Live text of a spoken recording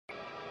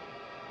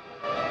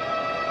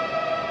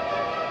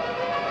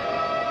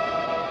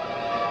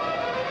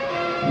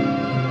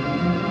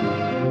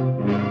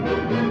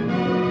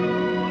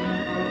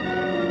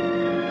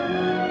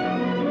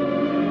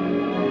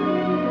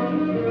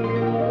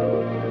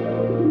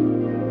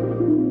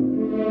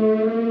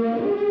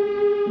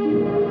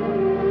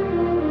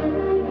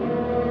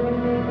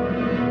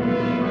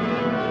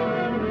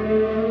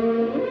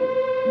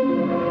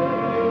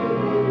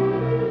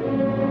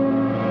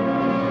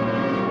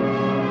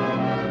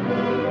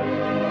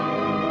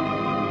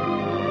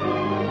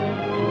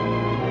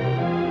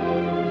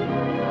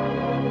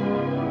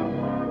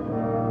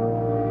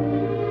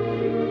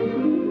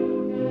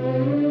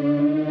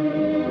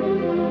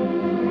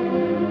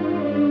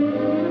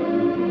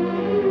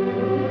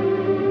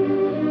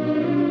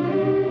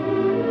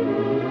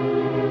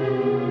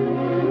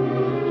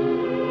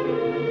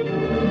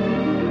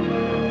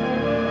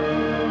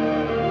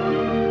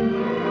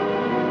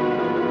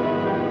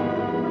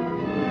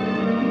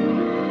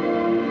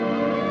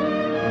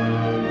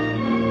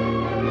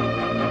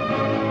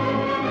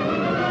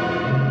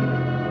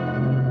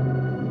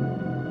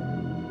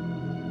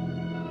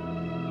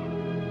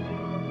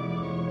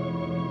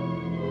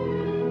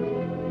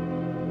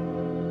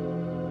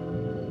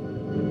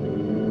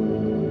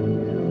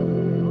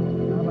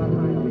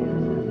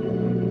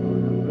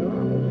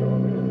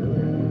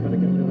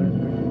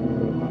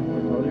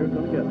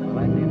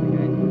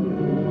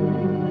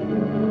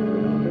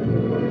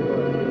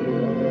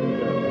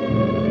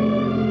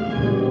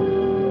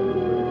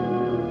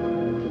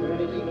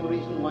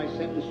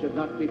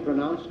not be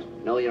pronounced?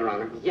 No, Your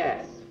Honor.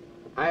 Yes.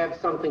 I have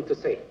something to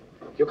say.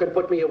 You can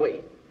put me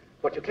away.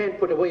 But you can't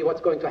put away what's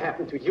going to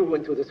happen to you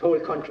and to this whole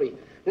country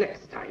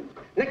next time.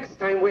 Next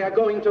time we are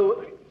going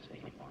to... Say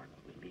anymore.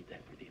 We'll leave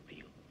that for the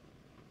appeal.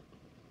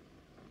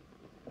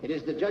 It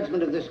is the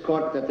judgment of this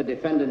court that the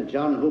defendant,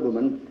 John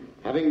Huberman,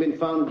 having been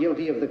found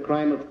guilty of the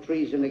crime of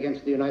treason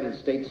against the United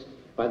States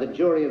by the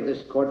jury of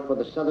this court for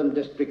the Southern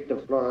District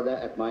of Florida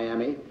at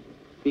Miami,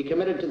 be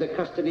committed to the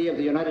custody of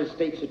the United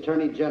States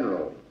Attorney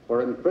General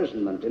for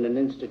imprisonment in an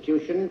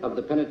institution of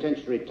the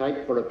penitentiary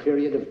type for a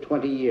period of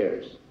 20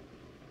 years.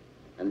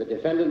 And the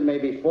defendant may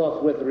be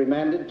forthwith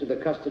remanded to the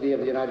custody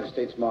of the United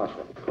States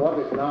Marshal. Court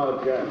is now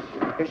adjourned.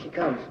 Here she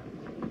comes.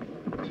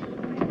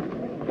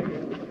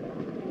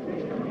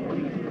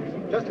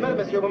 Just a minute,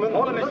 Miss Huberman.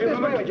 Hold it, Miss Huberman. This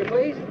way, would you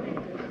please?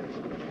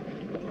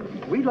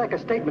 We'd like a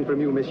statement from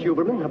you, Miss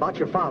Huberman, about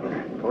your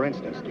father. For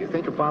instance, do you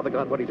think your father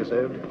got what he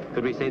deserved?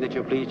 Could we say that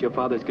you're pleased your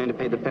father is going to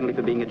pay the penalty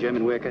for being a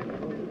German worker?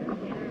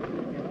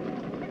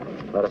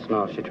 Let us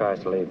know if she tries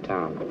to leave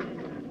town.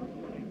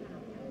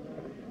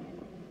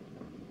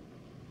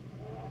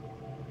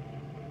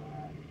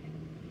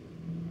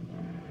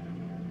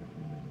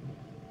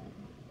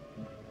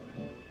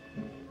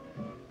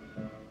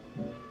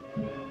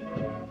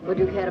 Would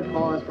you care to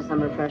pause for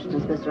some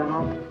refreshments, Mr.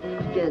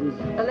 Hopkins?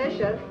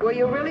 Alicia, were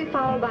you really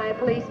followed by a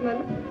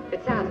policeman?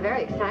 It sounds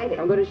very exciting.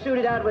 I'm going to shoot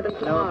it out with him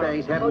tomorrow. No,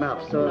 thanks. Had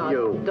enough. So have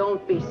you.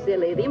 Don't be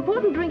silly. The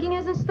important drinking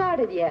hasn't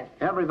started yet.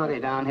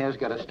 Everybody down here's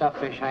got a stuffed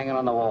fish hanging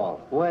on the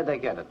wall. Where'd they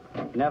get it?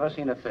 Never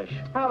seen a fish.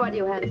 How about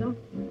you, handsome?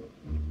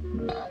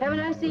 Haven't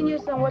I seen you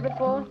somewhere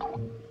before?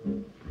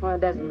 Well, it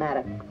doesn't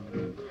matter.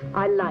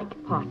 I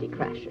like party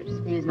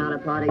crashers. He's not a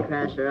party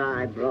crasher.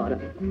 I brought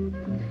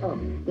him. Oh,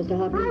 Mr.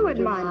 Hopkins. I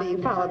wouldn't mind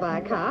being followed by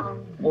a cop.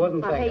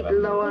 Wouldn't I think hate of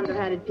it. low,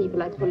 underhanded people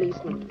like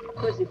policemen.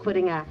 Pussy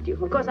footing after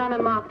you. Of course, I'm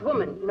a marked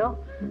woman, you know.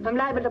 I'm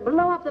liable to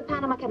blow up the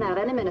Panama Canal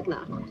any minute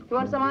now. You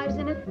want some ice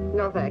in it?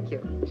 No, thank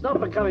you. It's not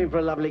becoming for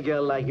a lovely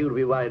girl like you to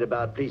be worried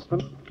about,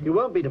 policeman. You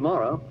won't be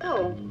tomorrow.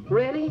 Oh,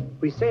 really?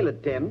 We sail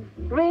at 10.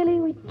 Really?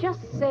 We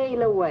just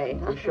sail away,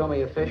 huh? You show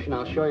me a fish and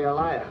I'll show you a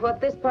liar. What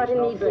this party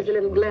There's no needs is fish. a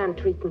little gland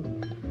treatment.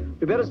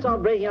 We better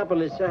start breaking up,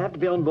 Alicia. I have to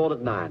be on board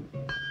at 9.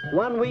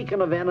 1 week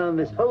in Havana and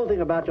this whole thing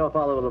about your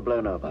father will have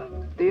blown over.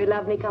 Do you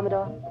love me,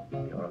 Commodore?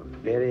 You're a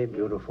very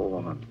beautiful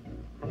woman.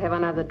 I'll have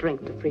another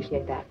drink to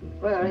appreciate that.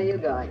 Where are you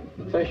going?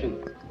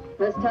 Fishing.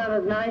 This time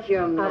of night,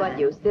 you're mad. How about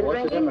you? Still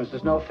What's the drinking? difference?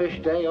 There's no fish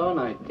day or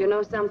night. Do you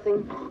know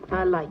something?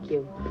 I like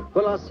you.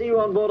 Well, I'll see you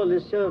on board,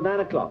 Alicia, at 9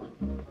 o'clock.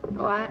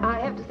 Oh, I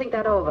have to think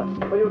that over.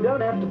 Well, you don't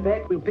have to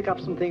pack. We'll pick up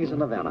some things in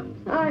Havana.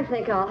 I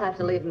think I'll have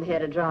to leave him here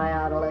to dry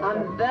out, Alicia.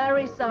 I'm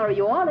very sorry.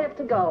 You all have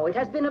to go. It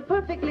has been a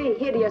perfectly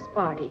hideous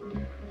party.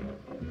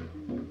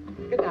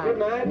 Good night. Good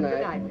night.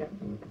 Good night, sir.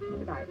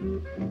 Good night.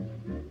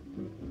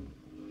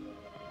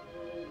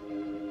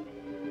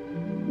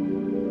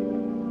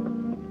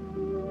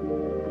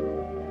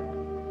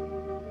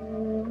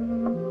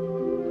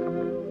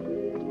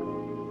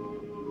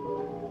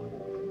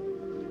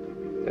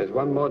 There's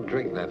one more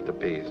drink left,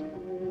 appease.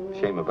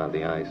 Shame about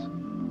the ice.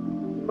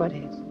 What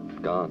is?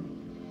 Gone.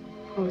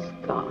 Who's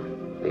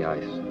gone? The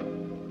ice.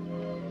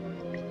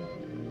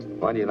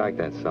 Why do you like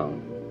that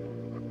song?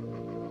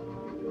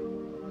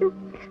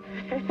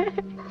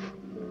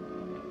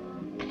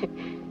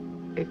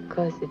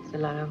 Because it's a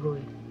la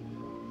rouille.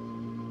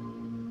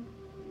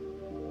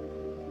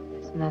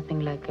 There's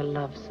nothing like a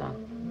love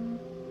song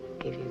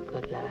to give you a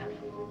good laugh.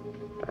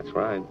 That's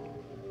right.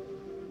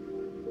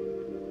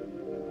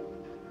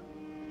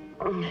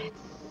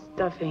 It's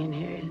stuffy in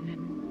here, isn't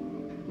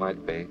it?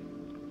 Might be.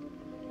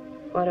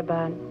 What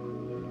about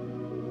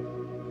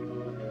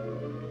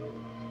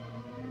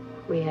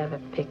we have a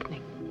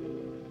picnic?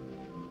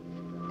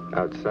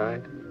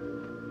 Outside?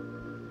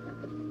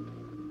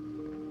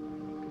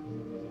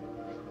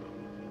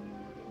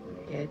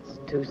 Yeah, it's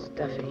too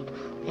stuffy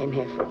in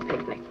here for a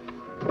picnic.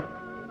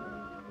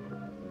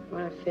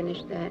 Want to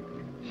finish that?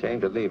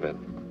 Shame to leave it.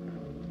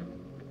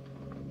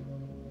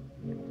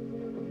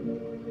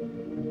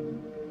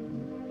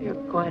 You're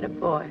quite a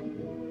boy.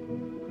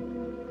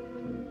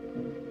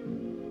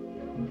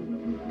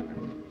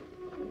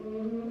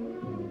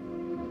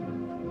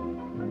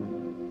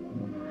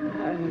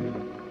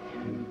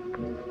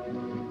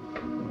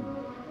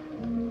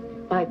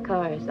 My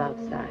car is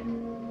outside.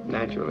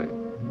 Naturally.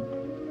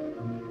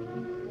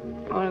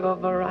 Want to go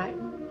for a ride?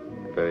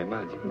 Very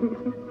much.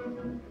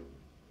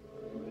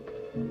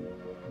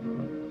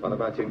 What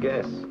about your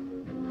guests?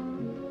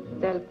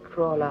 They'll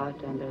crawl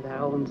out under their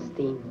own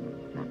steam.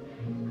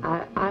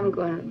 I'm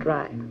going to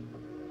drive.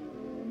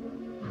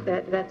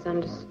 That's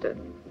understood.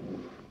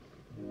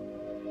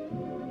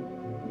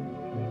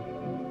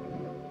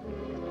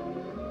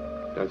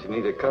 Don't you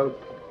need a coat?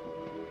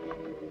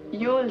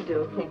 You'll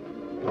do.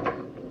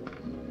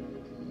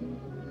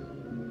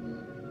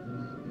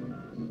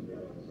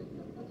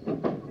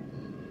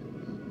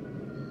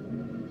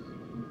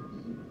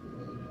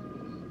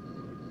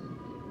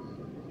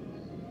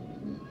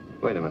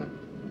 Wait a minute.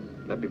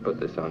 Let me put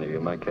this on you. You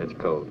might catch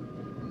cold.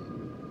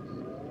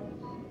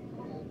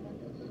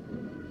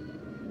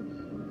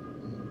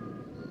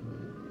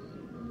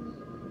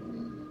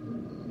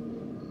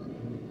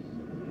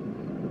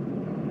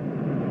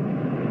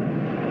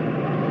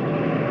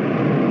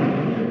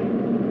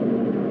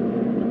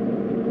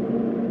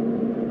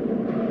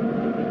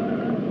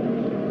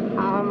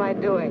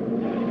 doing?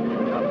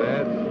 Not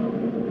bad.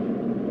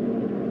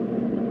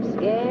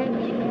 Scared?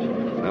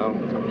 No,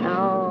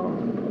 No.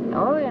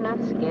 No, you're not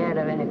scared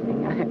of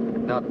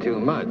anything. not too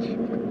much.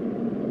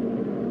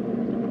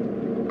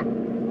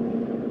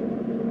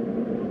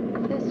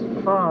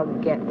 This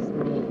fog gets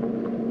me.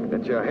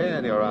 Get your hair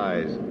in your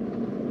eyes.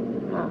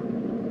 Oh.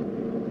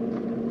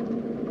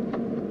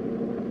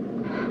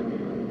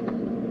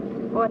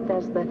 What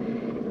does the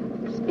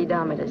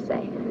speedometer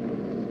say?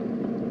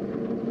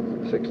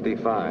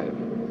 65.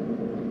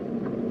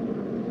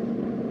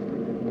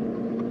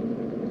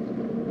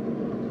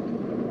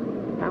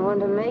 I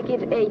want to make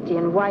it 80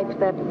 and wipe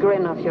that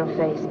grin off your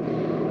face.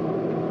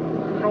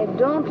 I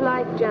don't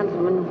like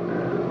gentlemen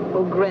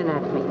who grin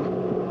at me.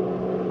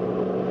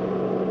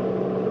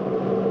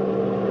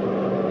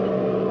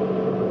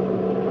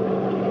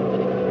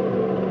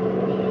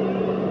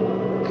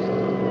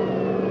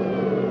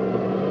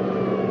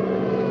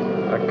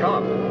 A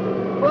cop.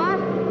 What?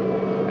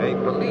 A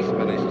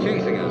policeman is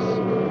chasing us.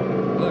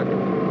 Look.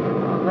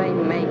 Oh, they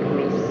make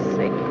me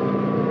sick.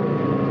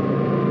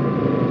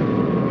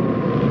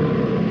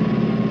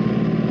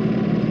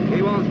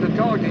 He wants to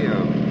talk to you.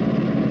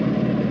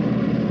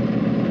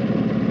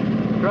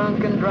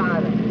 Drunk and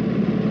driving.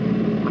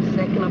 A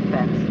second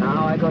offense.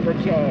 Now I go to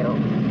jail.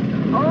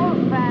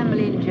 Whole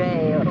family in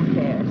jail. Who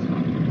cares?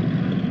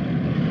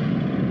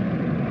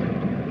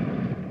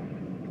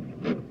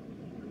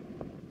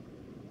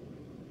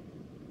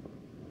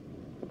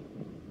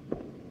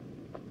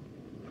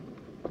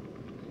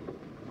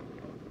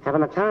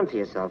 Having a time for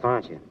yourself,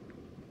 aren't you?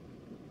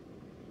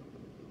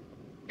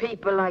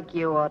 People like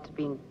you ought to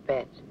be in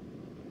bed.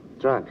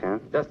 Drunk, huh?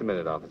 Just a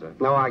minute, officer.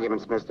 No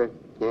arguments, mister.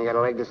 You ain't got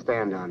a leg to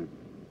stand on.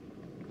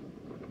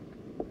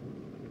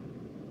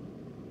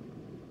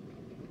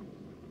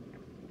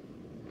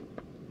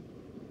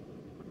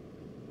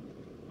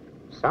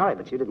 Sorry,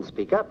 but you didn't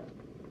speak up.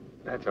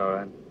 That's all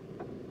right.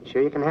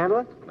 Sure you can handle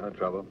it? No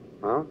trouble.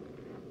 Well,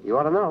 you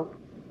ought to know.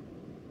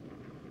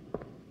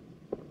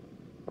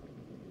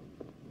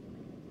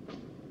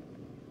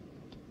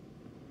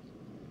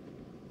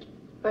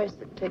 Where's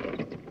the ticket?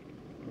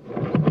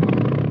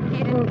 He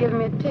didn't give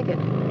me a ticket.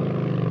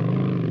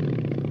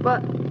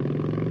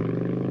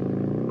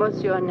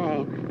 What's your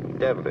name?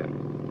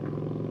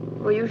 Devlin.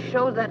 Well, you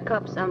showed that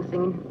cop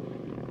something.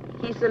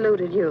 He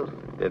saluted you.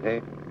 Did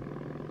he?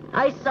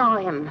 I saw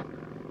him.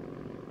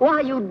 Why,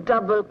 you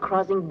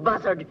double-crossing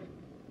buzzard?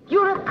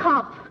 You're a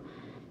cop.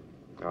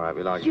 All right,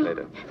 we'll argue You-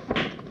 later.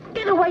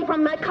 Get away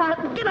from my car.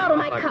 Get out of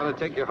my I'm car. going to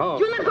take you home.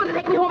 You're not going to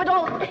take me home at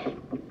all.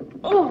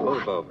 Oh.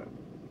 Move over.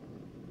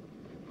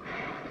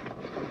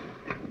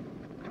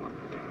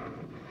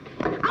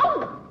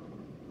 Ow!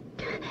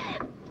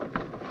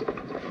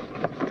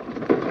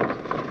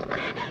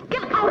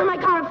 Get out of my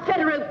car,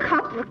 federal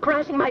cop, for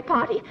crashing my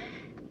party.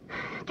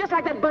 Just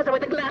like that buzzer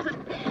with the glasses.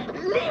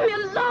 Leave me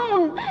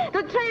alone.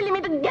 They're trailing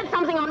me to get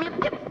something on me.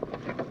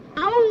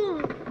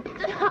 Ow!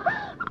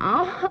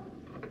 Ow!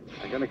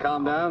 You going to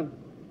calm down?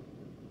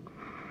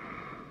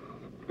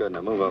 Good,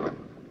 now move over.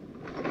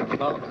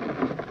 Oh.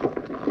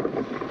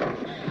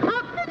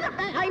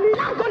 I'm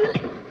not going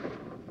to...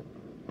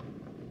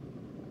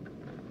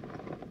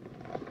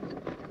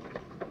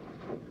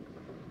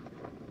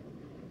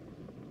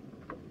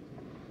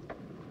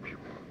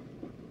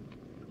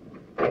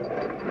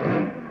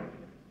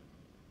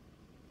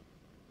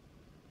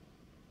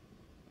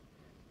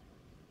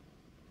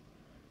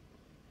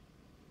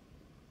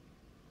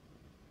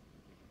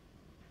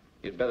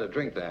 You'd better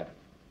drink that.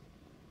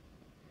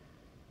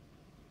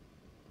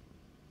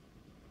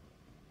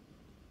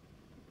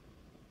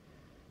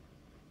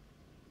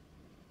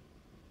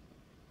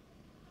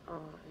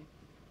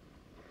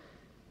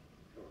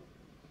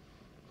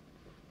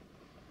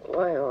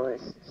 Why all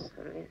this?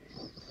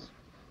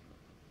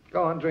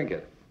 Go on, drink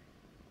it.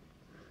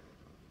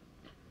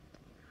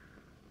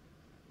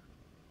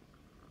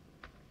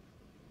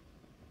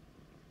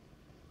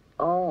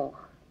 Oh.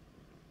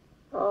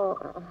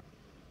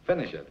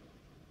 Finish it.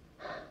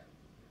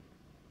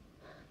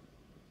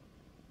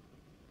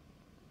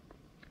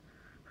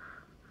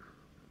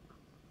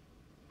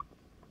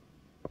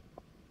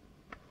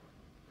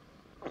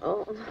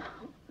 Oh.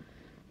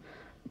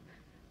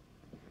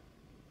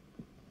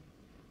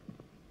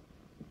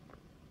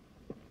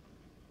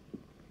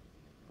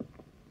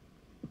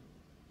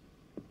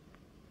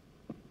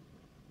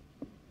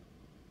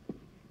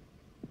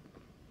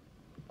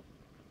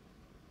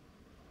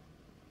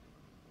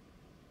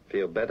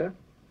 Feel better?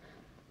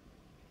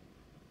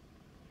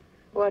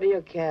 What do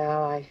you care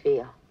how I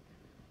feel?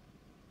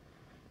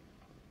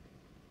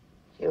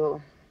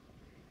 You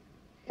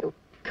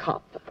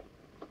cop.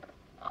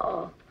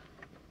 Oh.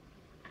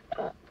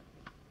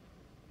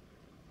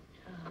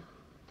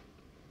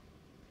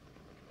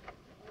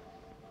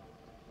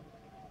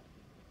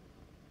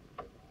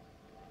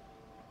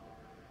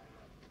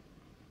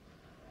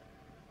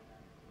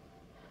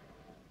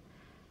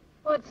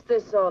 What's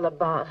this all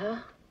about, huh?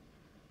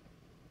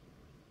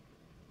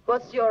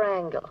 What's your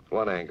angle?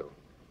 One angle.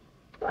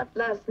 What,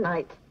 last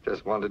night?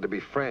 Just wanted to be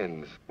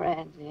friends.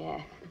 Friends,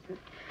 yeah.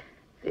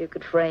 You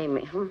could frame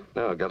me, huh?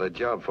 No, I got a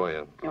job for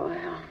you. Well,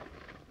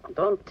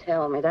 don't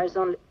tell me. There's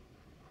only...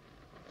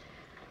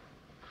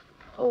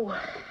 Oh.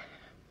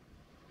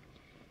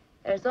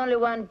 There's only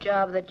one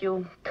job that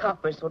you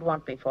coppers would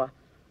want me for.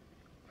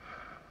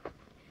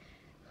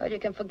 Well, you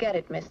can forget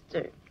it,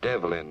 Mr.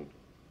 Devlin.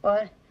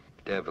 What?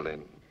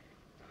 Devlin.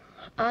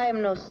 I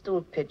am no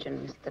stool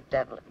pigeon, Mr.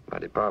 Devlin. My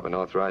department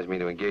authorized me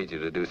to engage you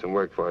to do some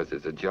work for us.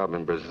 It's a job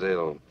in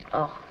Brazil.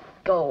 Oh,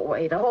 go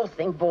away. The whole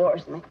thing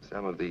bores me.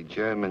 Some of the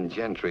German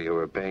gentry who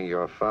are paying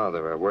your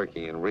father are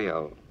working in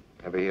Rio.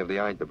 Ever hear of the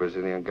act of the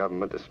Brazilian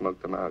government to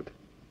smoke them out?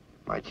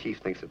 My chief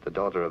thinks that the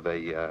daughter of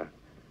a,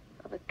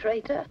 Of a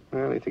traitor?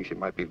 Well, he thinks you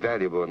might be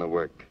valuable in the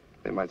work.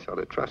 They might sort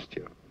of trust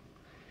you.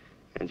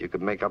 And you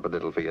could make up a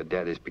little for your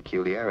daddy's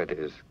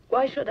peculiarities.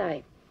 Why should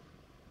I?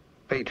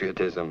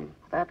 Patriotism.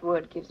 That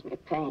word gives me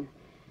pain.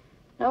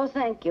 No,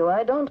 thank you.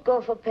 I don't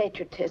go for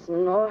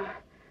patriotism,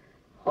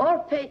 or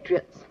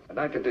patriots. I'd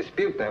like to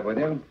dispute that with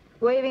you.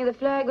 Waving the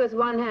flag with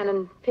one hand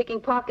and picking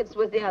pockets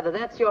with the other.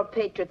 That's your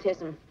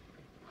patriotism.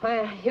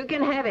 Well, you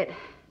can have it.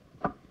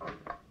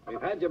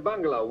 We've had your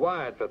bungalow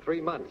wired for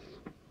 3 months.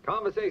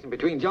 Conversation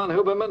between John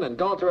Huberman and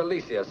daughter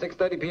Alicia,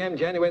 6:30 p.m.,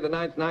 January the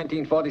 9th,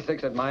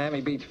 1946, at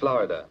Miami Beach,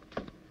 Florida.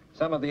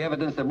 Some of the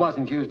evidence that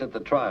wasn't used at the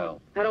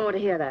trial. I don't want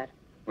to hear that.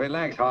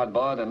 Relax,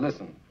 hardboiled, and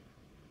listen.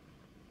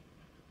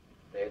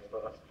 There's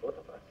for us, both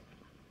of us.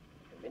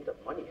 A mint of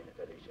money in it,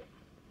 Alicia.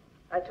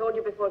 I told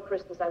you before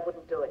Christmas I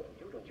wouldn't do it.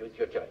 You don't use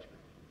your judgment.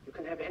 You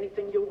can have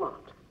anything you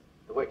want.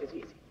 The work is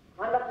easy.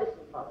 I'm not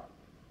listening, Father.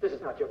 This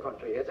is not your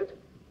country, is it?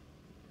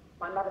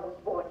 My mother was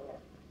born here.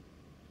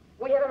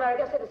 We have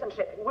American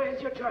citizenship.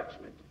 Where's your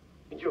judgment?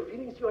 In your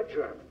feelings, you are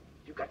German.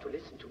 You've got to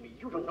listen to me.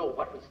 You don't know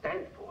what we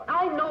stand for.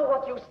 I know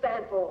what you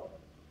stand for.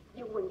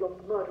 You and your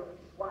murdering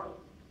swine.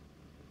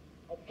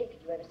 I've hated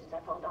you ever since I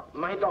found out.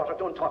 My daughter,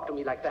 don't talk to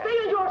me like that. Stay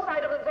on your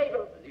side of the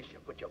table. Alicia,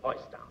 put your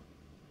voice down.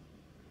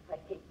 I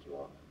hate you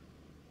all.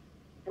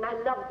 And I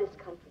love this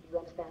country. Do you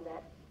understand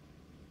that?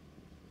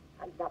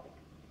 I love it.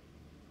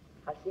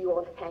 I'll see you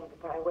all hanged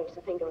before I raise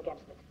a finger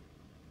against it.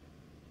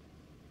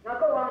 Now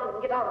go on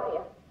and get out of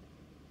here.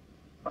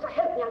 Or so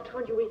help me, I'll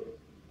turn you in.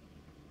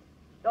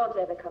 Don't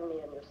ever come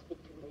near me or speak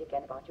to me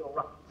again about your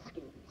rotten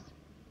schemes.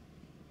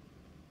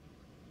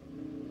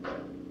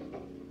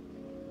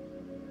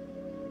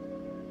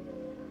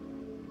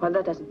 Well,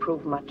 that doesn't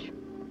prove much.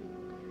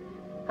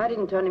 I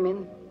didn't turn him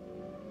in.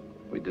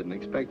 We didn't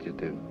expect you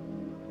to.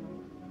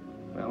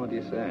 Well, what do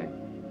you say?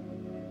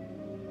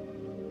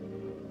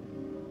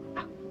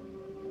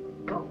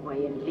 Go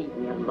away and leave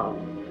me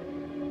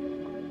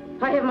alone.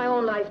 I have my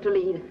own life to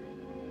lead.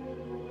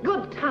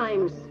 Good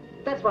times.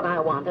 That's what I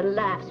want. And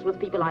laughs with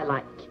people I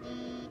like.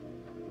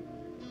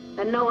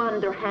 And no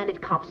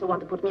underhanded cops who want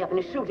to put me up in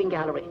a shooting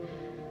gallery.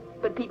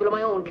 But people of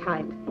my own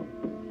kind.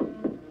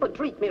 Who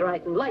treat me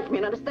right and like me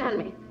and understand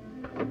me.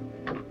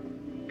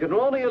 Good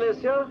morning,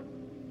 Alicia.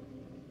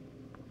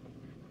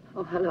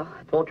 Oh, hello.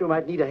 Thought you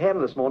might need a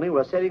hand this morning.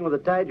 We're sailing with the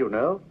tide, you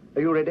know.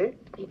 Are you ready?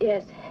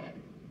 Yes,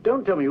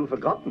 Don't tell me you've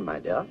forgotten, my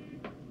dear.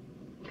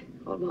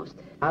 almost.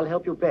 I'll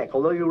help you pack.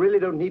 Although you really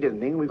don't need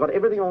anything, we've got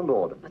everything on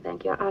board. Oh,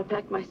 thank you. I'll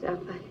pack myself.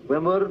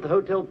 We're moored at the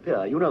Hotel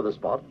Pier. You know the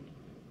spot.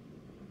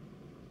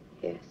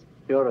 Yes.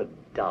 You're a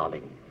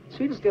darling.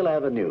 Sweetest girl I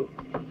ever knew.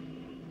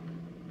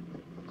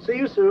 See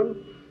you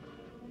soon.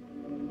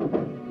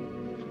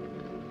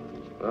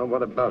 Well,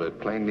 what about it?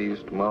 Plane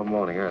leaves tomorrow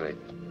morning early.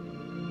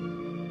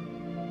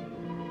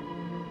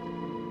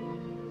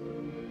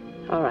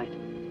 All right.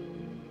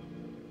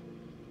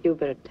 You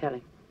better tell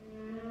him.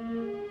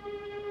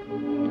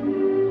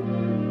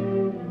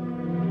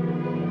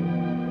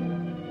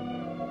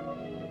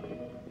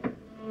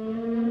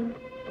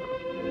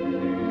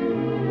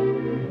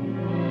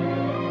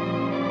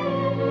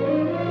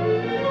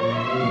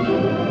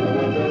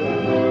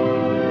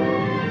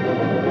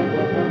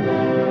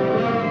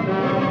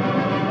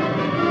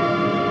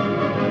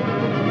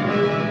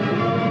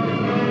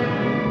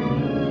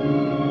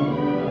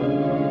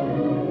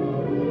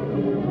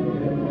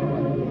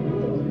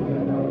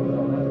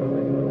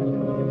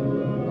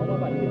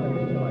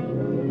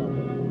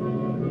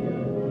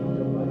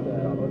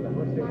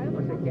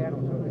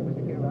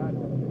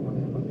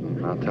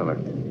 I'll tell her.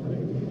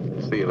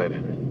 See you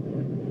later.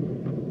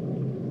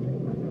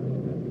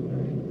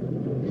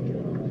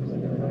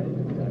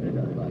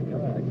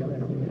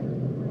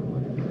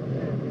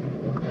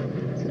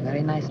 He's a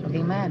very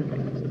nice-looking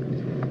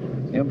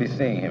man. You'll be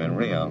seeing him in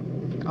Rio.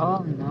 Oh,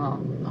 no.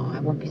 No, I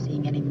won't be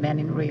seeing any men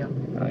in Rio.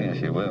 Oh, yes,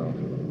 you will.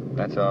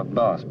 That's our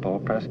boss, Paul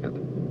Prescott.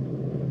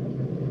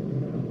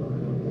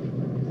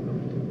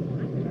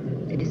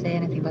 Did he say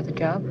anything about the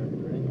job?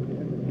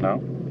 No?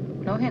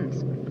 No hints.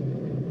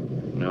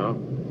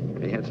 No.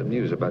 He had some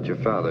news about your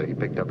father he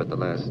picked up at the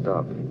last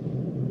stop.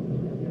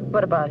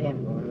 What about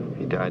him?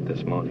 He died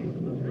this morning.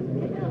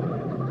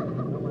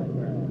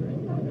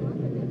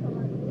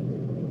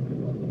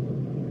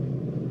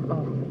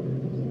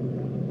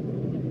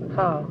 Oh.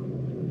 How?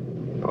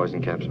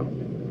 Poison capsule.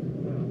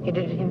 He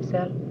did it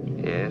himself?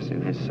 Yes,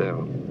 in his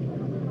cell.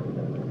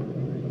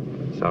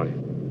 Sorry.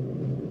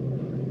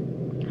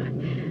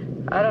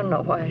 I don't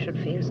know why I should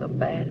feel so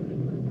bad.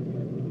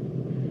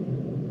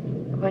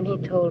 When he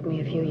told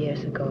me a few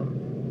years ago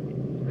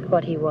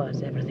what he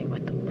was, everything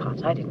went to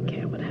pot. I didn't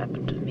care what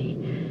happened to me.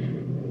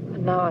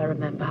 But now I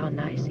remember how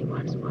nice he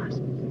once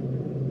was.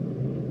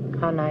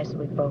 How nice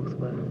we both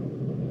were.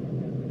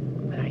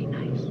 Very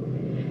nice.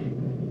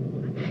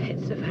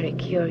 It's a very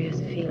curious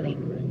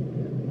feeling.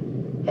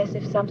 As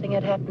if something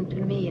had happened to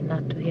me and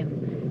not to him.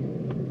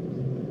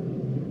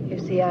 You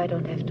see, I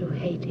don't have to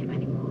hate him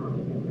anymore.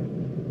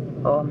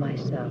 Or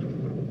myself.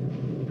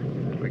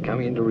 We're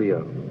coming into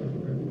Rio.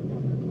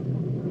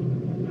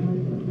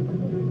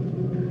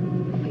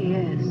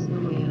 Yes,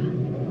 we are.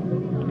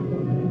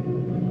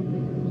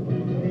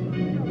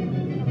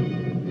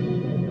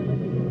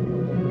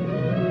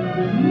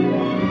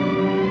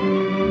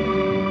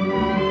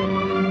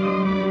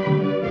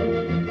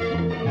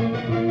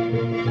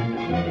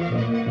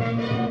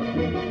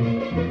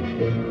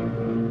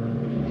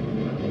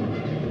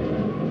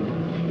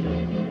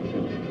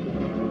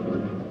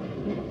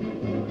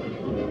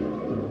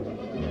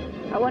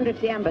 I wonder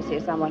if the embassy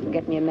or someone can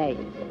get me a maid.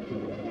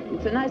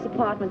 It's a nice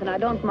apartment, and I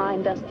don't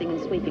mind dusting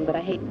and sweeping, but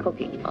I hate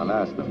cooking. I'll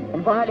ask them.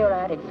 And while you're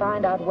at it,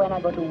 find out when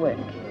I go to work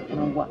and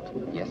on what.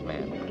 Yes,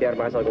 ma'am. Quer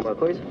mais alguma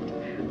coisa?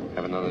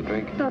 Have another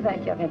drink? No,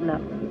 thank you. I've had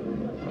enough.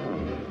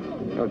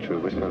 No, true.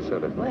 Whiskey no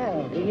soda.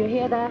 Well, do you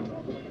hear that?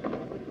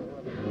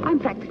 I'm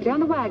practically on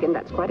the wagon.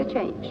 That's quite a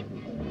change.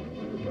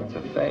 It's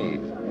a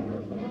phase.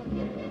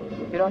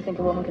 You don't think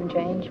a woman can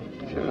change?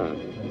 Sure.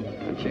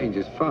 And change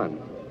is fun.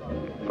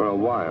 For a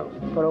while.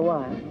 For a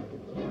while.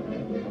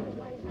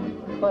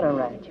 What a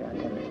rat you are,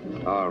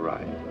 David. All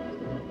right.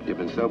 You've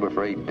been sober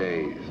for 8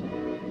 days.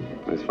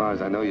 As far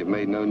as I know, you've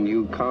made no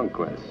new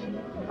conquests.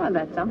 Well,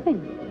 that's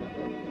something.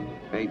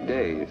 8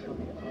 days.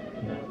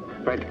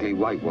 Practically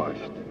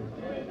whitewashed.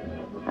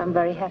 I'm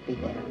very happy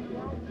there.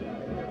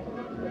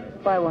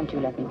 Why won't you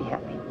let me be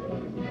happy?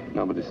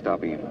 Nobody's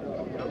stopping you.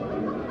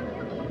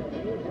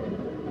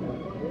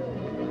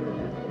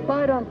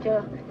 Why don't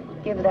you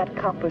give that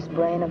copper's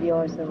brain of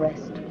yours a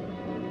rest?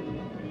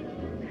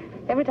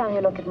 Every time you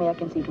look at me, I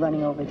can see it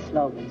running over its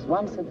slogans.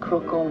 Once a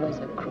crook, always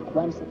a crook.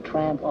 Once a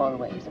tramp,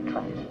 always a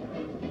tramp.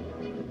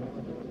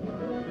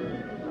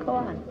 Go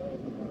on.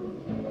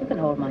 You can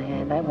hold my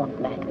hand. I won't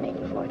blackmail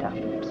you for it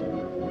afterwards.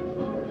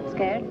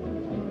 Scared?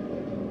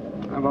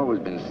 I've always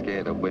been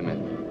scared of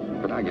women,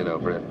 but I get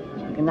over it.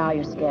 And now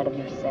you're scared of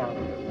yourself.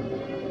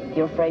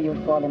 You're afraid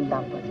you'll fall in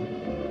love with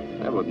me.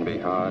 That wouldn't be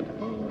hard.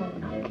 Oh,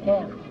 now,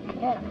 careful,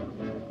 careful.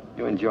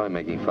 You enjoy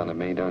making fun of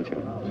me, don't you?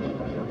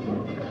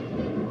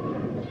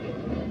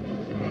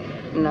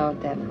 No,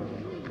 Deb.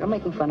 I'm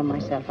making fun of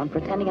myself. I'm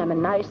pretending I'm a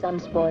nice,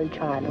 unspoiled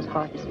child whose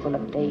heart is full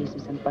of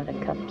daisies and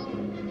buttercups.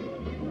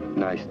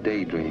 Nice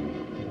daydream.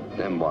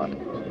 Then what?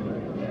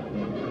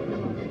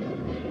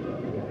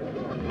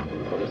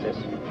 What is this?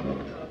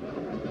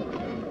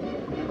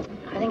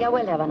 I think I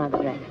will have another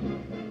drink.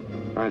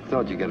 I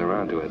thought you'd get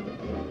around to it.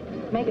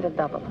 Make it a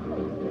double.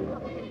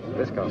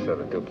 This comes out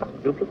a dupla.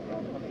 Duplo?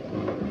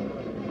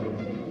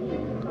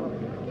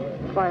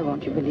 Why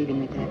won't you believe in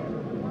me, Deb?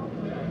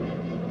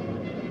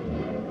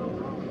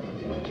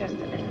 Just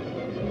a little.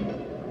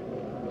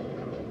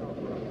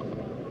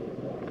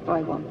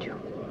 Why won't you?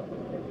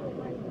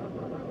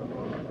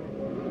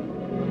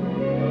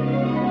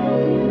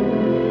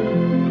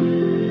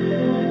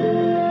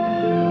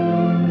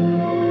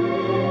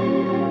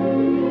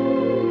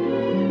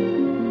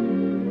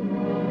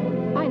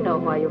 I know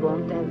why you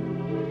won't, Deb.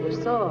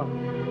 You saw.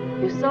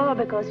 You saw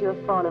because you're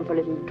fallen for a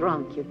little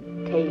drunk you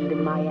tailed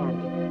in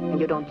Miami, and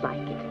you don't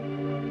like it.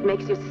 It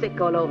makes you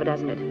sick all over,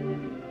 doesn't it?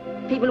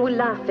 People will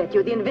laugh at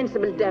you, the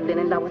invincible Devlin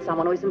in love with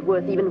someone who isn't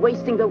worth even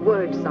wasting the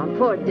words on.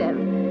 Poor Dev.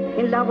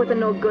 In love with a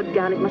no-good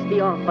gal, it must be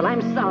awful.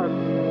 I'm sorry.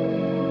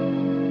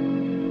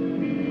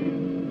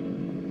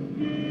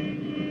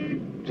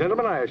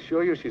 Gentlemen, I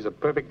assure you she's a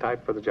perfect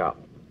type for the job.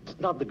 It's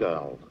not the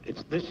girl.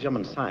 It's this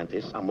German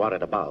scientist I'm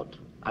worried about.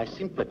 I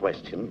simply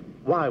question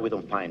why we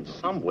don't find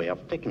some way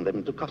of taking them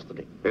into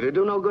custody. It'd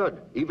do no good,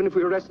 even if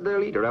we arrested their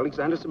leader,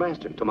 Alexander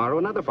Sebastian. Tomorrow,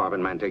 another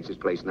foreign man takes his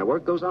place, and their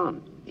work goes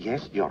on.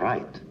 Yes, you're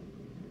right.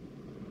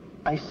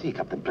 I see,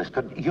 Captain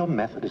Prescott. Your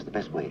method is the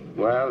best way.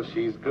 Well,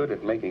 she's good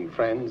at making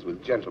friends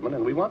with gentlemen,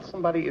 and we want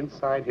somebody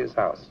inside his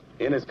house,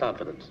 in his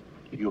confidence.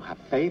 You have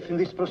faith in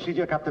this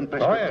procedure, Captain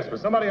Prescott? Oh, yes, for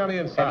somebody on the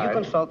inside. Have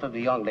you consulted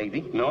the young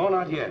lady? No,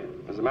 not yet.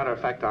 As a matter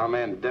of fact, our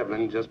man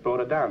Devlin just brought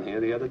her down here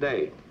the other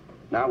day.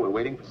 Now we're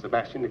waiting for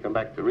Sebastian to come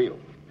back to Rio.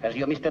 Has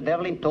your Mr.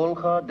 Devlin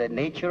told her the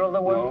nature of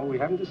the work? No, we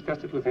haven't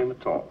discussed it with him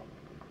at all.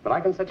 But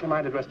I can set your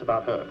mind at rest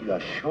about her. You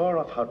are sure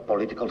of her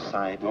political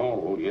side?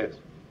 Oh, yes.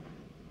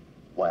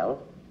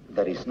 Well,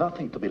 there is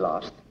nothing to be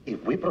lost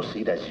if we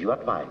proceed as you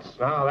advise.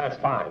 Oh, that's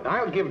fine.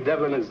 I'll give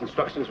Devlin his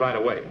instructions right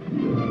away.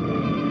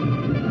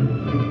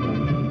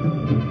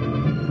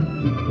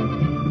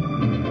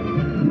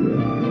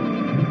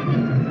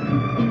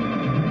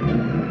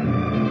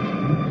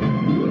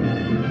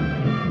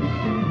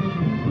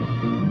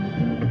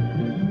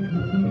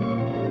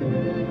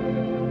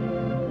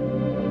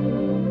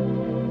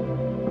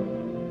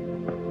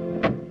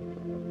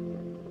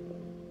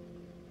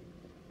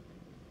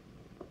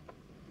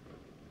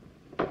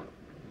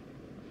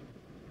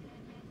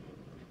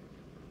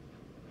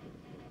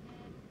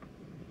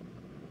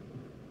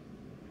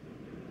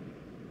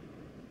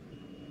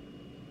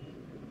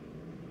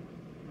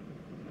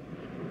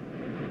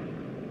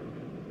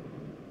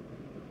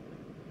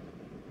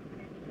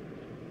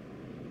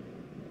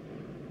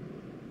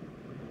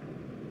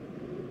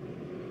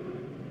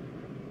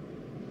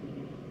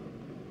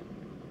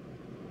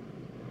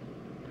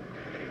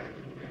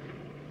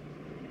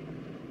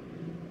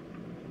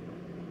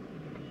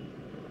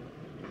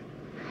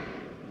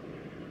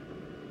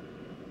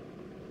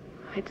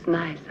 It's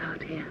nice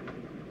out here.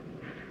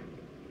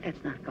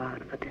 Let's not go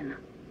out for dinner.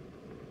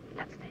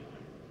 Let's stay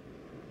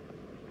here.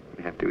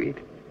 We have to eat.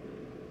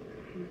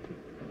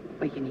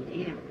 Well, you can eat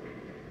here.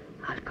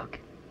 I'll cook.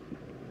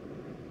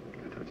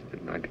 I thought you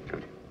didn't like to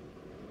cook.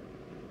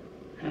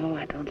 No,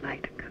 I don't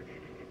like to cook.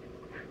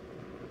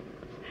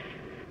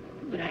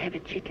 But I have a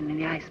chicken in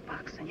the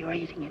icebox, and you're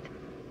eating it.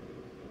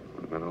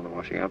 What about all the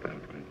washing up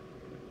afterwards?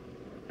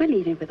 We'll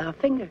eat it with our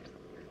fingers.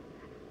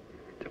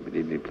 Don't we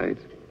need any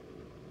plates?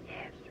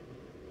 Yes.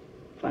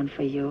 One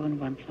for you and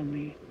one for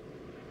me.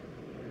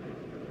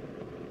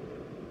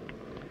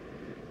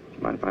 Do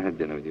you mind if I had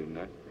dinner with you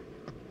tonight?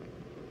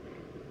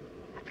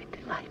 I'd be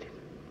delighted.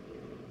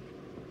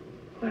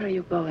 Where are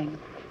you going?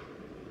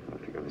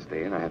 If you're going to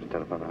stay in, I have to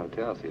telephone the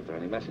hotel, see if there are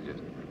any messages.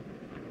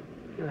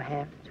 You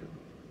have to.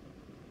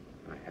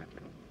 I have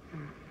to.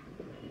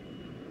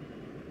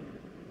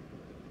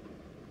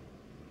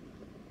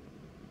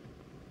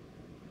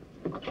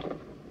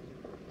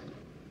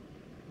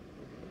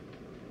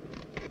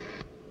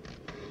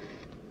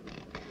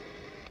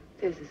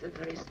 This is a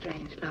very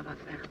strange love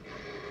affair.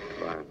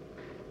 Why?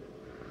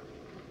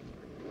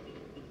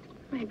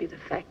 Maybe the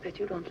fact that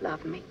you don't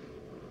love me.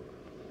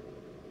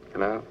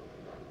 Hello?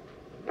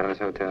 Palace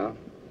Hotel?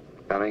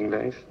 Belling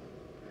Place?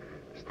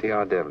 It's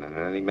T.R. Devlin.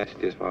 Are any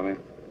messages for me?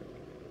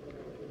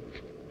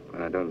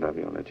 When I don't love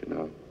you, I'll let you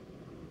know.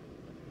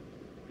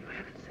 You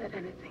haven't said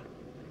anything.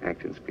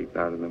 Actions speak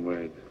louder than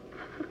words.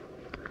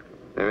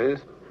 There is?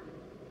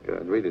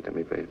 Good. Read it to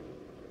me, please.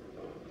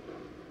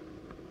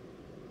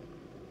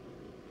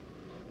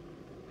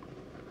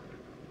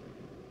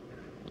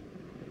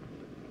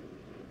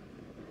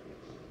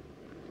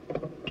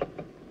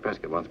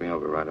 Prescott wants me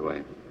over right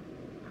away.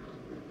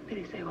 Did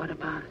he say what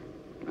about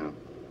it? No,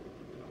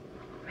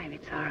 Maybe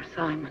it's our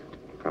assignment.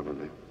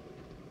 probably.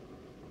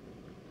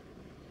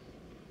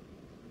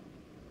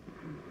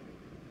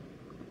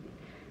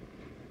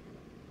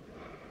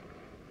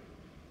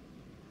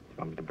 You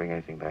want me to bring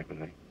anything back with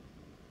me?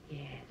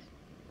 Yes.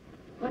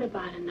 What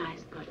about a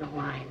nice bottle of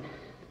wine?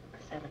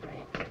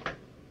 Celebrate.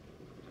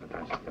 What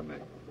time should I come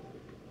back?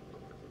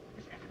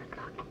 7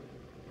 o'clock.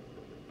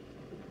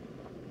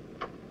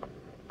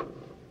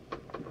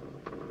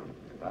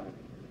 Bye.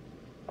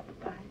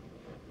 Bye.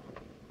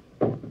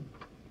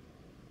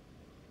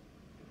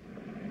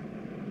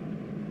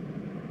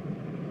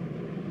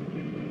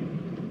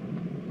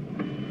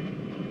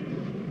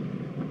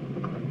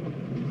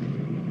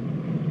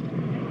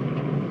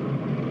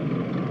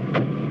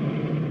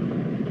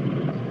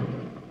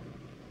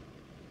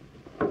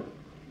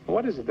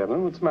 What is it,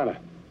 Devlin? What's the matter?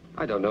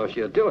 I don't know if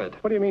she'll do it.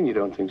 What do you mean you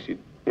don't think she'd...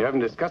 You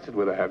haven't discussed it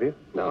with her, have you?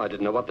 No, I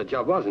didn't know what the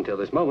job was until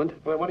this moment.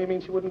 Well, what do you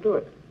mean she wouldn't do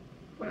it?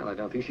 Well, I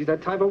don't think she's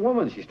that type of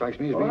woman. She strikes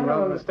me as Well, being I don't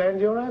rather... understand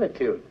your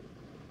attitude.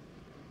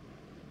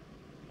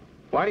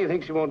 Why do you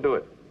think she won't do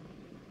it?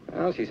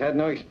 Well, she's had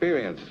no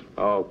experience.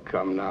 Oh,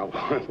 come now.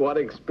 What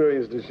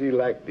experience does she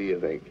lack, do you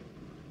think?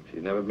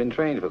 She's never been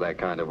trained for that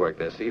kind of work.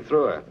 They'll see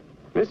through her.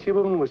 Miss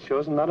Huberman was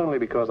chosen not only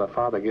because her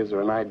father gives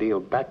her an ideal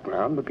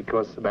background, but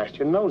because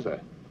Sebastian knows her.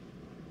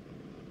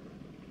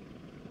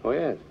 Oh,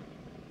 yes.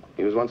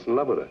 He was once in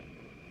love with her.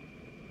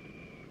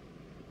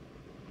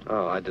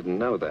 Oh, I didn't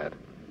know that.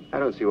 I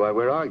don't see why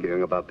we're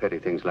arguing about petty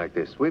things like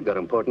this. We've got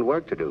important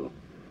work to do.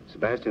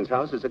 Sebastian's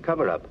house is a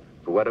cover-up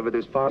for whatever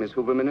there's for Miss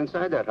Huberman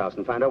inside that house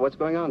and find out what's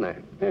going on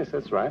there. Yes,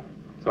 that's right.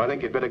 So I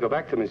think you'd better go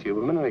back to Miss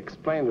Huberman and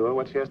explain to her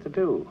what she has to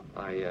do.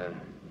 Oh,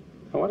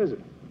 What is it?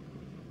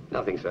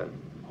 nothing, sir.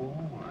 Oh,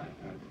 I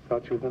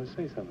thought you were going to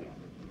say something.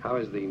 How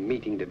is the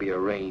meeting to be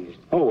arranged?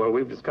 Oh, well,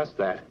 we've discussed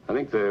that. I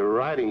think the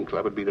riding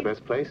club would be the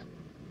best place.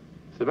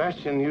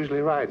 Sebastian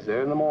usually rides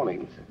there in the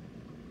mornings.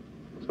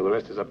 So the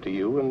rest is up to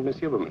you and Miss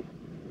Huberman.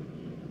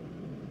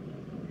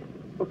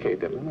 Okay,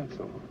 Devlin, that's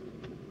all.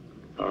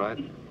 All right.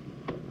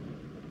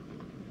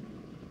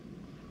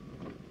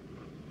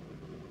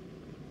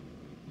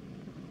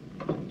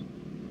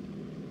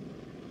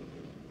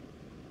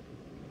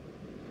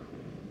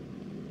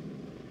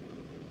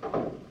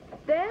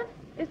 Dad,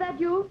 is that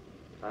you?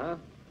 Huh?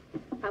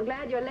 I'm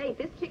glad you're late.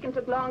 This chicken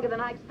took longer than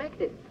I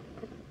expected.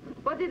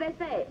 What did they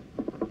say?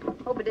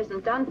 Hope it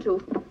isn't done too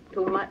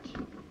much.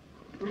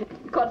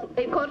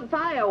 It caught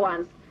fire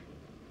once.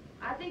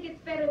 I think it's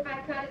better if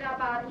I cut it up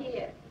out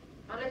here.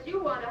 Unless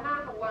you want a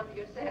half of one for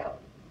yourself.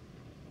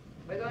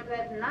 We're going to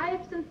have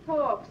knives and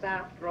forks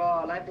after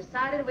all. I've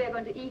decided we're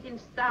going to eat in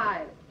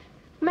style.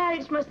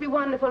 Marriage must be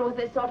wonderful with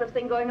this sort of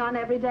thing going on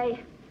every day.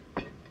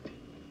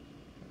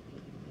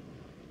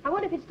 I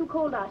wonder if it's too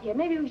cold out here.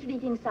 Maybe we should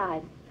eat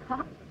inside.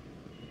 Huh?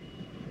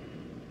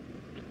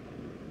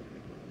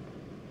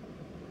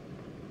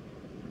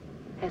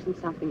 Hasn't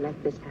something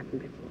like this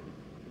happened before?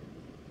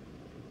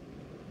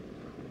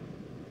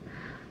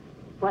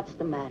 What's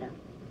the matter?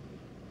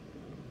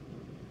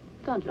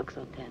 Don't look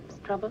so tense.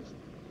 Troubles?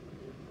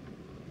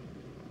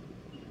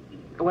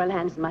 Well,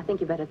 handsome, I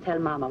think you better tell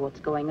Mama what's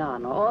going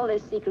on, or all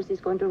this secrecy is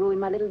going to ruin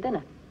my little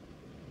dinner.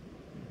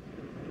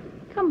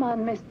 Come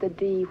on, Mr.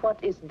 D.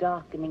 What is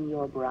darkening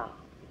your brow?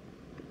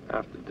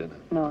 After dinner.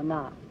 No,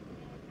 now.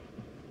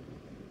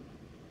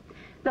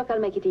 Look, I'll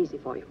make it easy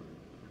for you.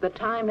 The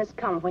time has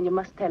come when you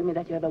must tell me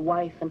that you have a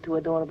wife and 2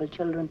 adorable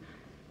children,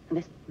 and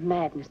this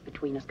madness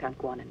between us can't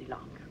go on any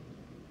longer.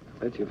 I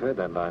bet you've heard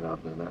that line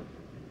often enough.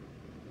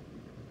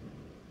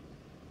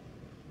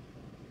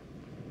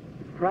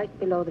 Right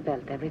below the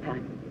belt every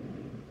time.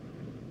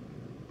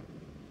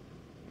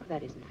 Well,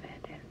 that isn't fair,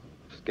 dear.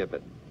 Skip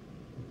it.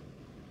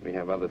 We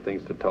have other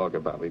things to talk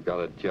about. We've got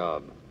a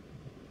job.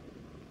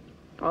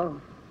 Oh,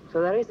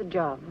 so there is a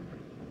job.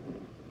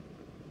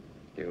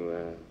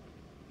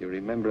 You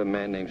remember a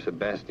man named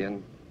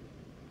Sebastian?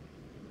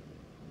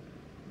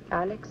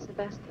 Alex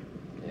Sebastian?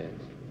 Yes.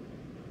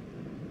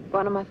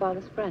 One of my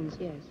father's friends,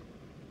 yes.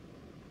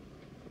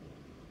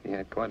 He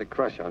had quite a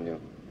crush on you.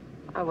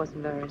 I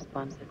wasn't very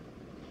responsive.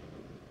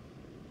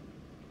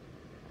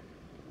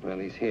 Well,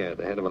 he's here,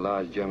 the head of a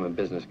large German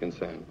business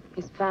concern.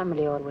 His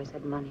family always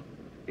had money.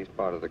 He's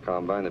part of the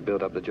combine that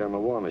built up the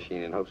German war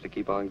machine in hopes to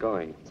keep on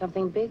going.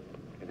 Something big?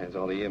 It has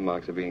all the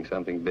earmarks of being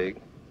something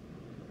big.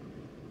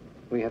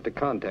 We have to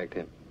contact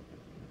him.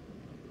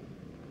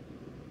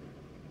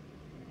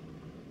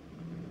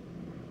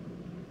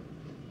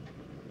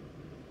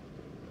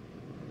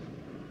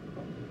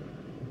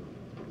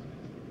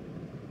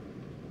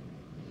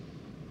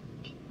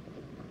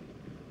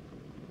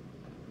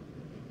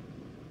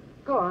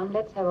 Go on,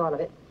 let's have all of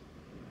it.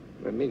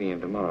 We're meeting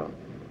him tomorrow.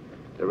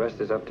 The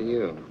rest is up to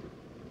you.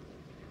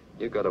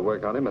 You've got to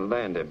work on him and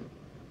land him.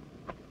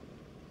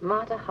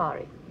 Mata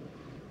Hari.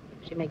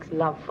 She makes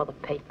love for the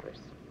papers.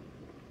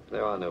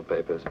 There are no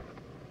papers.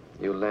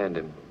 You land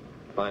him.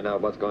 Find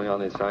out what's going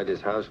on inside his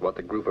house, what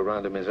the group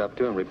around him is up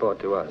to, and report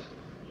to us.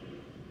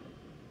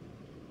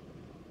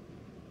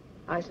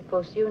 I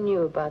suppose you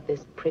knew about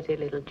this pretty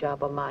little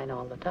job of mine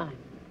all the time.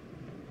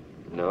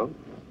 No.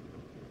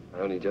 I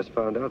only just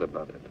found out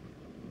about it.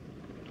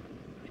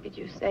 Did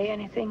you say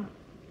anything?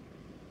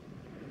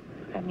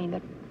 I mean,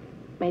 that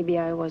maybe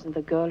I wasn't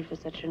the girl for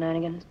such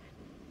shenanigans.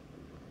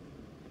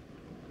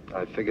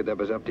 I figured that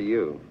was up to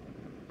you,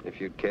 if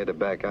you'd care to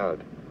back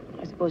out.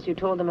 I suppose you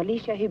told them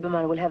Alicia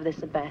Huberman will have this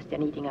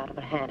Sebastian eating out of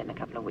her hand in a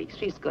couple of weeks.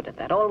 She's good at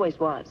that, always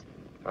was.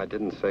 I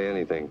didn't say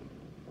anything.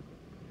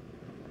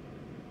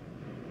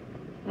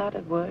 Not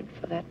a word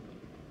for that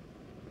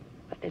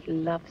little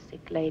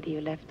lovesick lady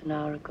you left an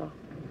hour ago.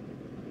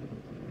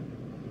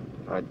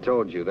 I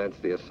told you that's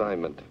the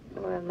assignment.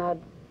 Well, now,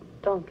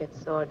 don't get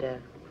sore,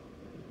 dear.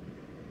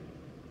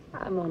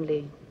 I'm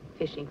only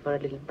fishing for a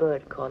little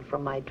bird call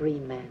from my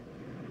dream man.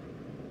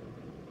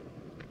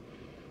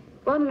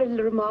 One little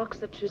remark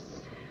such as,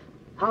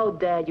 how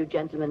dare you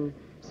gentlemen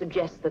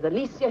suggest that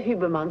Alicia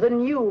Huberman, the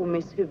new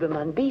Miss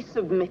Huberman, be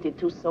submitted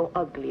to so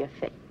ugly a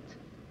fate?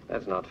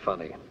 That's not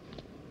funny.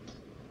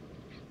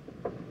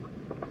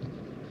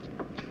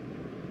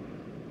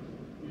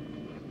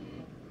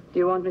 Do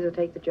you want me to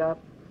take the job?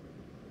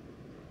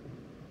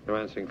 You're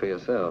answering for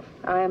yourself.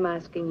 I am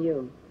asking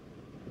you.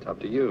 It's up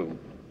to you.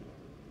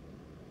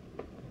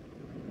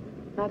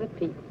 Not a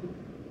peep.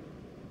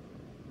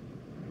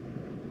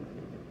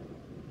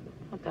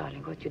 Oh,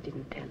 darling, what you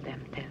didn't tell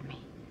them, tell me.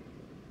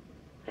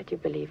 That you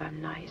believe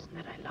I'm nice and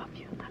that I love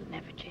you and I'll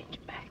never change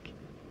back.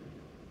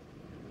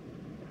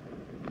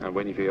 I'm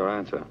waiting for your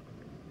answer.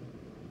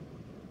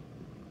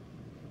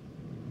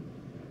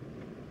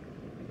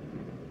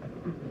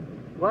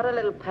 What a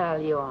little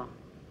pal you are.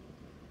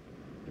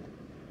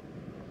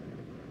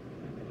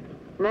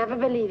 Never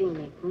believing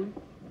me, hmm?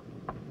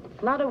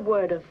 Not a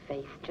word of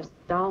faith, just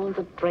down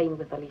the drain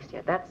with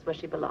Alicia. That's where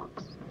she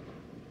belongs.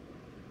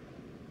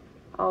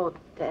 Oh,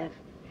 Dev.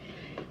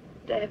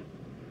 Dev.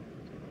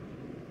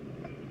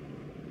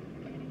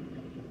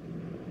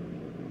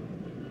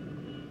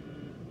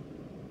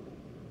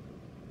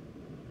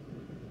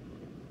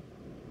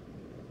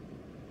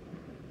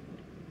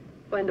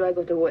 When do I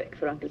go to work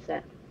for Uncle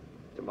Sam?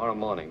 Tomorrow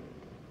morning.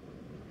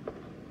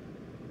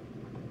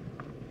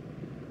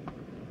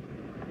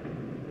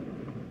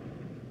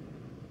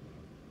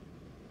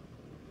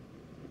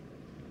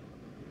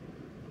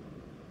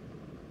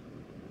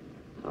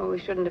 Oh, we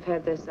shouldn't have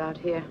had this out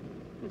here.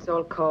 It's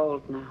all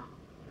cold now.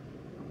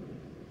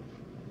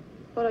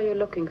 What are you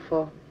looking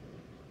for?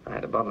 I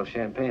had a bottle of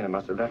champagne. I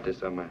must have left it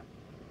somewhere.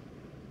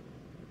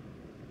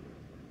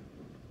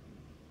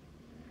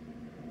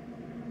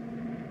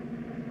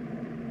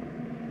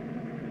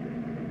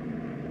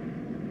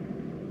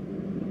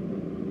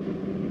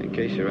 In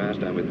case you're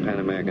asked, I'm with Pan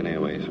American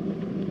Airways.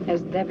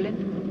 As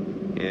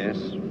Devlin? Yes,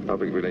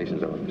 public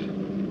relations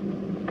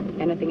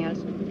office. Anything else?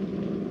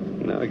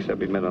 No, except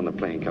we met on the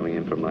plane coming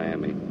in from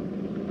Miami.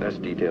 Less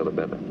detail, the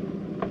better.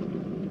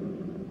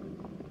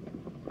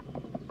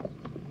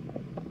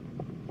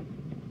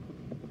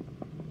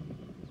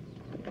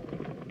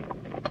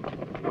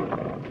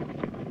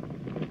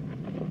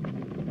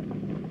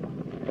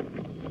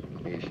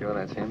 Are you sure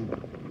that's him?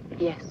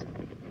 Yes.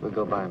 We'll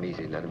go by him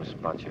easy. Let him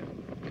spot you.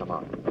 Come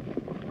on.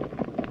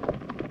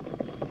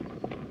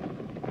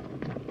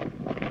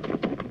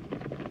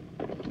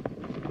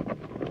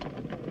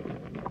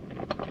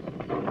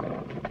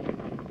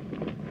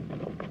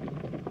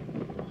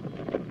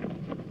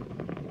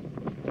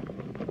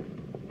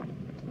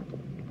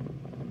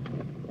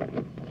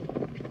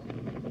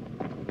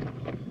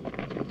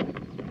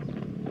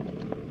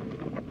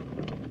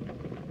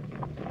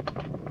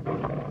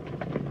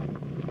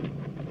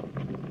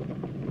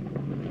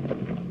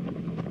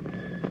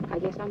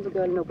 becomes a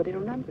girl nobody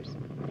remembers.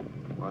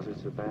 Was it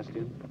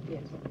Sebastian?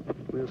 Yes.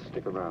 We'll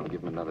stick around,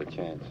 give him another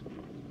chance.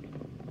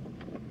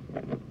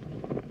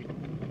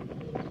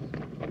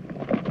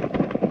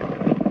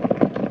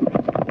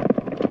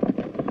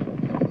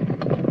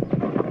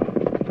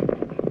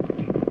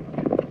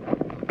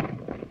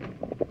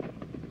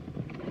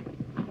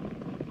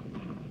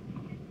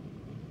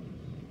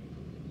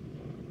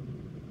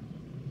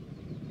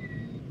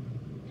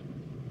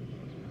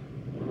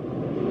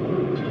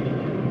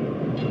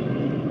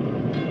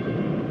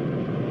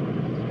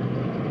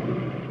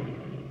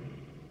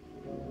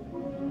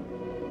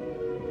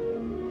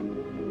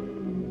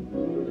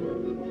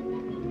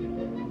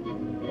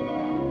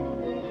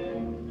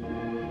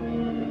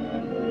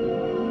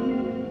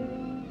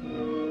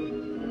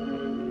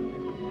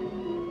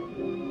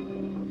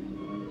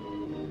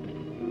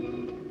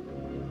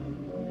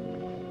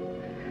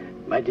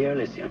 My dear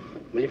Alicia,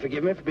 will you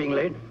forgive me for being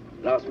late?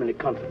 Last minute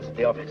conference at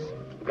the office.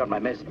 You got my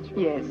message.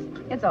 Yes,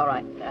 it's all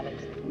right,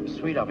 Alex.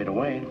 Sweet of you to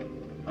wait.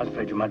 I was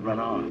afraid you might run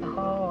off.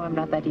 Oh, I'm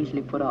not that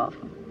easily put off.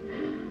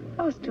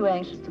 I was too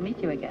anxious to meet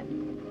you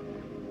again.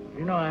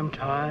 You know, I'm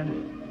tired.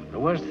 The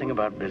worst thing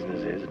about business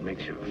is it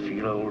makes you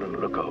feel old and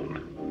look old.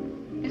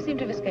 You seem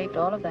to have escaped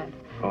all of that.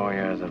 4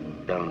 years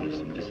of dullness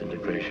and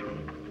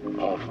disintegration.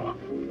 Awful.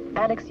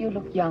 Alex, you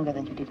look younger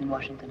than you did in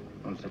Washington.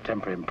 It's a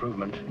temporary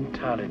improvement,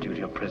 entirely due to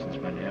your presence,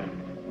 my dear.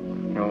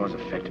 You always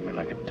affected me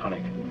like a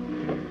tonic.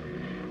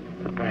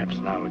 But perhaps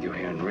now with you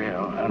here in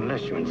Rio,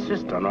 unless you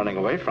insist on running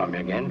away from me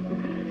again.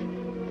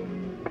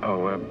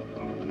 Oh,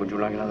 would you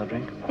like another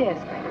drink? Yes.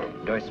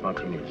 Dos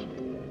martinis.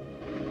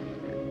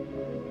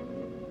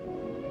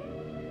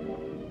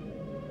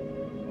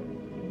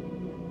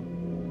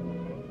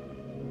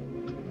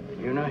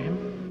 You know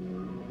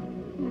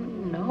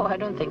him? No, I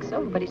don't think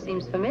so, but he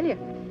seems familiar.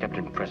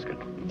 Captain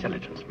Prescott,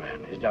 intelligence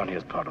man. He's down here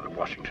as part of the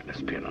Washington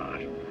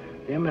espionage.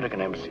 The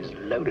American embassy is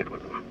loaded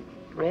with them.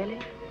 Really?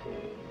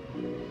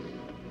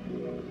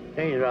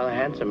 Hey, he's rather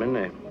handsome, isn't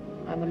he?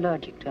 I'm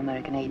allergic to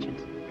American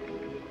agents.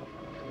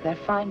 Their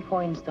fine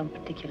points don't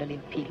particularly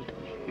appeal to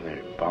me.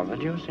 They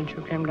bothered you since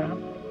you came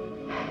down?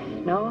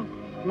 No,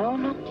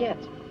 not yet.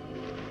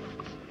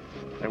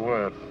 They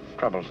were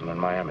troublesome in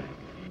Miami.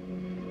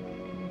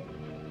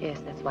 Yes,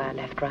 that's why I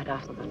left right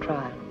after the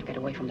trial, to get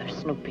away from their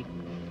snooping.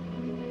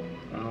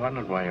 I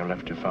wondered why you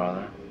left your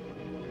father.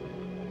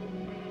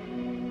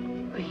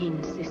 He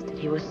insisted.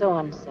 He was so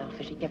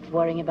unselfish. He kept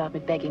worrying about me,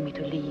 begging me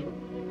to leave.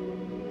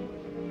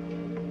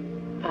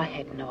 I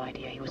had no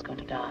idea he was going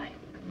to die.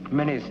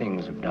 Many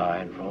things have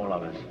died for all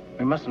of us.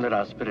 We mustn't let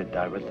our spirit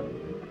die with them.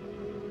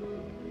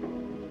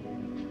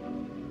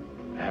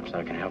 Perhaps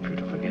I can help you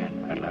to forget.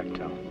 I'd like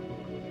to.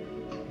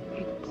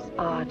 It's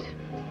odd.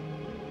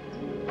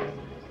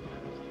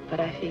 But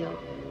I feel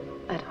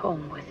at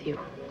home with you.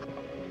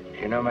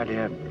 You know, my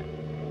dear,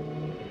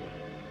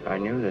 I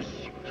knew this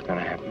was going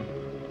to happen.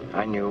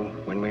 I knew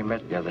when we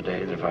met the other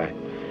day that if I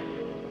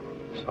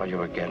saw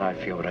you again, I'd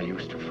feel what I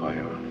used to for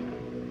you.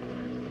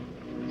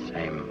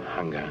 Same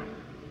hunger.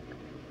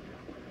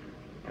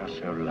 You're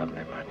so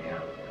lovely, my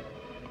dear.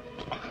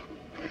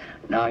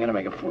 Now I'm going to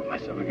make a fool of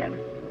myself again.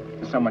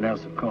 Someone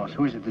else, of course.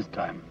 Who is it this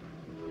time?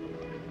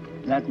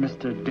 Is that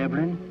Mr.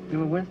 Devlin you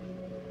were with?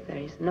 There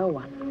is no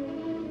one.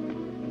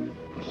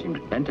 You seemed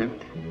attentive.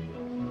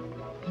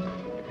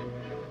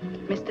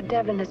 Mr.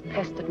 Devlin has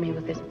pestered me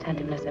with his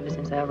attentiveness ever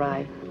since I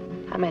arrived.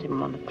 I met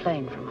him on the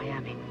plane from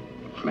Miami.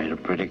 Made a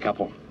pretty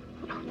couple.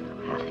 Oh,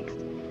 no, Alex.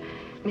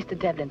 Mr.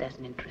 Devlin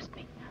doesn't interest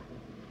me.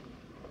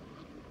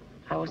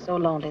 I was so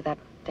lonely that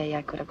day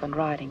I could have gone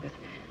riding with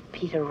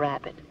Peter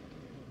Rabbit.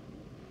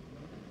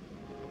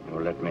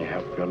 You'll let me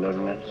help your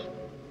loneliness?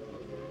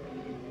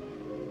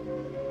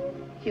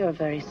 You're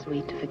very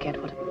sweet to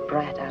forget what a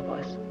brat I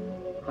was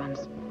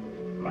once.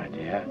 My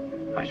dear,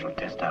 I shall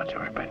test out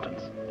your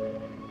repentance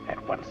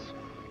at once.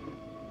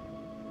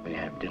 Will you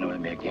have dinner with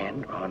me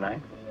again tomorrow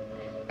night?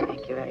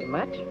 Thank you very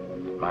much.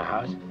 My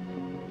house?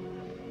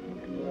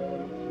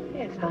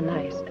 Yes, how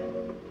nice.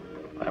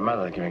 My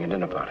mother's giving a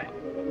dinner party.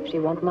 She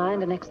won't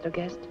mind an extra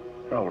guest?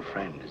 Her old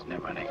friend is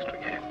never an extra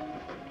guest.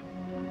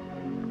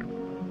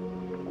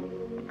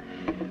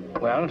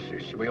 Well,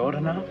 should we order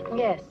now?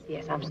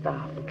 Yes, I'm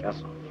starved.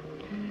 Castle.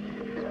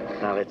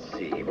 Now, let's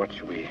see. What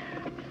should we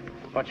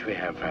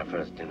have for our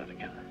first dinner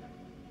together?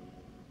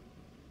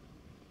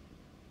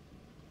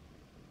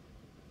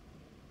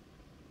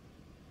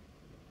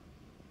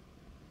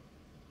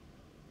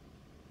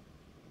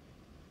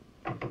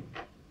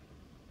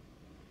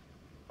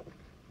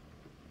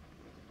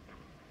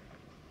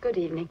 Good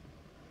evening.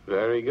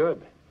 Very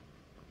good.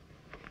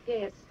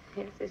 Yes,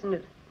 isn't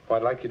it? Well,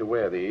 I'd like you to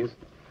wear these.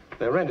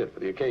 They're rented for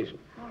the occasion.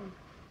 Oh.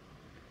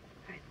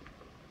 Right.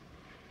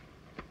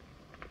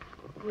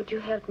 Would you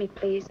help me,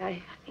 please?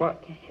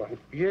 What? Why,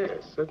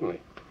 yes, certainly.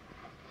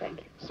 Thank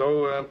you.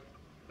 So,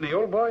 the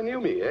old boy knew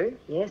me, eh?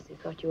 Yes, he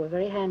thought you were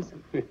very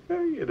handsome.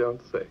 You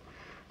don't say.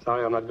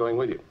 Sorry I'm not going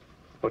with you.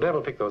 Well, Dad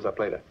will pick those up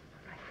later.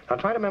 Now,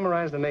 try to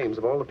memorize the names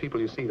of all the people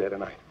you see there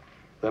tonight.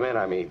 The men,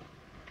 I mean.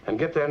 And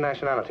get their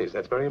nationalities.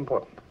 That's very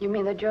important. You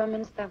mean the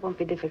Germans? That won't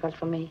be difficult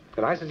for me.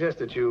 And I suggest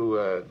that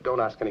you don't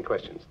ask any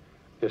questions.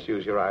 Just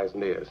use your eyes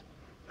and ears.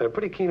 They're a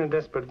pretty keen and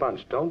desperate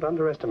bunch. Don't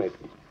underestimate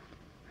them.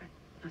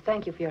 Well,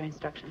 thank you for your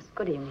instructions.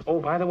 Good evening. Oh,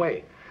 by the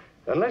way,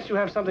 unless you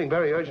have something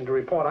very urgent to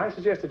report, I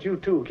suggest that you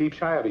two keep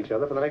shy of each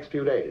other for the next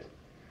few days.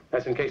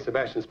 That's in case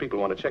Sebastian's people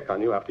want to check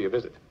on you after your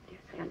visit. Yes,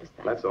 I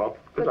understand. That's all.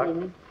 Good luck.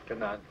 Evening. Good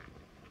night.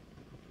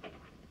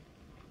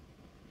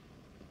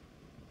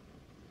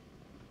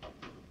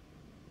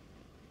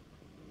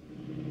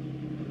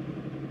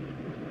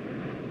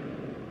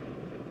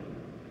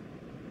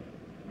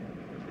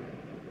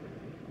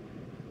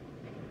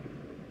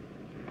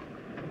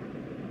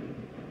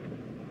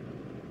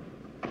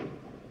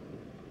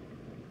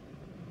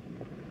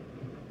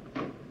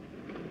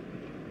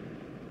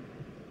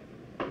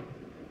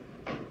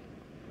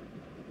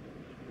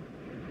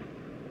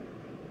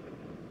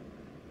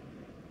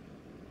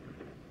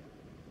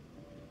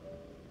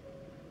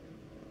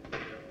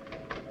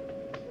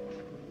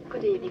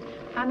 Good evening.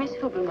 Miss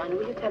Huberman,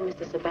 will you tell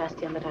Mr.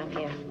 Sebastian that I'm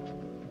here?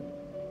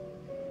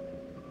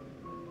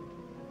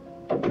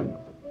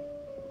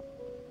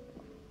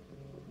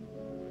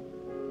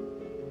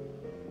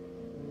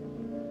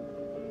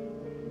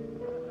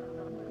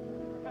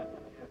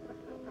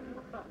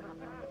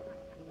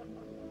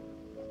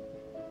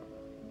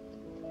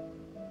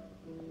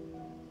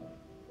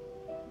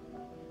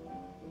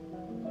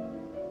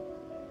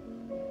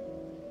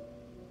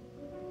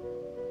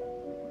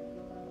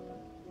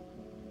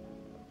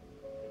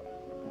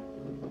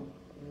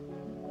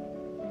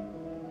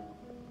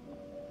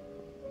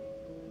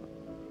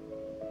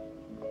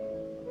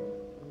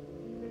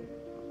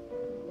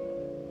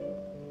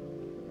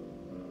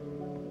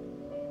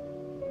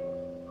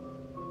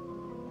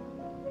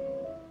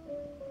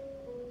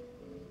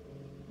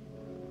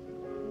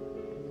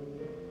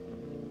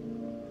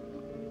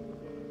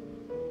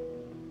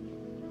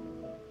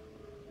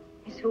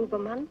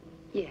 Huberman?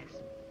 Yes.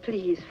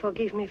 Please,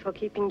 forgive me for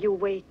keeping you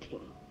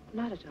waiting.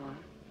 Not at all.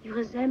 You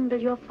resemble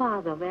your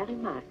father very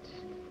much.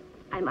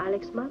 I'm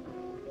Alex's mother.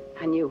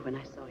 I knew when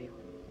I saw you.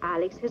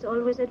 Alex has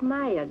always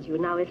admired you.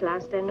 Now at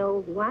last I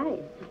know why.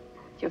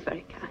 You're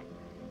very kind.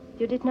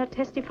 You did not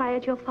testify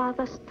at your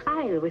father's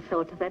trial. We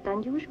thought that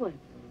unusual.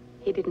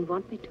 He didn't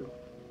want me to.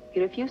 He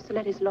refused to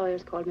let his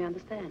lawyers call me on the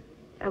stand.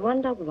 I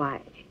wonder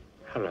why.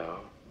 Hello.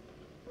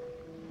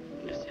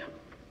 Alicia.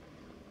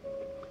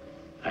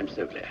 I'm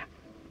so glad.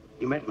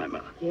 You met my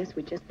mother. Yes,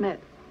 we just met.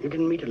 You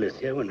didn't meet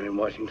Alicia when we were in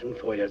Washington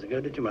 4 years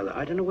ago, did you, Mother?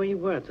 I don't know where you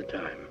were at the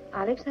time.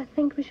 Alex, I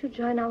think we should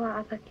join our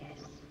other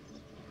guests.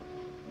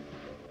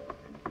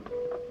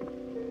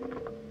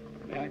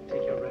 May I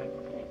take your wrap?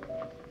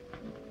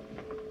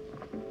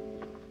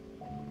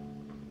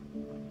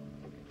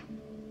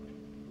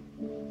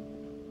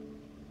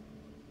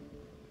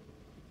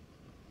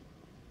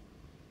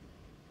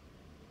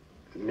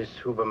 Miss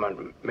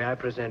Huberman, may I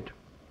present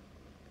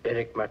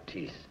Eric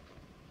Matisse?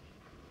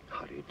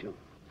 How do you do?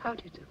 How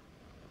do you do?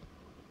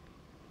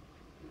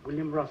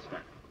 William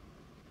Rossman.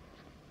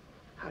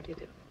 How do you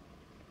do?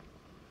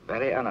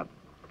 Very honored.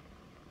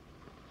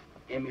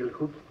 Emil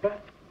Hooper.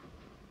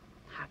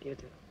 How do you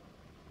do?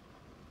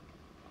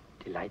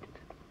 Delighted.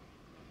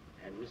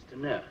 And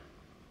Mr. Nair.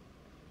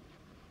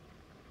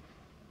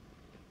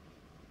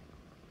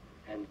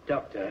 And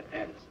Dr.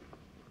 Anderson.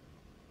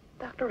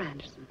 Dr.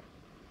 Anderson.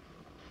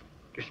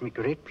 Gives me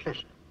great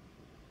pleasure.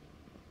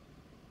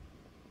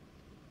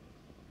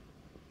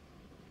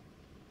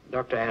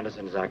 Dr.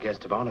 Anderson is our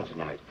guest of honor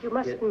tonight. You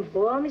mustn't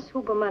bore Miss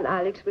Huberman,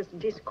 Alex, with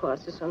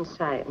discourses on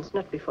science.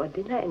 Not before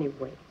dinner,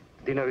 anyway.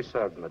 Dinner is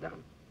served,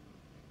 madame.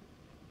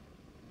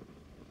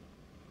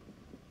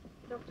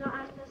 Dr.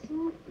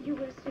 Anderson, you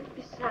will sit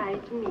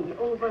beside me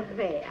over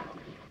there.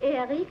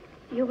 Eric,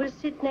 you will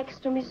sit next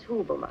to Miss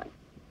Huberman.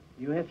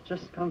 You have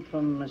just come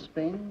from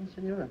Spain,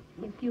 Senora?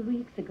 A few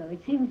weeks ago.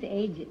 It seems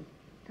ages.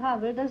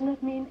 Travel does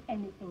not mean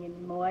anything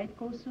anymore. It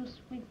goes so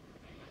swift.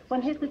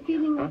 One has the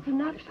feeling of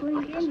not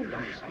going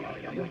anywhere.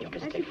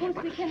 I suppose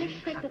we can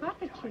expect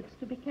rocket ships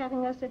to be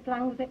carrying us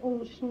along the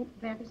ocean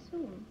very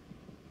soon.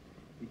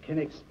 We can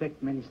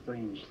expect many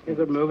strange things. You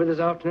good movie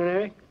this afternoon,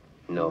 Eric?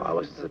 No, I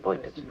was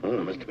disappointed.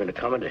 Must have been a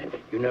comedy.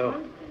 You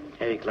know,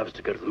 Eric loves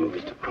to go to the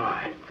movies to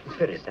cry. It's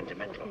very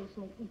sentimental.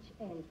 Station at each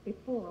end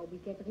before we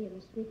get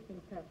really swift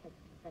and perfect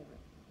travel.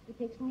 It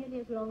takes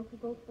nearly as long to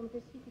go from the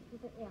city to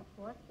the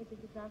airport as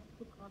it does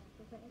to cross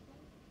to the airport.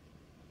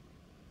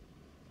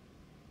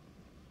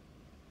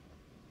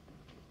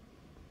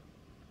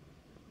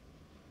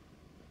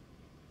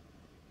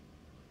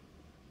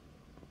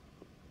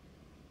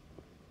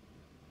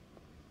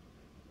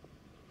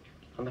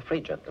 I'm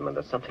afraid, gentlemen,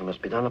 that something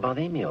must be done about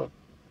Emil.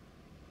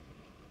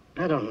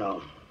 I don't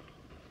know.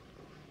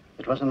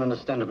 It was an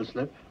understandable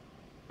slip.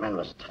 Man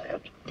was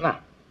tired. No.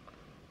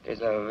 It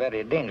is a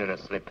very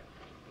dangerous slip.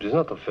 It is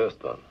not the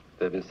first one.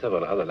 There have been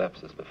several other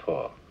lapses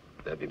before.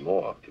 There'll be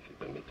more, if you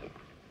permit him.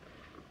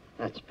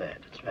 That's bad.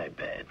 It's very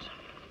bad.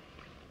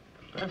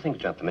 I think,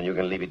 gentlemen, you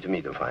can leave it to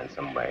me to find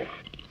some way.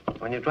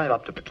 When you drive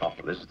up to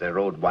Petropolis, the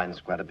road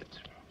winds quite a bit.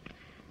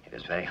 It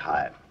is very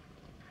high.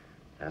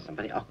 There are some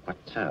very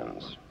awkward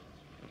turns.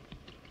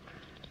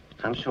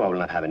 I'm sure I will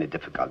not have any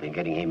difficulty in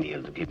getting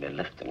Emile to give me a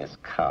lift in his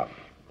car.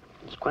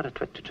 It's quite a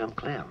trick to jump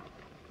clear.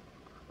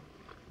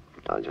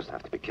 I'll just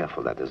have to be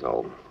careful, that is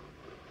all.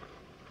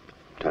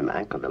 Turned my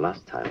ankle the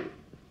last time.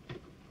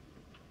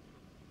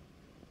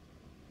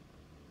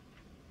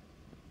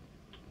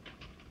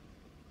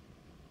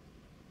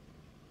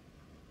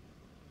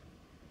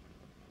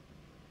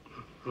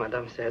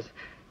 Madame says,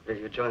 will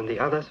you join the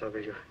others or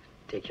will you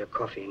take your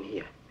coffee in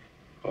here?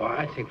 Oh,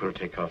 I think we'll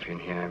take coffee in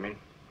here, I mean.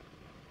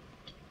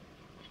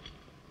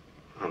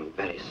 I'm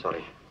very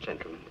sorry,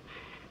 gentlemen,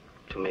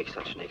 to make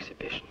such an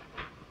exhibition.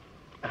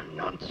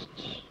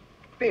 Nonsense.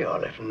 We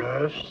all have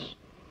nerves.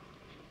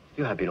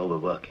 You have been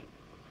overworking.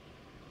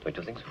 Don't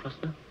you think so,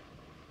 Rosner?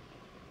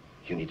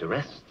 You need a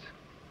rest.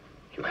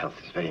 Your health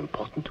is very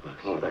important to us.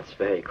 Oh, that's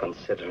very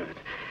considerate.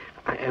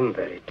 I am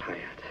very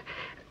tired.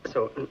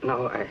 So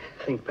now I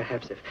think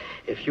perhaps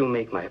if you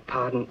make my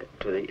pardon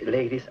to the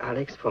ladies,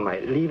 Alex, for my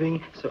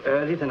leaving so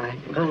early, then I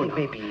can go now.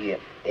 Maybe,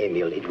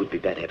 Emil, it would be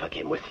better if I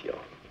came with you.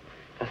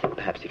 I think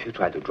perhaps if you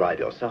try to drive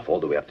yourself all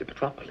the way up to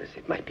Petropolis,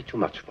 it might be too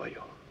much for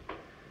you.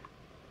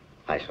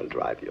 I shall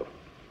drive you.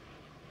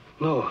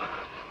 No.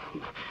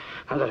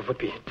 Now that it would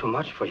be too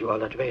much for you all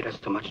that way. That's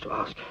too much to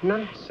ask.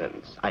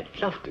 Nonsense. I'd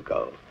love to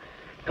go.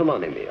 Come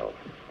on, Emil.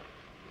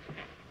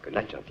 Good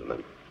night,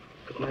 gentlemen.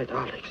 Good night,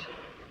 Alex.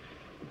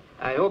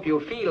 I hope you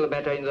feel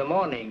better in the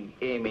morning,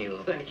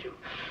 Emil. Thank you.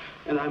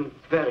 And I'm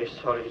very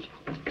sorry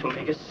to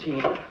make a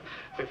scene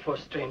before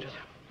strangers.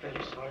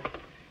 Very sorry.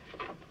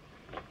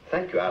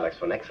 Thank you, Alex,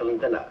 for an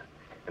excellent dinner.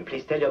 And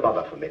please tell your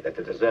mother for me that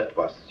the dessert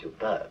was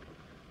superb.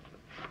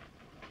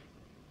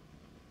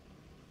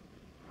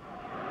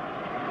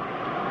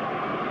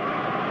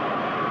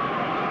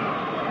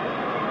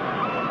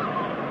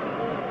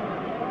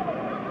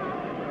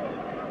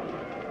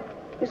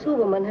 Miss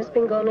Huberman has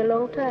been gone a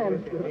long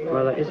time.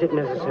 Mother, is it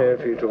necessary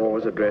for you to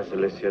always address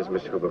Alicia as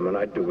Miss Huberman?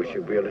 I do wish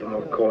you'd be a little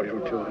more cordial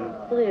to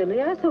her.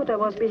 Really? I thought I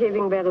was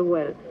behaving very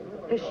well.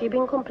 Has she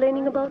been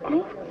complaining about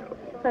me?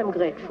 I'm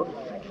grateful.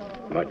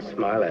 Might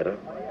smile at her.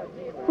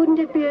 Wouldn't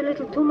it be a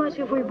little too much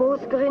if we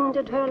both grinned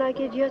at her like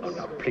idiots? Oh,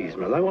 now, please,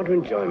 Mother, I want to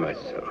enjoy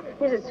myself.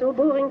 Is it so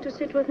boring to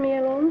sit with me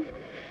alone?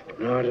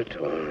 Not at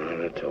all,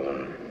 not at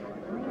all.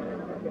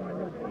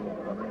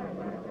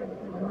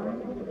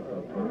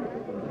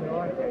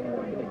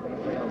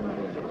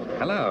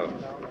 Hello.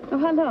 Oh,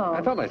 hello.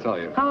 I thought I saw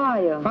you. How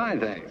are you? Fine,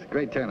 thanks.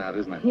 Great turnout,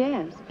 isn't it?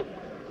 Yes.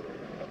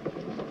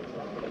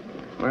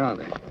 Where are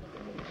they?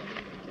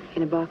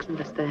 In a box in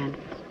the stand.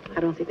 I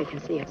don't think they can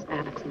see us,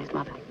 Alex and his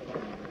mother.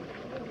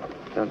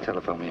 Don't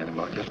telephone me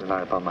anymore. Just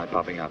rely upon my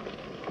popping up.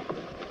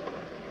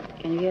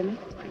 Can you hear me?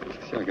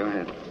 Sure, go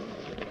ahead.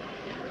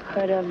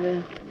 Heard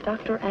of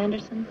Dr.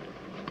 Anderson?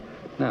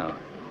 No.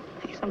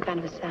 He's some kind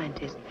of a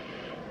scientist.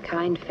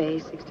 Kind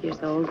face, 60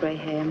 years old, gray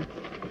hair.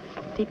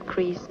 Deep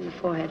crease in the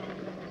forehead.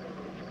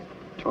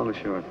 Tall or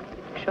short?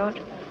 Short.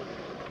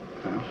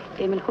 No.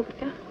 Emil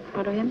Hupke.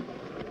 Heard of him?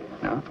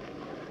 No.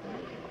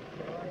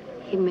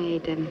 He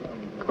made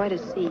quite a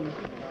scene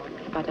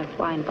about a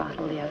wine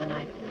bottle the other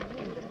night.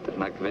 Didn't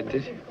like the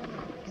vintage?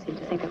 He seemed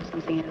to think of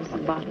something else in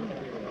the bottle.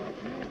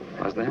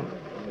 Was there?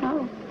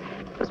 No.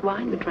 It was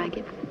wine. We drank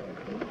it.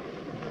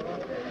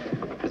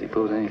 Has he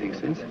pulled anything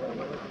since?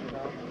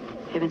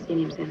 Haven't seen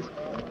him since.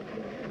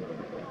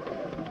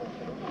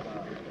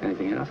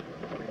 Anything else?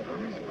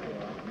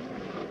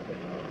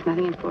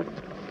 Nothing important.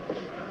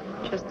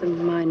 Just a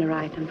minor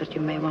item, but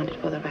you may want it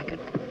for the record.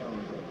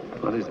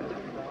 What is it?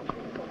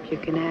 You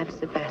can add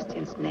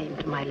Sebastian's name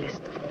to my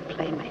list of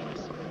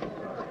playmates.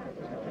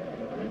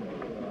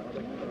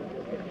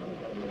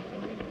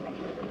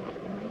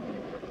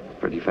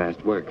 Pretty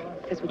fast work.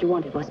 That's what you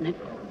wanted, wasn't it?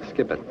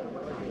 Skip it.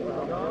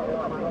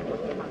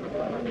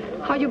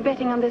 Are you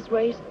betting on this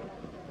race?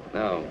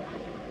 No.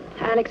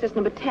 Alex says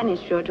number 10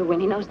 is sure to win.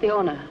 He knows the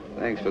owner.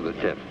 Thanks for the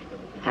tip.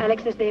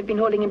 Alex says they've been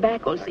holding him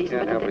back all season.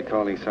 Can't help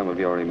recalling some of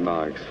your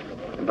remarks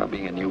about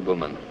being a new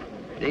woman.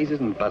 Daisies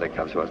and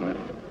buttercups, wasn't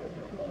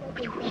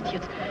it? You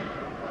idiots.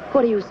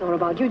 What are you sore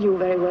about? You knew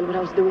very well what I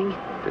was doing.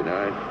 Did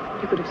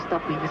I? You could have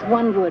stopped me with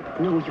one word.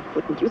 No, you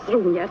couldn't. You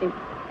threw me at him.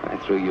 I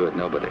threw you at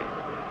nobody.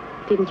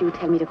 Didn't you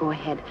tell me to go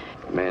ahead?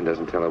 A man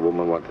doesn't tell a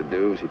woman what to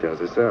do. She tells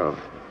herself.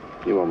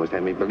 You almost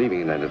had me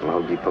believing in that little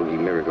hokey-pokey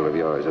miracle of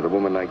yours, that a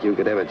woman like you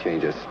could ever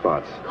change her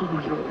spots.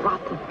 Oh, you're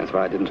rotten. That's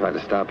why I didn't try to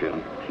stop you.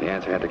 The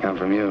answer had to come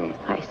from you.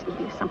 I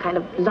see. Some kind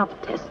of love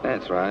test.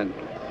 That's right.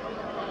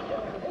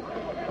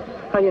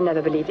 Well, you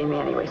never believed in me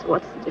anyway, so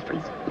what's the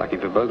difference? Lucky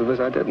for both of us,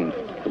 I didn't.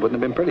 It wouldn't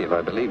have been pretty if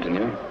I believed in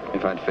you.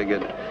 If I'd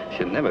figured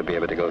she'd never be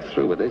able to go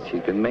through with it,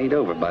 she'd been made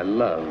over by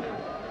love.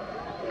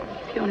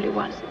 If you only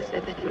once had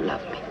said that you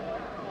loved me.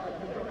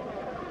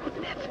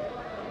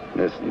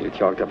 Listen, you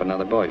chalked up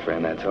another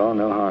boyfriend, that's all.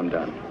 No harm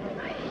done.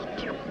 I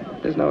hate you.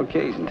 There's no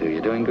occasion to.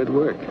 You're doing good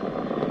work.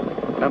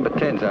 Number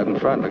 10's out in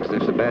front. Looks as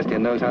if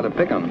Sebastian knows how to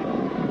pick 'em.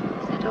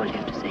 Is that all you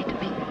have to say to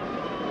me?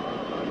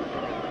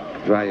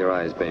 Dry your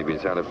eyes, baby.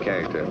 It's out of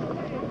character.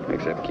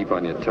 Except keep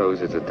on your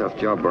toes. It's a tough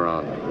job we're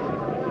on.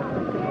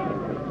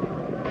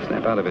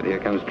 Snap out of it. Here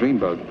comes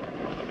Dreamboat.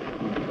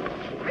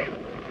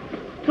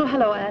 Oh,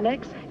 hello,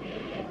 Alex.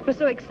 It was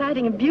so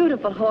exciting, a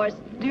beautiful horse.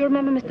 Do you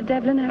remember Mr.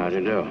 Devlin? How do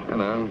you do?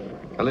 Hello.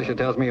 Alicia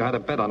tells me you had a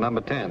bet on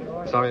number 10.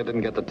 Sorry I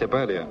didn't get the tip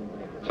earlier.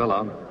 So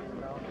long.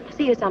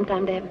 See you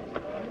sometime, Deb.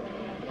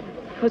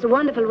 It was a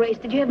wonderful race.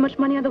 Did you have much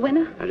money on the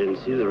winner? I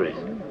didn't see the race.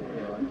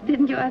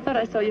 Didn't you? I thought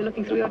I saw you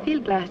looking through your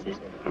field glasses.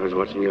 I was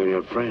watching you and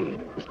your friend,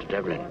 Mr.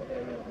 Devlin.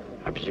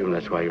 I presume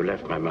that's why you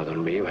left my mother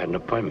and me. You had an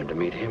appointment to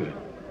meet him.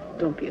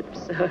 Don't be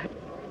absurd.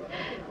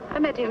 I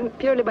met him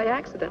purely by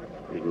accident.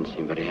 You didn't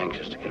seem very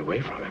anxious to get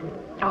away from him.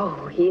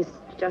 Oh, he's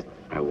just...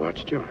 I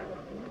watched you.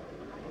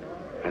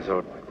 I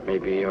thought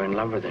maybe you're in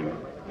love with him.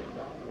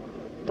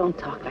 Don't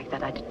talk like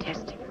that. I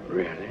detest him.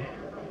 Really?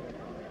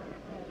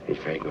 He's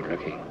very good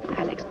looking.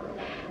 Alex,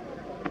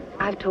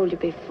 I've told you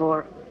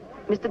before,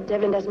 Mr.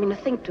 Devlin doesn't mean a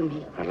thing to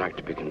me. I'd like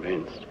to be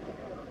convinced.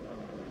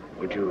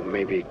 Would you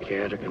maybe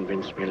care to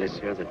convince me,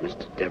 Alicia, that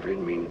Mr.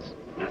 Devlin means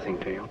nothing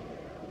to you?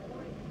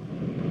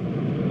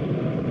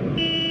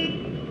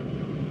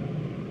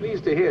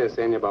 Pleased to hear,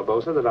 Senor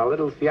Barbosa, that our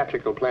little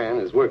theatrical plan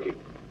is working.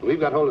 We've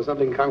got hold of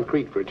something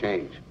concrete for a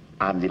change.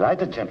 I'm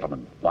delighted,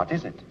 gentlemen. What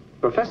is it?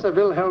 Professor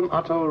Wilhelm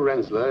Otto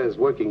Renzler is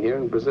working here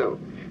in Brazil.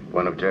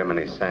 One of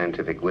Germany's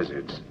scientific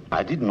wizards.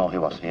 I didn't know he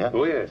was here.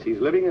 Oh, yes. He's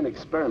living and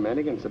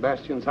experimenting in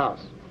Sebastian's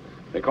house.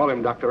 They call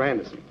him Dr.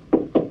 Anderson.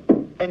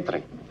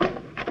 Entering.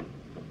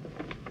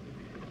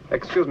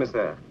 Excuse me,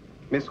 sir.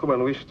 Miss Hubbard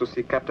wishes to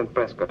see Captain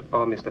Prescott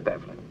or Mr.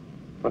 Devlin.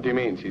 What do you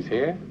mean? She's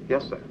here?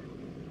 Yes, sir.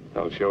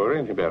 I'll show her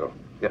in, Ribeiro.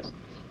 Yes.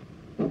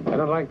 I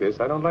don't like this.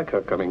 I don't like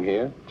her coming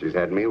here. She's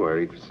had me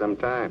worried for some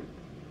time.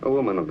 A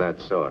woman of that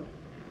sort.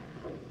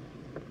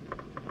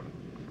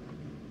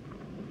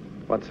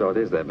 What sort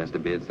is that,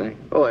 Mr. Beardsley?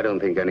 Oh, I don't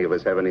think any of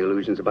us have any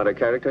illusions about her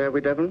character, have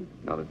we, Devlin?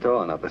 Not at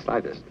all, not the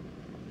slightest.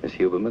 Miss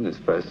Huberman is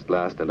first,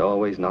 last, and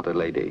always not a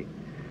lady.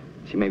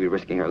 She may be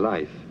risking her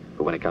life,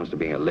 but when it comes to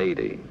being a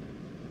lady,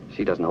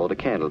 she doesn't hold a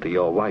candle to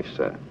your wife,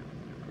 sir.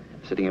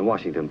 Sitting in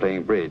Washington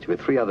playing bridge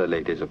with 3 other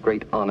ladies of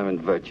great honor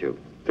and virtue.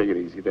 Take it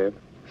easy, Deb.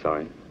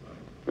 Sorry.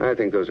 I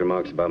think those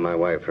remarks about my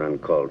wife are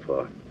uncalled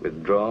for.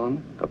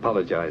 Withdrawn?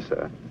 Apologize,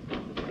 sir.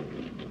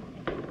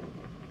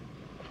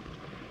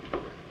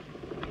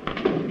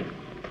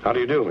 How do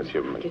you do, Miss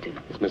Huberman? You do.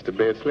 It's Mr.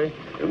 Beardsley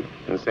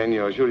and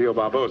Senor Julio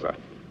Barbosa.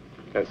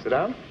 Sit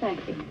down.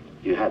 Thank you.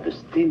 You have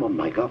esteem on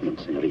my government,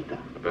 senorita.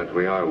 But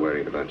we are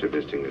worried about your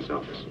visiting this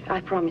office.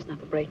 I promise not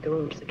to break the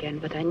rules again,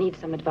 but I need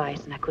some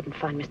advice, and I couldn't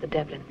find Mr.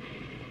 Devlin.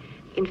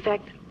 In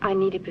fact, I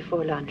need it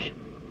before lunch.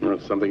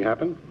 Something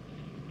happened?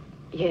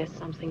 Yes,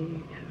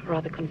 something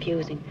rather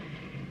confusing.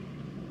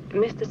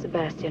 Mr.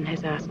 Sebastian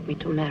has asked me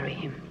to marry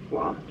him.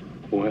 What?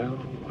 Well.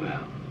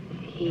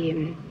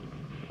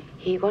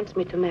 He wants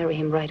me to marry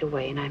him right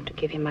away, and I'm to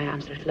give him my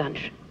answer at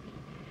lunch.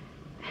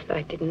 But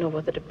I didn't know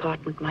what the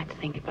department might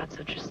think about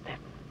such a step.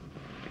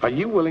 Are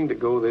you willing to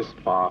go this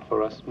far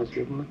for us, Miss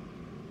Huberman?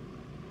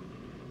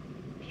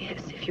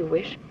 Yes, if you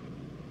wish.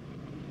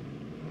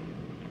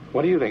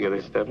 What do you think of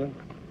this, Devlin?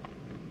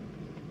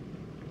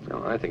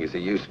 Oh, I think it's a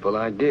useful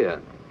idea.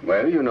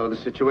 Well, you know the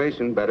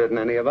situation better than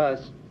any of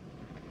us.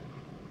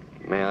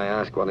 May I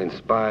ask what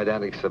inspired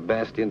Alex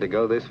Sebastian to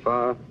go this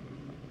far?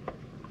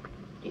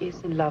 He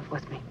is in love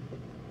with me.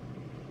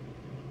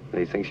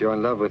 He thinks you're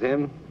in love with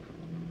him?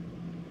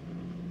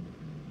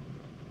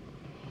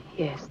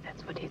 Yes,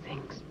 that's what he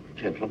thinks.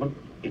 Gentlemen,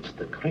 it's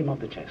the cream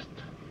of the chest.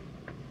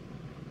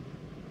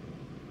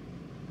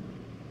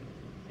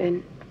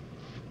 Then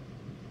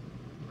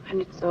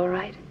it's all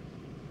right?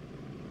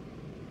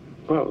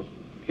 Well,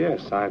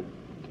 yes, I'd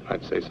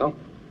say so.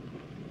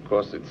 Of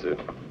course, it's a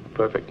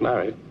perfect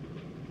marriage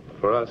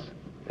for us.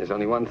 There's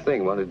only one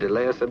thing. Want to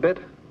delay us a bit?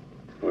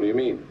 What do you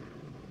mean?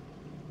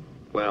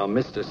 Well,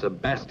 Mr.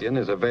 Sebastian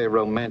is a very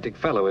romantic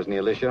fellow, isn't he,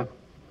 Alicia?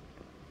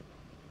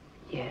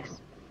 Yes.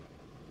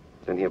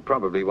 Then he'll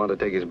probably want to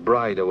take his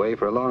bride away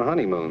for a long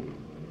honeymoon.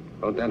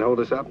 Won't that hold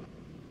us up?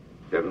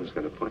 Devlin's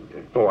got a point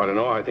there. Oh, I don't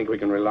know. I think we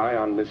can rely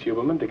on Miss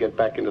Huberman to get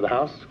back into the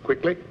house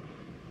quickly.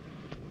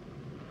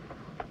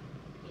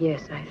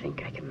 Yes, I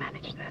think I can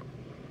manage that.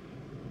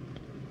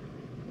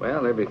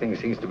 Well, everything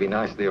seems to be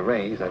nicely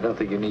arranged. I don't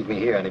think you need me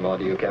here anymore,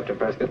 do you, Captain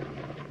Prescott?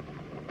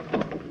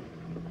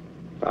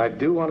 I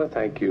do want to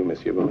thank you, Miss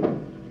Huberman,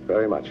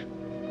 very much.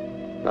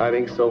 I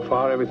think so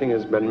far everything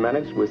has been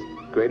managed with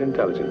great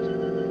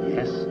intelligence.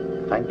 Yes,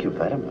 thank you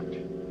very much.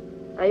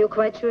 Are you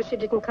quite sure she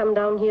didn't come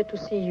down here to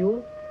see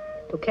you?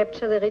 To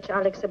capture the rich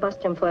Alex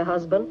Sebastian for a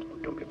husband?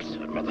 Don't be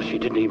absurd, Mother. She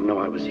didn't even know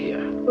I was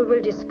here. We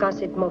will discuss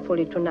it more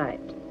fully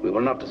tonight. We will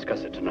not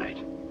discuss it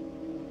tonight.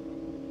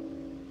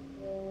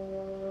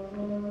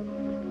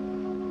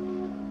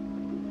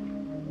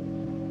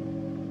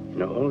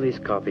 You know, all these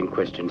carping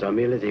questions are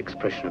merely the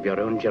expression of your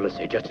own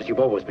jealousy, just as you've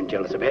always been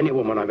jealous of any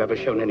woman I've ever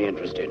shown any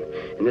interest in.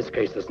 In this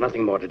case, there's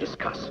nothing more to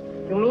discuss.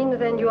 You mean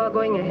then you are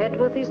going ahead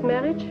with this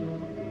marriage?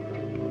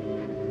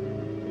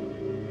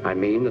 I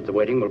mean that the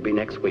wedding will be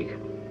next week.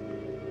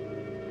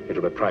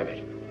 It'll be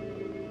private.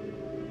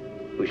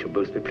 We shall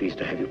both be pleased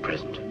to have you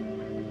present,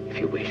 if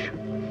you wish.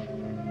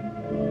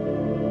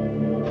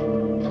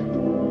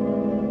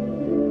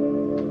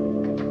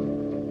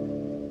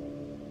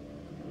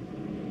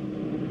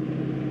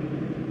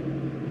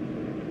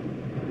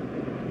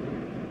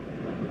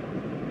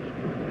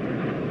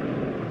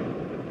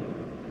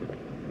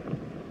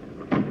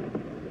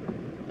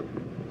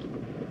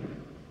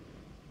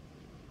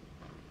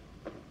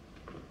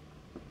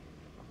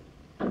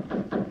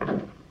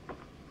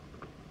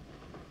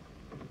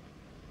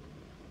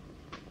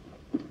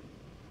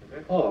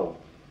 Oh.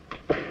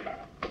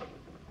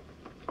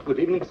 Good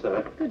evening,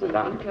 sir. Good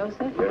evening,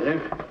 Joseph.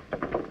 Joseph.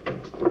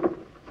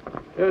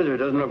 Joseph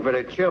doesn't look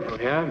very cheerful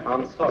here.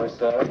 I'm sorry,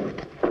 sir.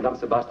 Madame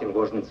Sebastian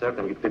wasn't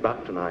certain we'd be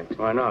back tonight.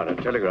 Why not? I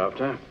telegraphed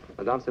her.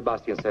 Madame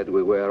Sebastian said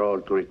we were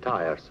all to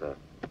retire, sir.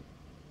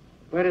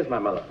 Where is my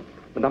mother?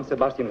 Madame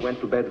Sebastian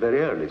went to bed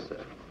very early, sir.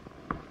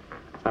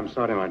 I'm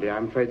sorry, my dear.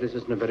 I'm afraid this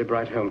isn't a very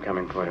bright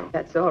homecoming for you.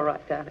 That's all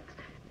right, Alex.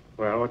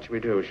 Well, what shall we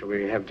do? Shall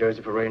we have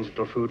Joseph arrange a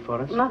little food for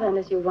us? Mother,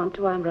 unless you want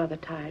to, I'm rather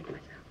tired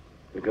myself.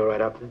 We go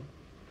right up then?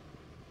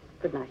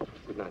 Good night.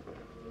 Good night,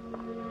 madam.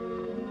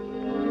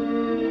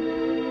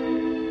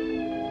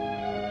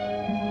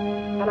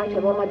 I like to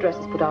have all my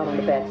dresses put out on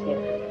the beds here.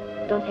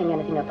 Don't hang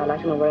anything up. I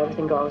like to know where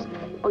everything goes.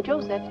 Oh,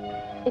 Joseph,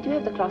 did you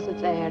have the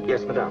closets aired?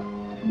 Yes, madame.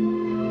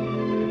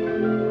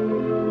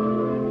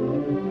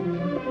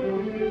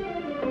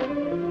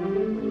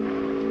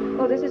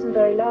 Oh, this isn't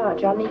very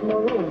large. I'll need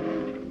more room.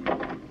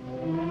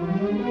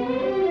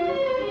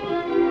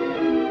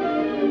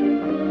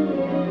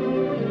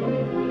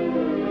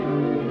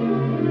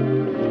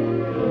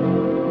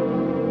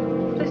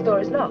 This door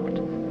is locked.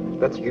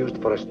 That's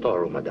used for a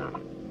storeroom,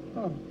 madame.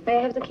 Oh. May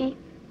I have the key?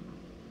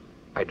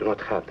 I do not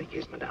have the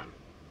keys, madame.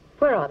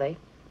 Where are they?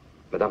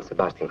 Madame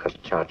Sebastian has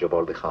charge of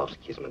all the house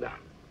keys,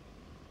 madame.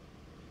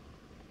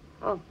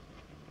 Oh.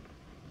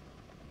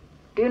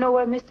 Do you know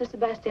where Mr.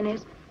 Sebastian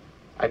is?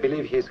 I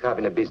believe he is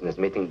having a business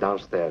meeting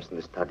downstairs in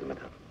the study,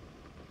 madame.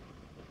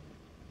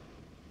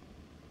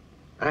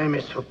 I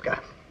miss Hupka.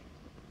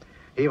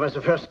 He was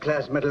a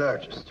first-class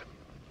metallurgist.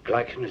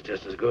 Gleichen is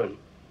just as good.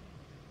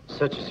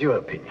 Such is your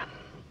opinion.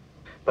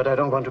 But I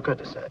don't want to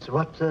criticize.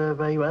 What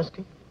were you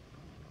asking?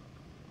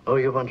 Oh,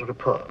 you want a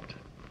report.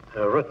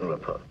 A written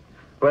report.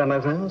 Well,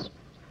 my friends,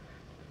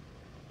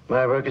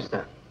 my work is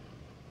done.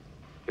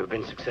 You've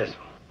been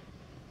successful.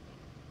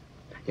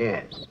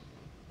 Yes.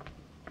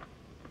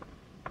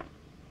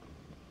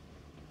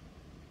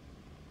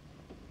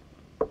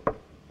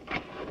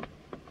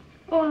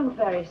 Oh, I'm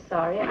very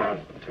sorry.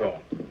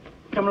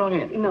 Come along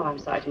in. No, I'm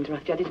sorry to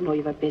interrupt you. I didn't know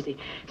you were busy.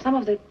 Some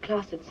of the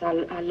closets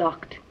are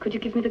locked. Could you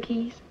give me the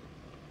keys?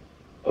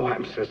 Oh,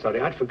 I'm so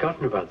sorry. I'd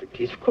forgotten about the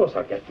keys. Of course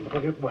I'll get them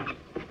for you at once.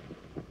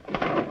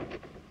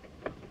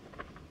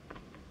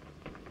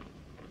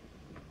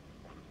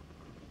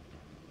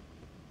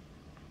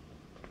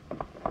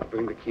 I'll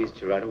bring the keys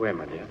to you right away,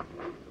 my dear.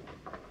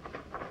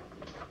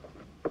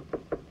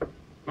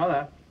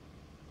 Mother.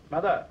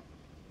 Mother.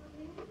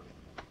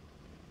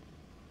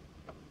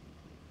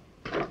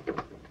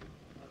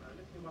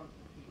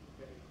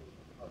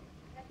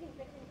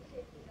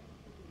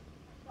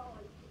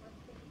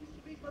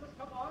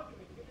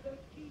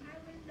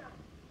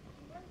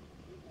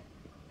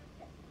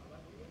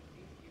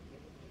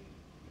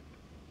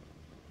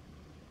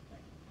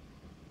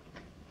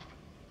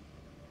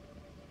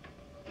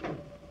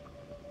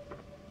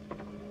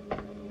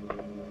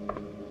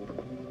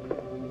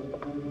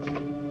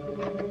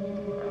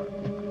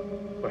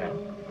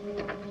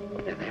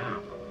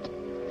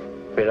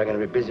 I'm going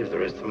to be busy for the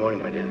rest of the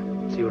morning, my dear.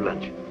 See you at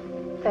lunch.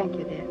 Thank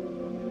you, dear.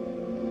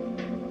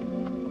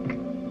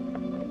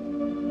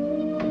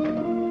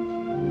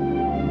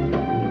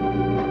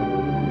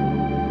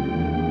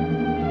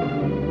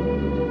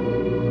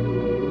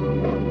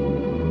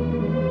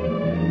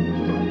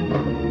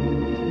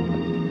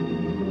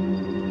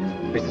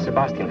 Mr.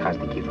 Sebastian has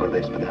the key for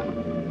this,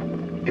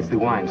 madame. It's the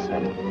wine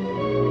cellar.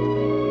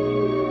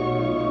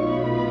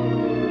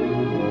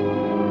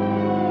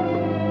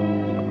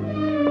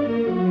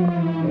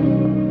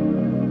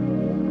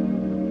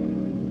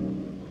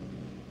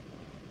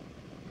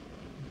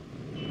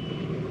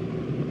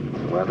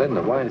 Well, then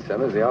the wine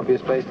cellar's the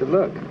obvious place to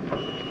look.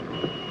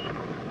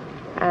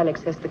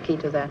 Alex has the key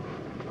to that.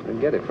 And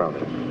get it from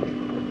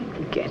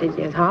him. Get it?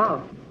 Yes.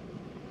 How?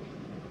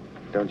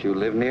 Don't you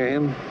live near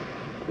him?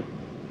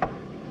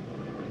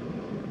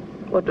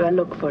 What do I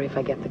look for if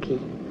I get the key?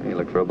 You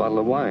look for a bottle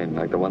of wine,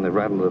 like the one that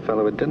rattled the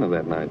fellow at dinner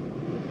that night.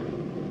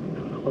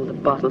 All the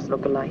bottles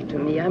look alike to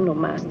me. I'm no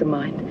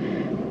mastermind.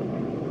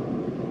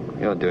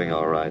 You're doing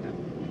all right.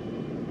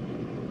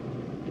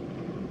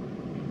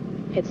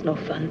 It's no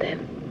fun,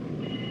 then.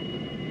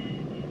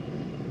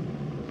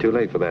 Too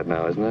late for that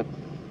now, isn't it?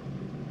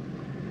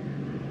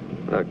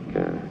 Look,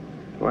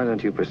 why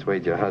don't you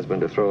persuade your husband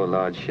to throw a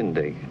large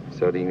shindig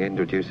so that he can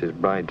introduce his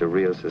bride to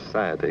real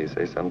society,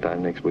 say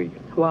sometime next week?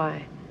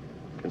 Why?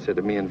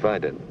 Consider me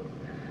invited.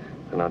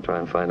 And I'll try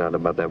and find out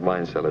about that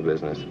wine cellar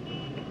business.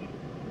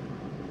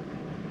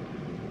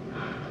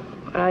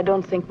 But I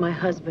don't think my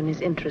husband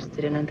is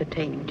interested in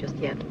entertaining just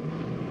yet.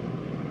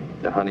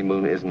 The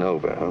honeymoon isn't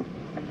over, huh?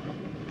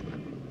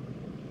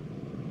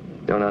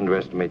 Don't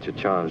underestimate your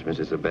charms,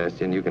 Mrs.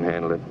 Sebastian. You can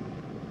handle it.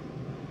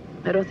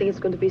 I don't think it's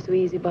going to be so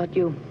easy about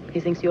you. He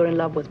thinks you're in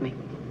love with me.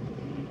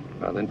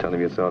 Well, then tell him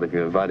you thought if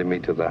you invited me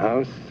to the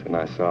house and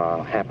I saw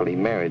how happily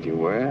married you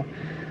were,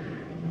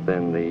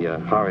 then the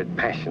horrid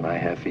passion I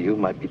have for you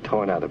might be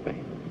torn out of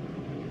me.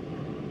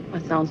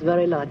 That sounds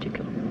very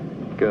logical.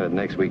 Good.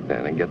 Next week,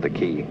 then, and get the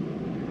key.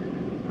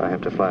 I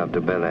have to fly up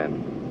to Bel Air,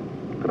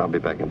 but I'll be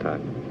back in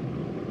time.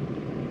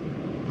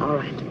 All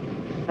right.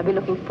 I'll be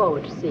looking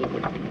forward to seeing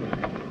you.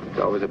 It's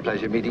always a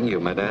pleasure meeting you,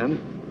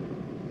 madame.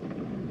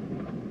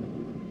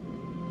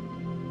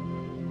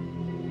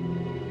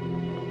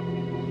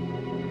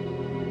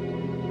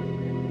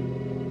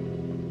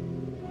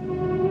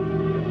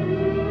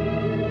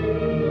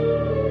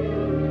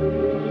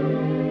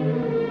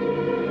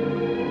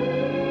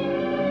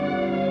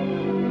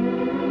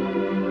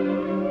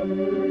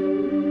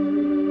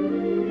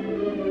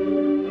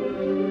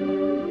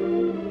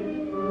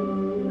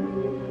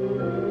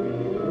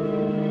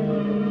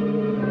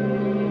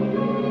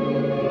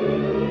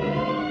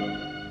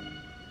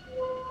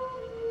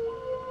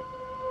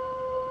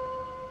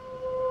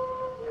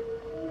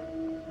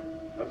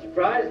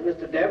 Surprised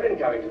Mr. Devlin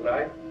coming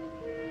tonight.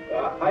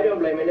 I don't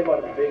blame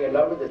anybody for being in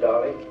love with the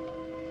darling.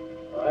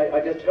 I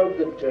just hope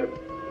that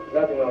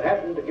nothing will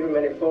happen to give him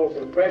any false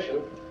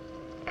impression.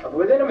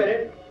 Within a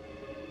minute.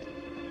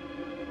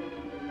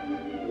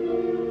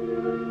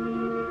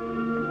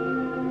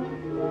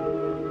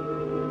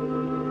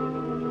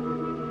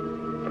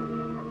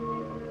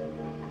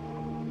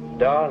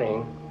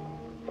 Darling.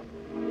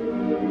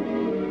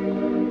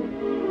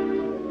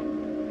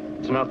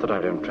 It's not that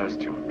I don't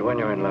trust you. When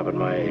you're in love at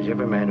my age,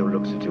 every man who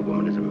looks at your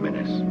woman is a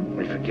menace.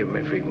 And forgive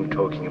me for even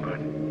talking about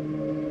it.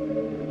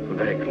 I'm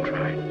very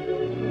contrite.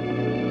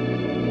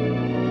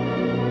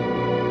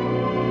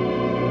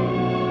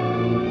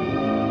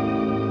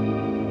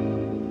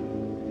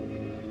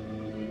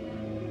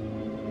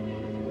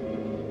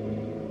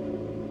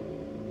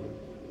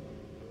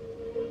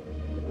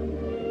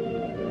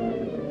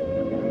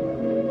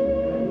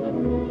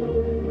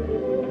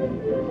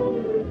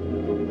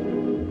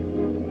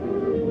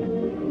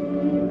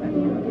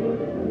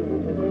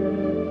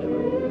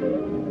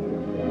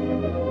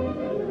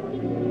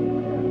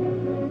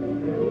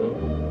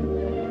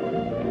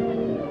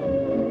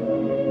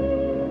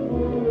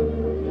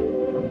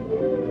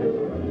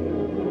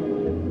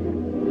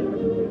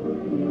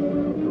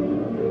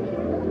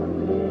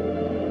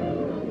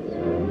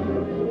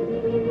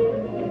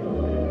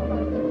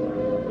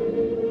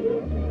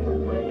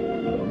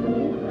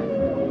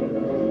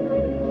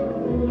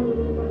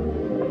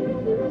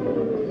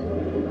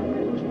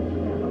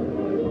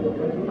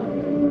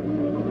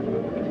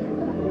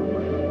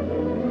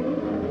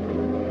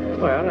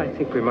 Well, I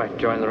think we might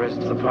join the rest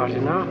of the party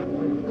now.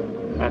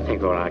 I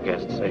think all our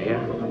guests are here.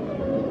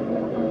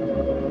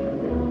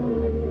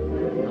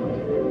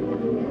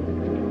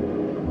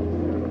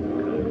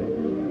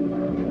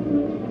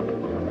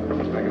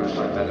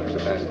 Madam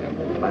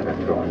Sebastian.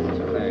 Madam, go on.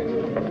 Thanks.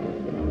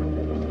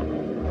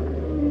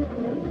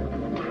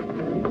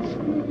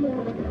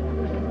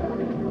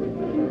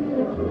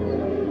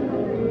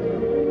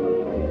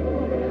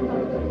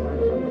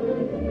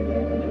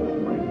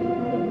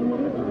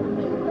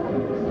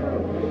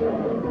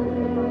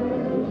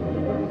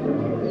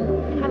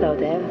 Hello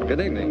there.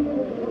 Good evening.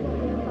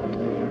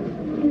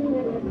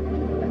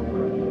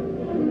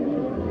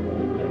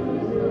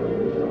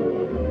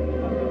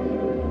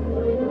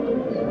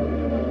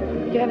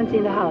 You haven't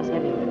seen the house,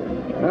 have you?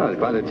 Oh, it's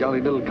quite a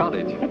jolly little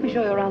cottage. Let me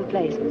show you around the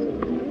place.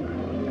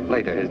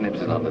 Later, his nips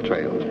is on the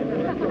trail.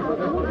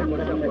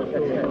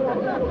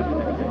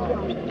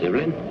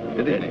 Devlin?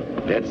 Good evening.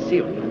 Glad to see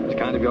you. It's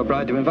kind of your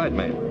bride to invite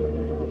me.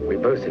 We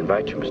both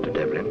invite you, Mr.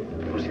 Devlin.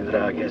 We'll see that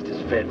our guest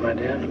is fed, my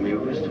dear, and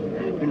amused.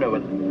 You know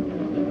what...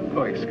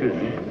 Oh, excuse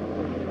me.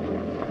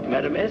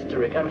 Madam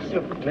Esterick, I'm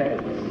so glad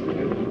to see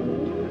you.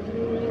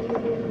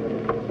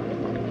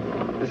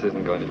 This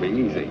isn't going to be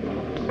easy.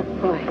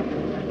 Why?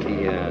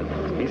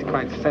 He's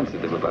quite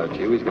sensitive about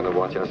you. He's going to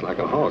watch us like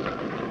a hawk.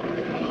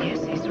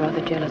 Yes, he's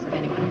rather jealous of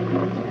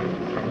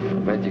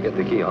anyone. Where'd you get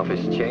the key off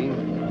his chain?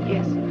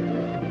 Yes.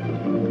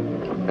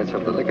 Let's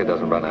hope the liquor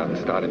doesn't run out and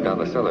start him down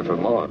the cellar for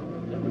more.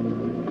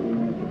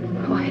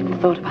 Oh, I hadn't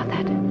thought about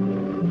that.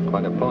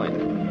 Quite a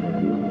point.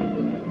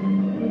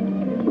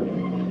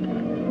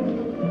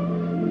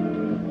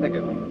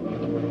 Liquor.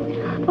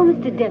 Oh,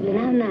 Mr. Devlin,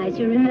 how nice.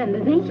 You remember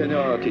me?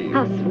 Senora T.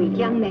 How sweet.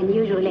 Young men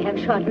usually have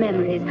short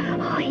memories.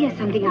 Oh, here's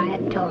something I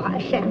adore.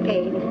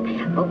 Champagne.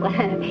 Oh,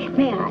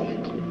 may I?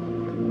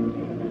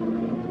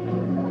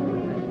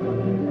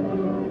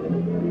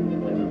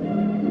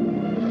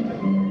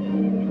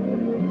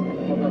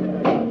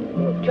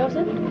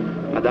 Joseph?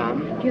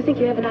 Madame? Do you think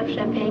you have enough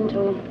champagne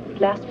to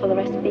last for the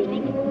rest of the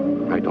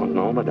evening? I don't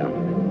know,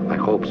 Madame. I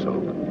hope so.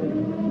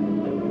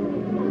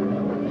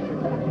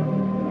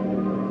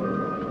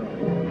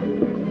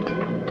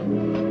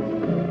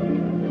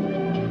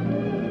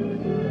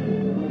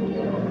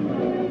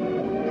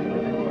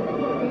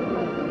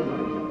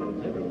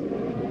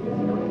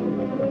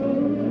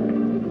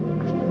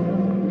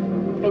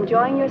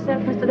 Enjoying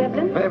yourself, Mr.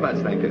 Devlin? Very much,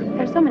 thank you.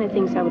 There are so many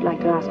things I would like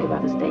to ask you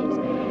about the States.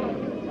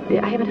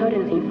 I haven't heard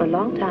anything for a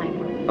long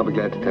time. I'll be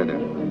glad to tell you.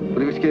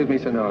 Will you excuse me,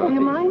 Senora? Oh,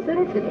 you mind?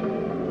 Sensitive.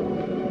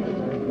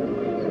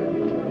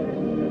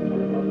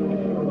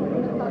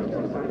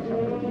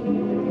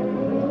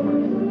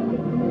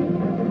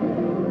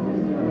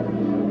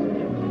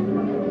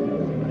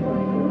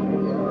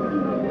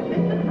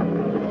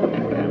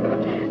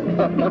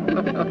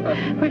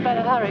 We'd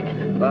better hurry.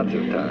 Lots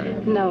of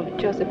time. No,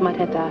 Joseph might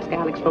have to ask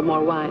Alex for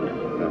more wine.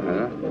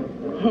 Uh-huh.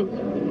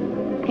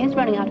 He's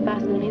running out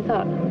faster than he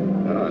thought.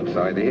 Oh, I'm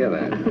sorry to hear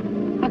that.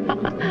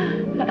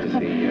 Is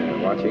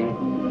he watching?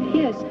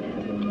 Yes.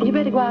 You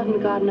better go out in the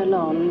garden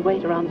alone and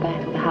wait around the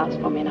back of the house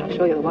for me, and I'll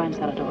show you the wine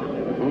cellar door.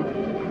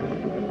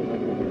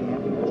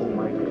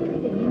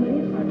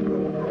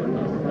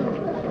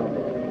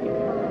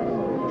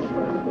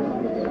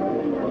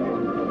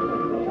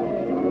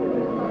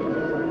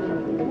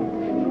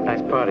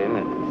 Nice party, isn't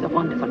it? It's a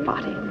wonderful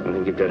party. I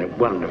think you've done it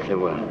wonderfully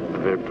well.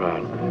 I'm very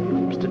proud.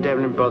 Mr.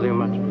 Devlin bother you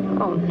much?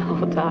 Oh,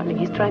 no, darling.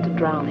 He's trying to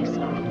drown his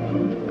sorrow.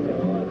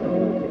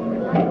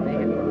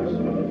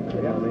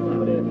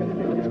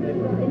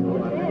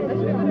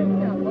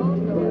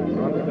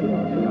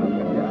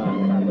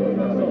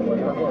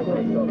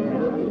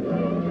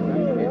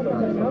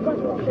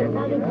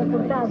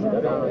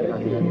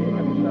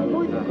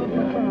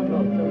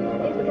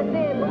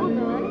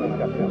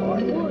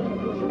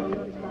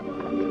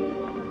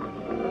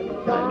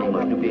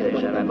 Moi, je n'oublierai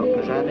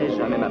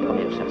jamais ma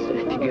première chasse.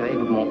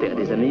 Figurez-vous que mon père et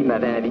des amis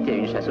m'avaient invité à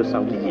une chasse au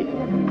sanglier.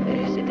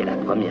 Et c'était la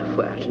première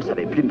fois. Je ne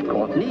savais plus me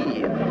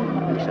contenir.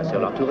 Les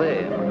chasseurs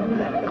l'entourèrent.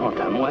 Quant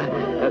à moi,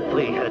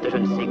 pris de je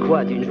ne sais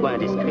quoi, d'une joie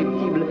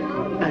indescriptible,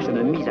 je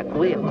me mis à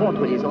courir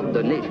contre les ordres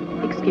donnés.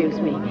 Excuse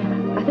me.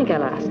 I think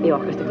I'll ask the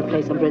orchestra to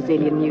play some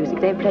Brazilian music.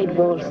 They've played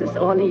waltzes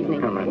all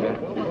evening.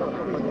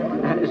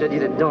 Je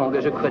disais donc,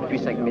 je courais depuis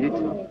 5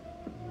 minutes.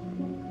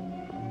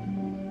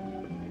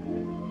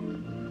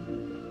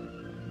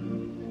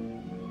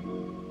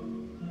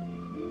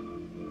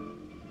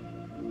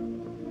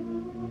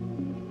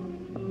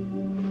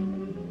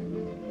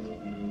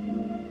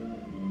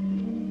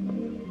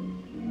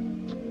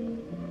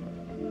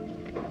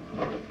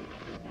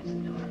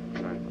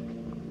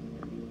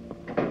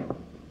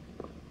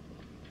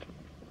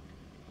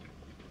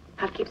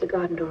 I'll keep the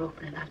garden door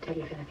open and I'll tell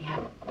you if anything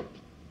happens.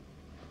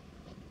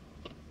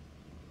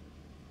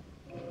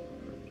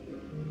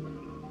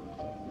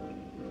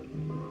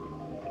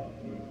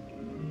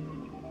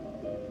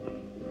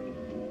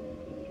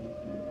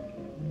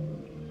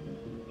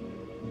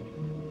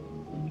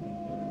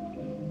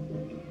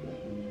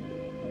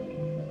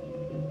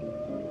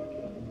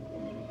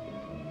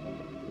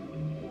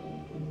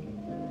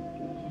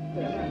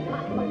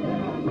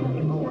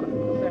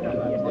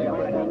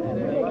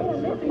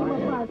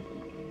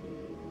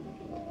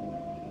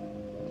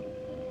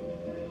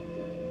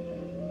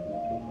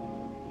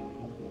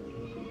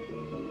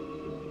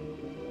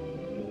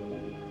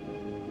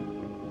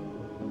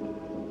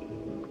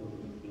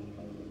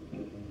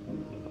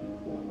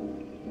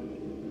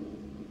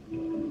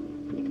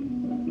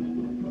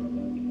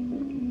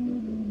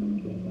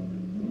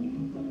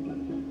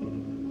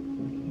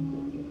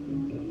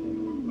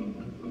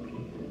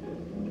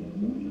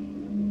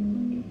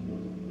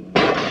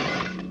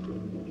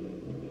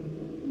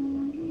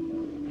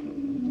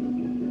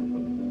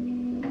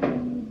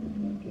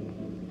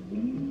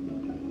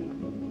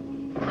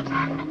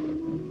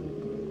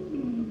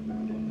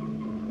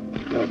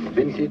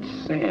 Vintage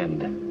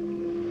sand.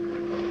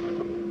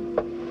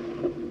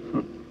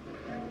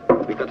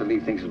 We've got to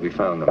leave things as we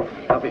found them.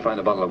 Help me find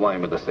a bottle of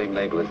wine with the same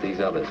label as these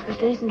others. But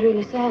it isn't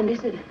really sand,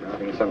 is it? I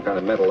think it's some kind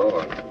of metal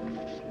ore.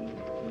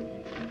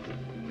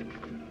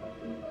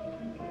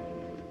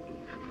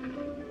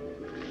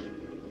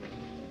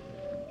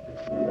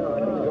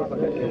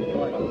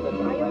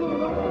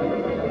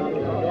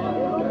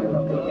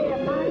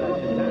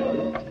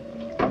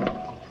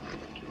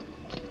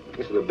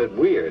 This is a bit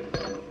weird.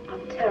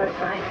 I'm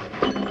terrified.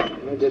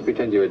 Well, just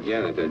pretend you're a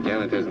janitor.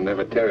 Janitors are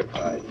never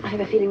terrified. I have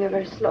a feeling we're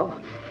very slow.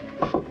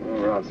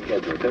 We're on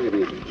schedule. Take it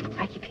easy.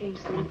 I keep hearing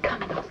someone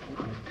coming.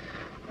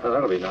 Oh,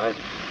 that'll be nice.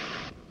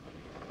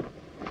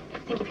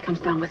 Think if he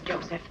comes down with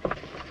Joseph.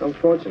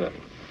 Unfortunate.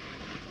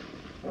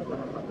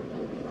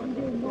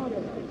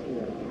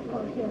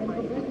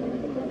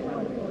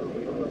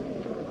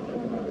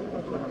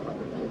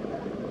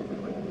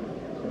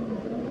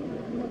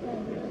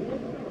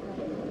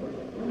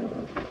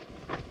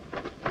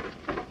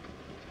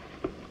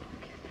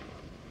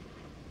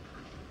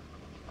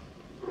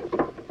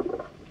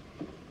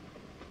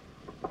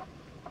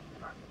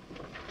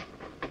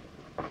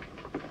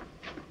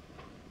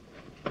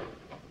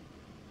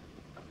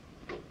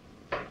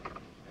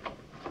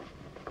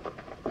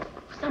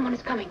 Someone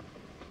is coming.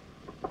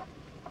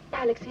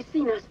 Alex, he's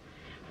seen us.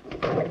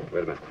 Wait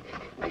a minute.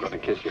 I'm going to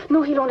kiss you.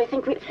 No, he'll only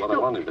think we... What I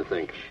want him to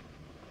think.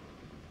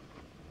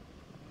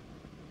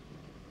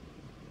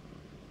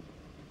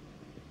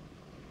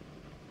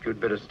 You'd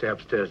better stay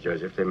upstairs,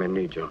 Joseph. They may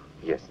need you.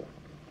 Yes, sir.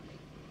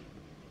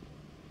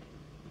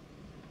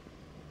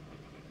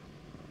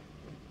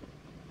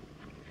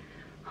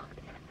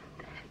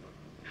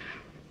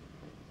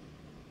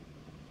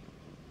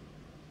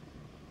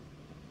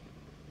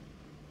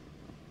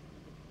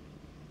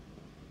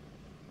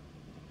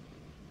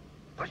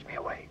 Push me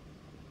away.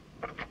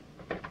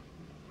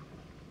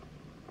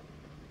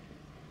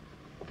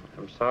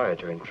 I'm sorry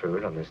to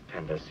intrude on this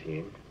tender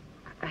scene.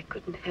 I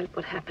couldn't help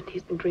what happened.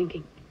 He's been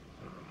drinking.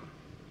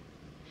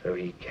 So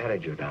he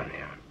carried you down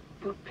here.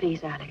 Oh,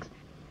 please, Alex.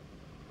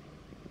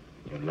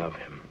 You love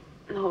him.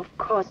 No, of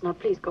course not.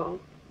 Please go.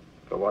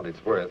 For what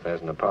it's worth,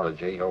 as an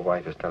apology, your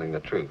wife is telling the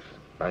truth.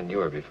 I knew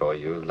her before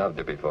you, loved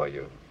her before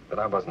you, but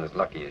I wasn't as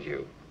lucky as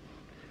you.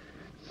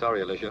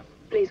 Sorry, Alicia.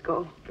 Please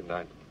go. Good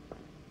night.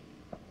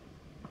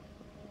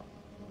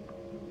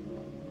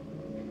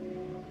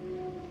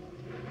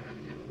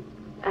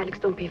 Alex,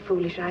 don't be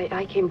foolish.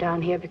 I came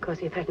down here because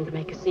he threatened to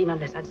make a scene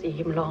unless I'd see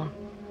him alone.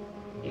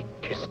 He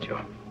kissed you.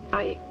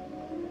 I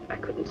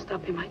couldn't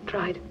stop him. I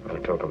tried.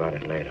 We'll talk about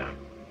it later.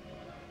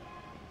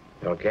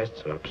 Your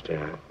guests are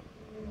upstairs.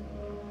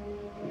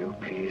 Will you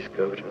please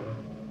go to them?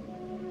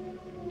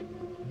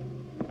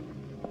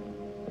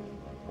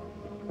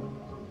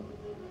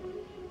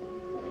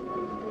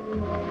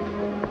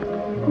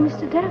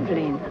 Mr.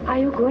 Devlin, are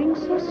you going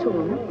so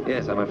soon?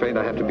 Yes, I'm afraid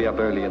I have to be up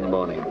early in the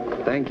morning.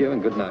 Thank you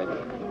and good night.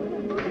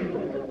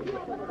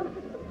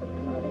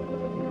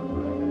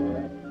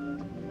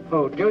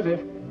 Oh,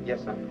 Joseph.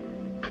 Yes, sir.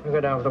 You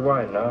go down for the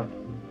wine now.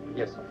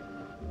 Yes, sir.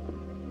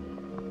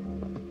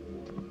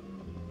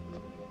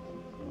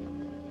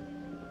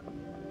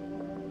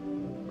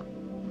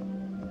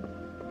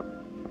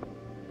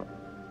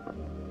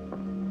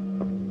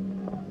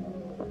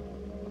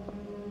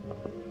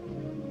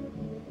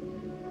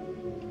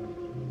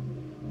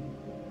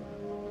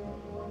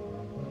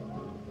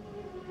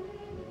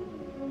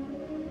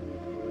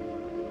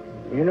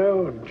 You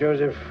know,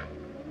 Joseph,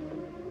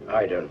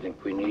 I don't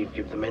think we need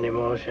give them any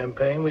more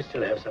champagne. We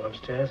still have some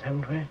upstairs,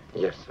 haven't we?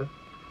 Yes, sir.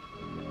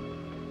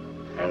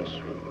 And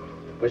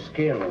some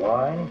whiskey and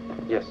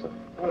wine? Yes, sir.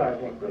 Well, I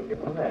think we'll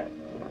give them that.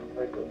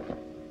 Very good.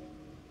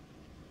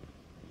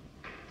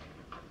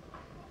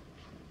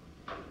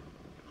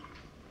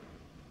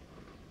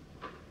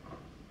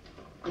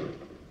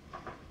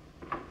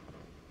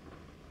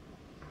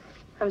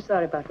 I'm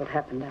sorry about what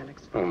happened,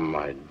 Alex. Oh,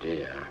 my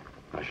dear.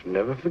 I should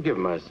never forgive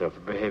myself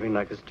for behaving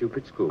like a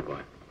stupid schoolboy.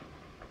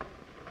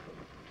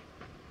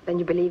 Then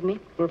you believe me?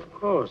 Well, of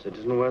course. It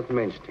isn't worth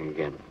mentioning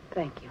again.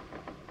 Thank you.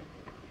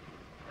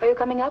 Are you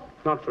coming up?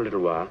 Not for a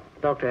little while.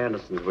 Dr.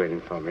 Anderson's waiting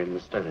for me in the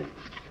study.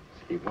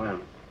 Sleep well.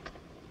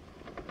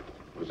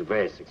 It was a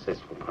very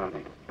successful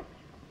party.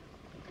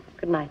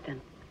 Good night,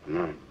 then. Good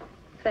night.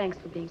 Thanks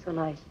for being so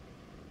nice.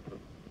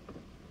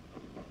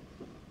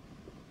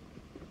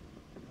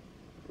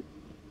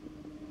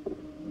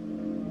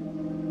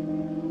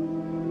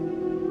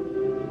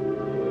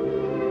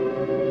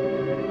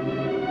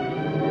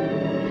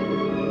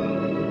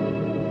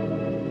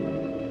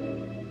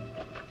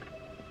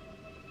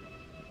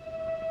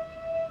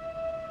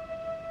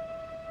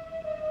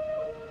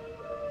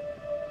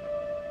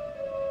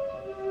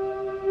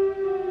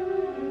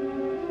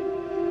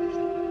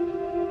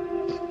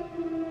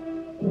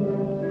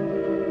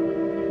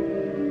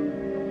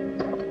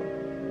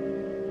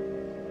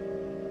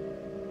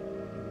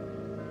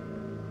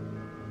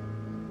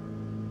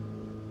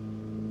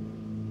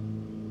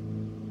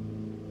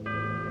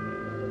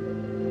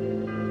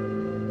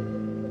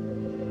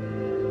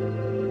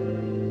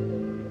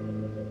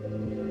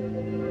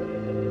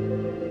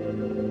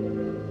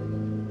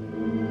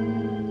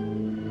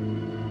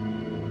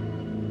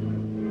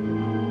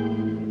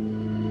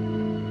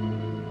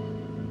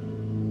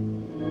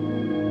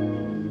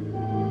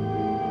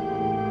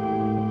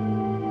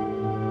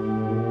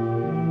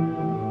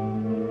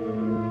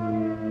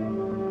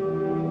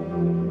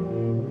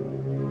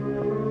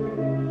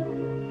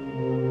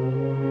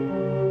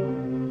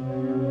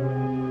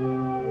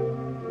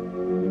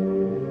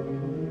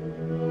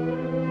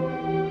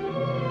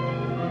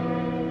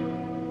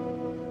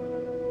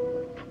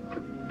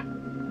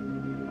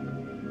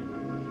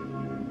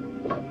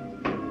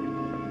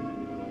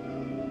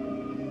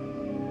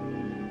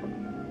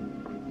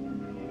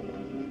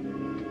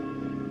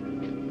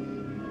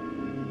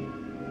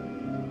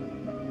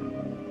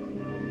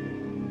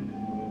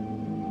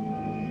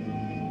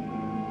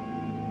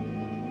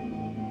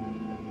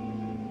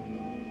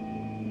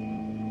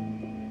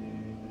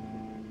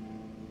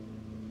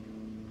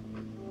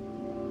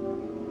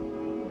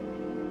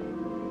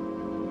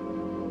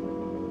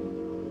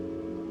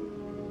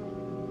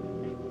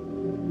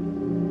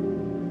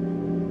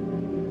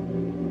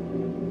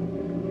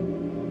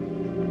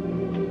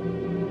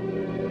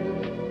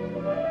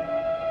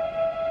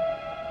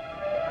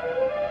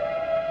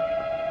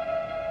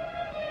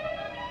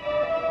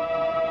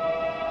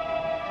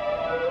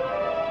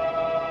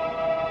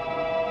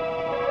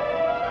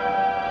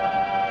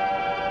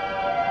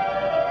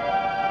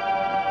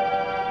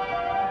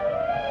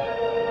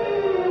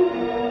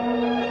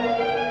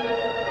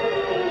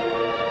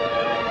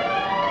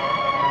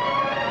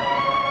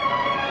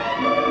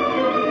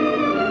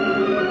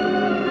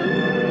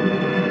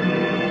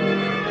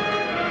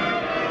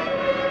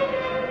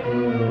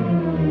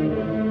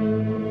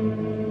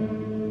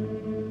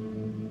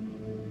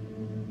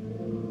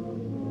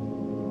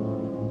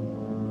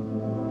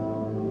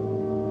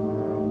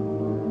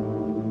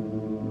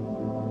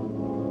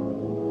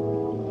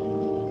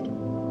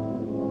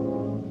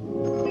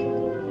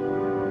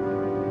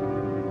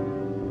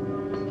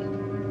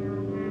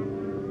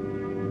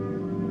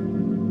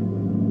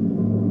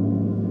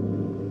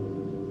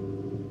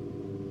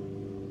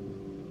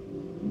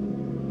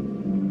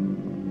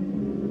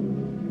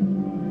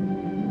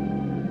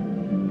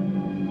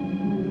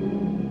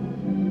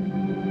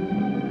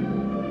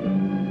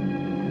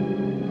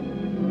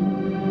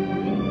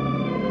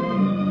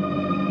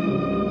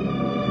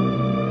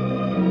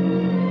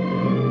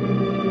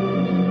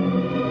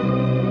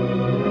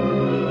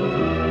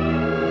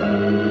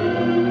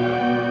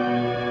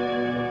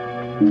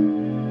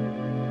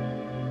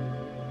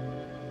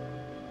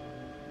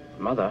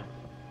 Mother?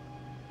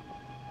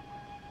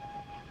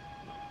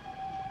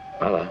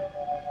 Mother?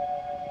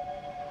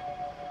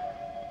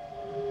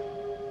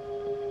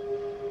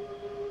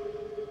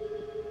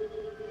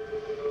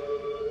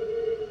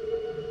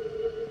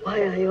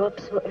 Why are you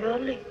up so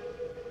early?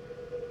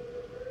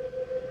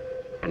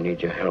 I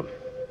need your help.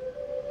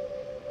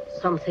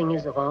 Something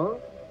is wrong?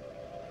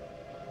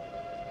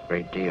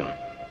 Great deal.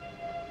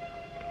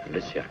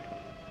 Alicia.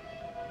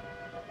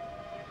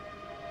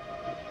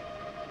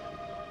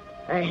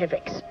 I have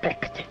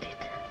expected it.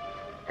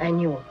 I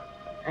knew.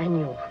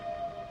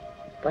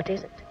 What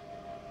is it?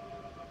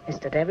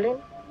 Mr. Devlin?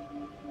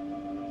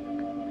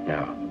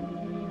 No.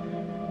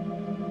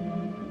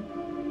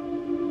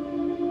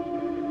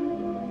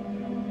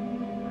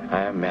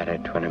 I am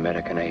married to an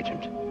American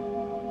agent.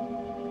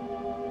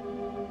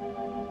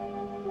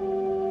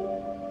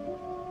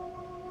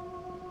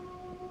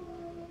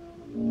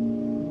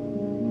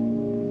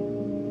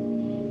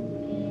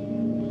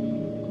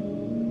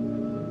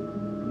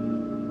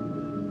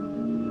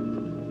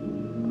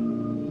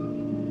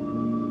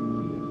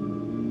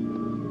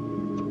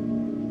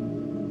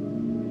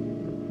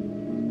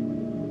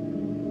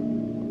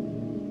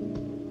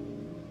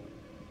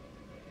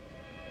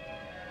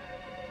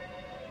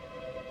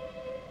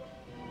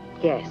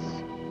 Yes.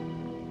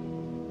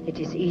 It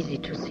is easy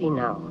to see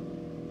now.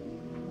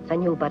 I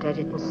knew, but I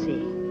didn't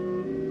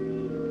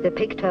see. They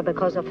picked her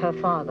because of her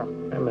father.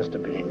 I must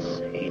have been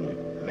insane,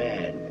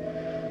 mad.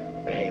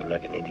 Behave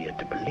like an idiot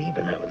to believe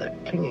in her with her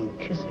clinging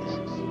kisses.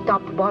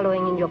 Stop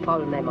wallowing in your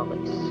foul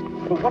memories.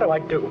 Well, what do I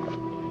do?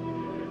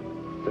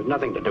 There's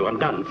nothing to do. I'm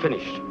done.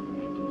 Finished.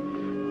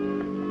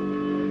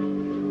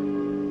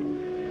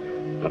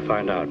 I'll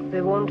find out.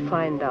 They won't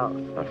find out.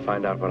 I'll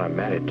find out what I'm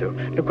married to.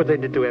 Look what they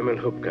did to Emil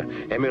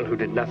Hupke. Emil who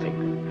did nothing.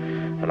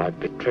 And I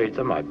betrayed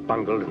them, I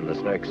bungled, and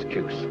there's no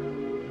excuse.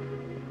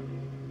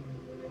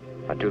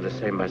 I'd do the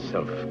same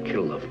myself.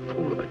 Kill the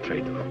fool who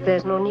betrayed them.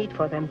 There's no need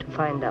for them to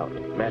find out.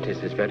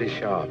 Mattis is very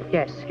sharp.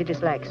 Yes, he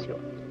dislikes you.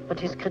 But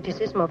his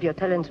criticism of your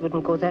talents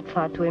wouldn't go that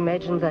far to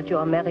imagine that you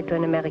are married to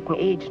an American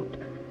agent.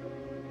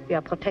 We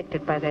are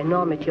protected by the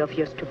enormity of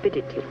your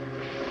stupidity.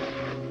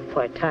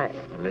 For a time.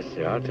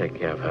 Alicia, I'll take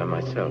care of her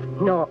myself.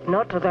 No,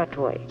 not that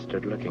way. I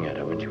stood looking at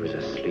her when she was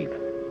asleep.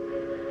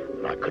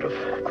 And I could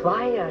have...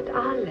 Quiet,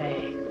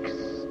 Alex.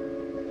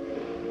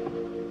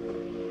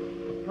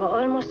 You're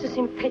almost as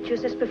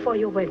impetuous as before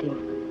your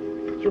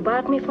wedding. You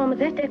barred me from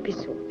that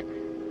episode.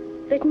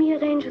 Let me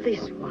arrange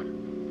this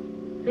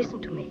one.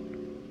 Listen to me.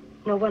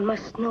 No one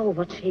must know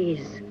what she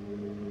is.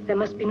 There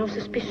must be no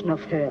suspicion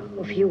of her,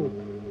 of you,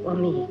 or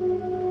me.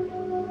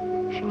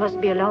 She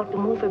must be allowed to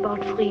move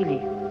about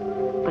freely.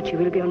 But she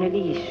will be on a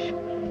leash.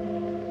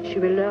 She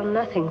will learn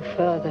nothing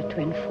further to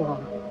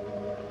inform.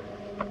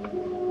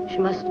 She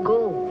must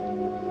go,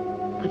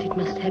 but it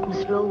must happen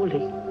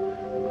slowly.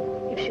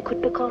 If she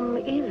could become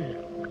ill,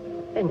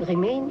 and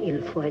remain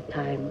ill for a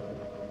time,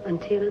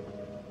 until...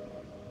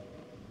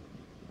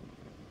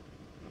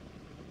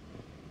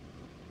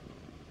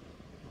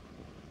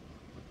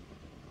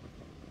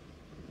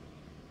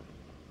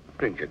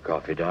 Drink your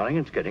coffee, darling.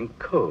 It's getting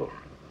cold.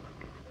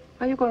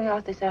 Are you going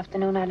out this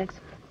afternoon, Alex?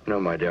 No,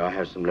 my dear, I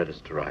have some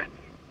letters to write.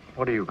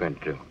 What are you going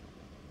to do?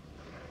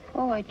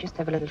 Oh, I just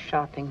have a little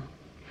shopping.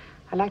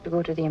 I like to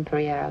go to the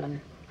Imperial, and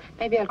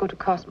maybe I'll go to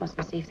Cosmos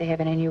and see if they have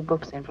any new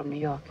books in from New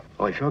York.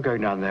 Oh, if you're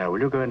going down there, will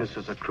you go into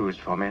Sister Cruz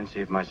for me and see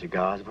if my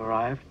cigars have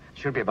arrived?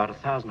 Should be about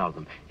 1,000 of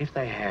them. If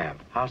they have,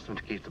 ask them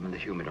to keep them in the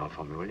humidor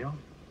for me, will you?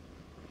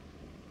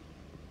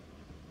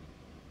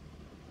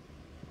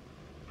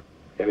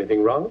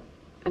 Anything wrong?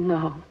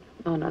 No,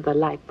 the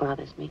light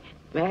bothers me.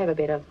 May I have a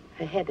bit of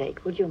a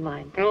headache? Would you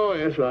mind? Oh,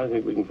 yes, I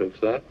think we can fix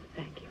that.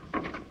 Thank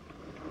you.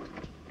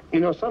 You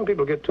know, some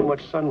people get too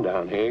much sun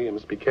down here. You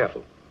must be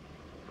careful.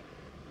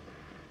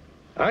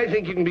 I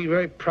think you can be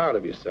very proud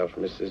of yourself,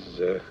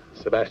 Mrs.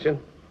 Sebastian.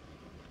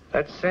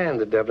 That sand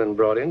that Devlin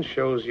brought in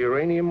shows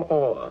uranium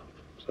ore.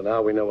 So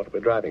now we know what we're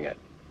driving at.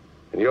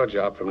 And your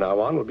job from now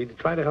on will be to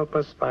try to help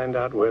us find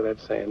out where that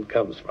sand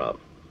comes from.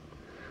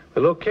 The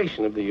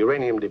location of the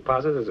uranium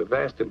deposit is of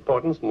vast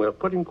importance, and we're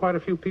putting quite a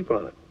few people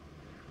on it.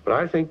 But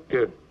I think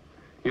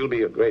you'll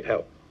be of great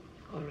help.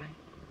 All right.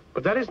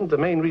 But that isn't the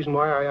main reason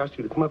why I asked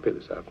you to come up here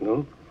this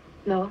afternoon.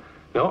 No?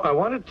 No, I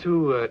wanted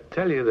to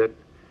tell you that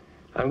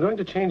I'm going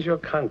to change your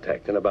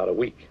contact in about a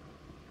week.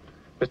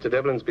 Mr.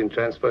 Devlin's been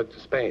transferred to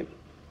Spain.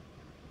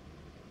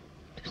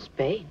 To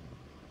Spain?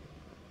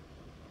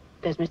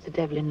 Does Mr.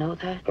 Devlin know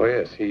that? Oh,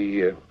 yes,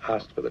 he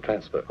asked for the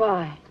transfer.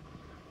 Why?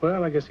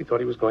 Well, I guess he thought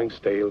he was going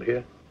stale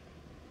here.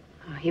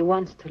 Oh, he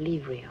wants to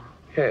leave Rio.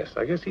 Yes,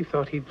 I guess he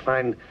thought he'd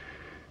find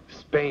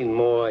Spain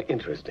more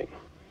interesting.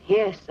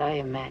 Yes, I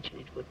imagine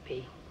it would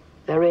be.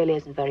 There really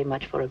isn't very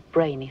much for a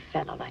brainy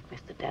fellow like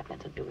Mr. Devlin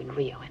to do in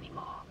Rio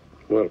anymore.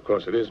 Well, of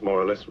course, it is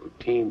more or less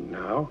routine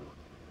now.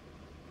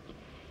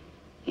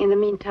 In the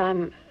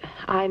meantime,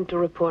 I'm to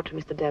report to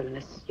Mr. Devlin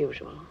as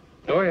usual.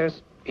 Oh,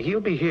 yes.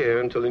 He'll be here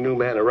until the new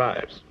man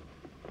arrives.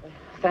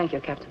 Thank you,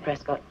 Captain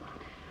Prescott.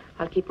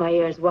 I'll keep my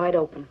ears wide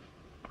open.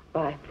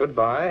 Bye.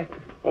 Goodbye.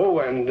 Oh,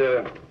 and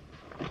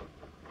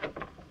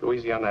Go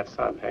easy on that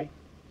son, hey?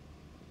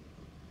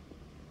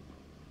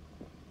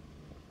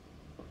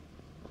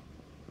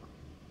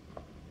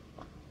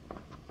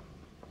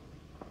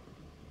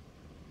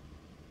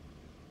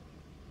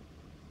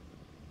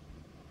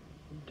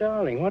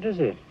 Darling, what is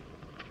it?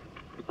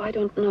 I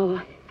don't know.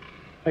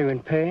 Are you in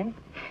pain?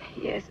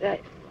 Yes,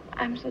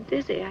 I'm so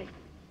dizzy.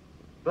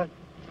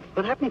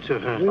 What happened to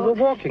her? We were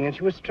walking and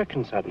she was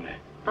stricken suddenly.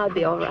 I'll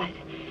be all right.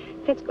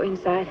 Let's go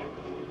inside.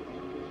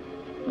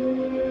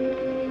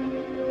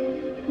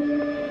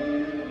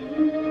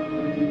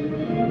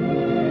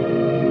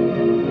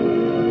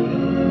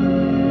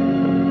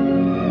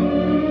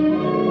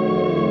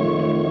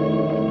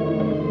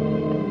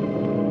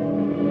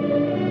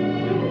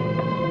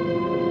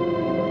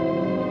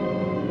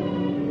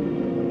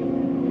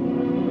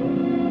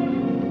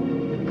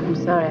 I'm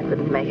sorry I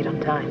couldn't make it on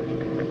time.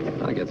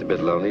 It gets a bit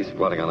lonely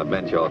squatting on a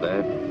bench all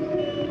day.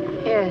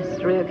 Yes,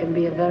 Rio can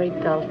be a very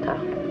dull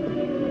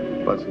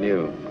town. What's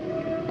new?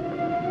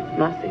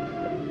 Nothing.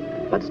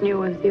 What's new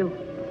with you?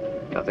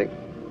 Nothing.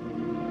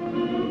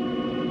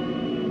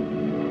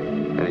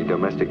 Any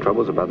domestic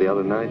troubles about the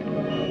other night?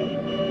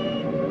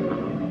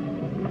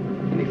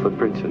 Any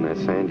footprints in that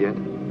sand yet?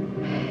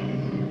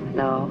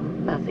 No,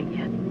 nothing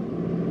yet.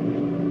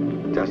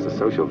 Just a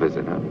social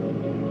visit, huh?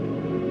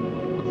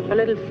 A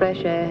little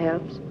fresh air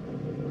helps.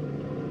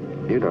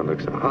 You don't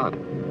look so hot.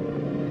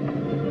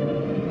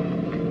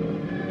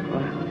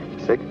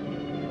 Sick?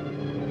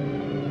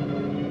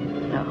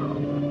 No.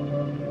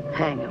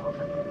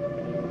 Hangover.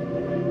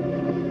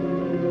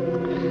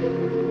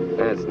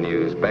 That's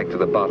news. Back to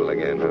the bottle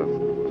again, huh?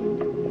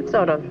 It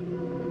sort of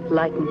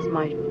lightens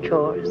my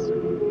chores.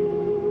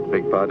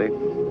 Big party?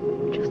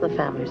 Just the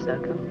family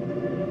circle.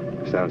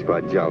 Sounds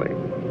quite jolly.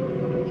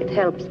 It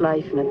helps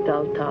life in a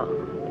dull town.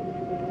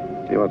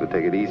 You ought to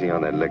take it easy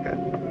on that liquor.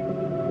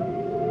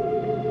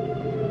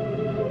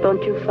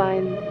 Don't you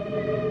find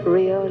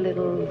Rio a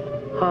little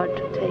hard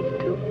to take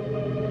to?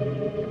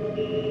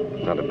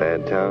 Not a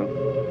bad town.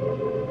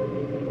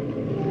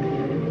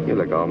 You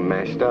look all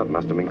mashed up.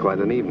 Must have been quite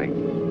an evening.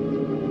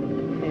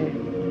 Yeah,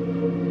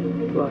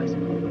 it was.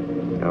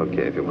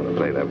 Okay, if you want to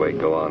play that way,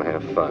 go on,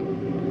 have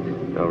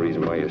fun. No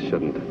reason why you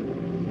shouldn't.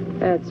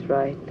 That's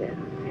right, then.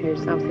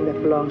 Here's something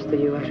that belongs to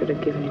you. I should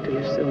have given it to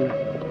you sooner.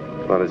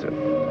 What is it?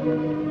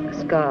 A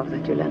scarf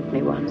that you lent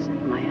me once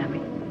in Miami.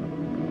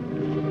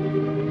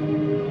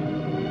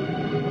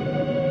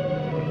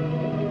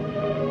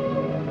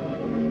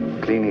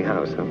 Cleaning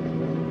house, huh?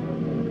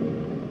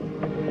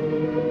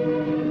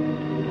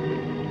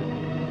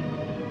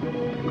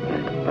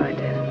 Goodbye,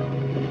 Dad.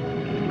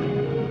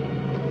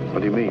 What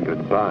do you mean,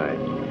 goodbye?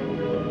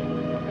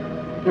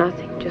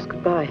 Nothing, just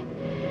goodbye.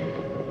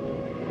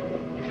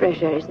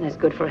 Fresh air isn't as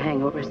good for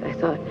hangovers as I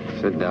thought.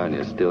 Sit down,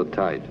 you're still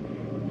tight.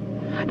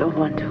 I don't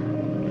want to.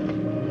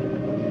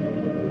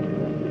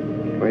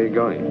 Where are you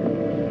going?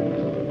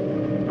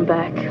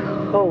 Back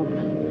home.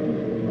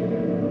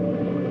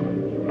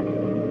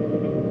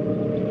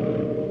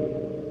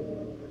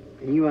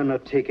 You are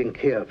not taking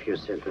care of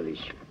yourself,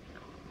 Alicia.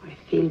 I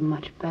feel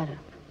much better.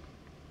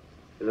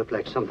 You look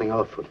like something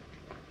awful.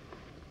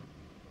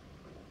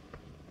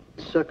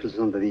 Circles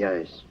under the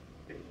eyes.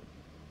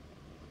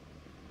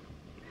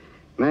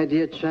 My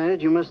dear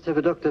child, you must have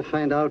a doctor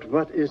find out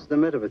what is the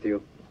matter with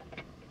you.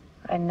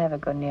 I never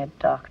go near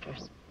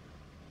doctors.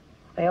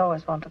 They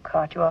always want to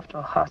cart you off to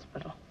a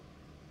hospital.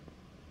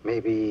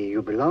 Maybe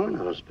you belong in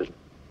a hospital.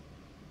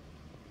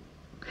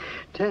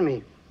 Tell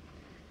me,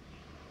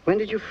 when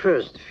did you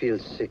first feel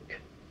sick?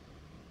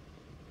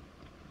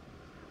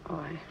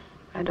 Oh,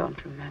 I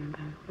don't remember.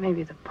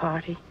 Maybe the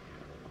party,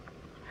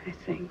 I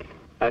think.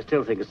 I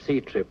still think a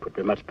sea trip would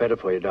be much better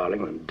for you,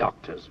 darling, than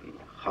doctors and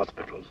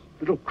hospitals. A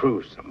little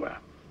cruise somewhere.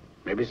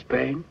 Maybe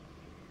Spain.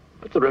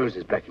 Put the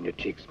roses back in your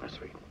cheeks, my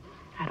sweet.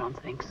 I don't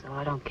think so.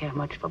 I don't care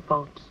much for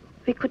boats.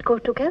 We could go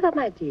together,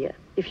 my dear,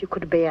 if you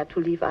could bear to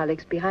leave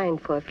Alex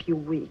behind for a few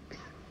weeks.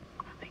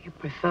 I think you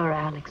prefer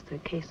Alex to a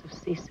case of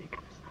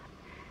seasickness.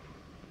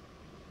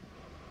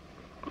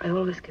 I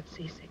always get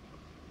seasick.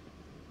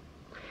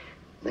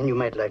 Then you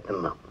might like the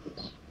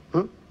mountains.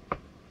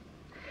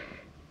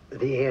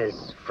 The air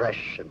is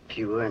fresh and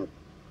pure, and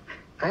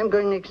I'm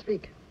going next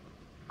week.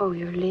 Oh,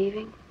 you're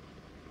leaving?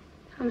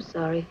 I'm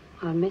sorry.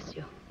 I'll miss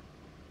you.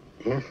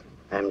 Yes,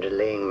 I'm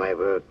delaying my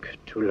work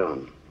too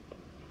long.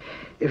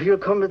 If you'll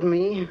come with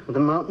me, the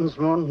mountains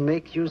won't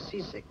make you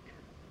seasick.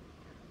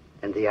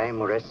 And the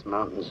Aimores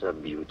Mountains are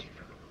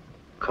beautiful,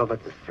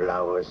 covered with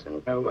flowers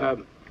and...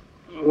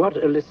 What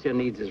Alicia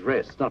needs is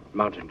rest, not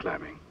mountain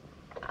climbing.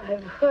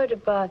 I've heard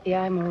about the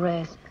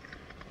Aimores.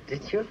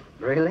 Did you?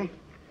 Really?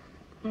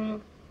 Hmm.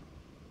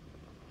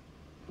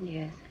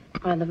 Yes.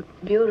 One of the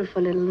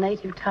beautiful little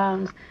native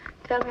towns.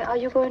 Tell me, are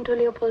you going to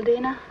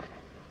Leopoldina?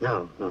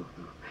 No.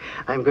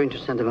 I'm going to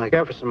Santa Monica.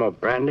 Care for some more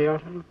brandy,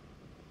 Otto?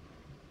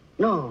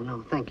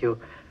 No, thank you.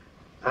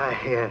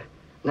 I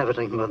never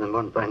drink more than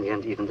one brandy,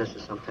 and even this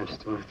is sometimes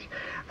too much.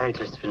 I'll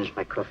just finish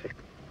my coffee.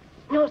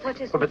 No,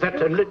 that is... Oh, but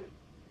that...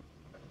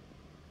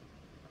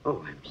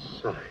 Oh, I'm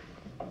sorry.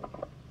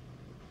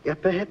 Yeah,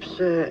 perhaps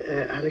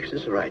Alex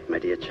is right, my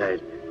dear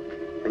child.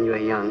 When you are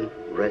young,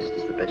 rest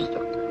is the best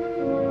doctor.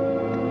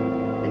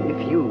 And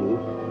if you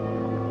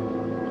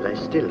lie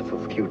still for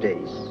a few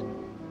days,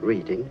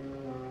 reading,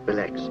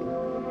 relaxing,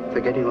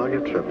 forgetting all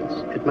your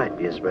troubles, it might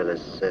be as well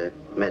as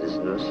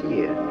medicine or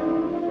here.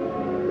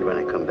 But when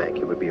I come back,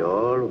 you will be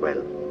all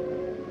well,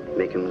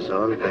 making us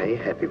all very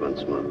happy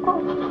once more.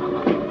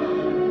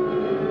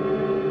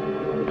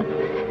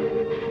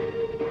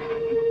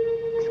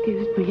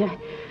 Excuse me,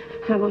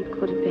 I won't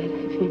go to bed.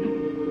 I feel...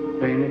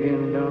 Pain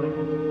again,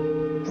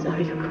 darling?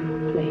 Sorry to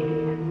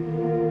complain.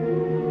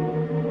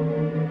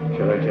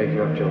 Shall I take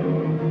you up to the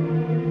room?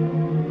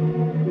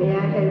 May I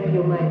help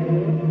you, my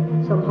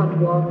dear? Some hot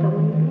water,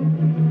 maybe?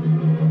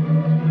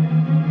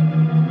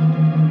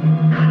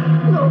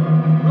 No,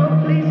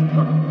 please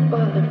don't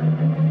bother.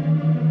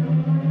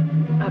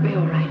 I'll be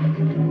all right. If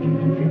you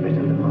feel better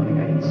in the morning,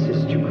 I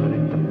insist you call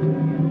it doctor.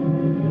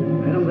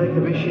 I don't like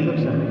the way she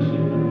looks, Alex.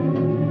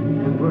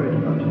 I'm worried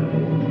about her.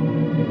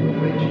 I'm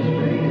afraid she's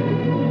very ill.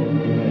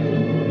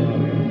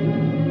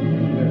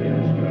 Very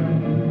unstrung.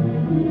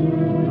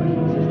 I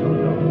should insist on the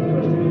doctor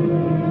first thing in the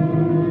morning.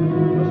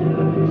 Must let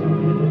her do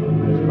something.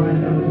 Let's find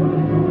out what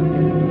I'm going to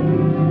get.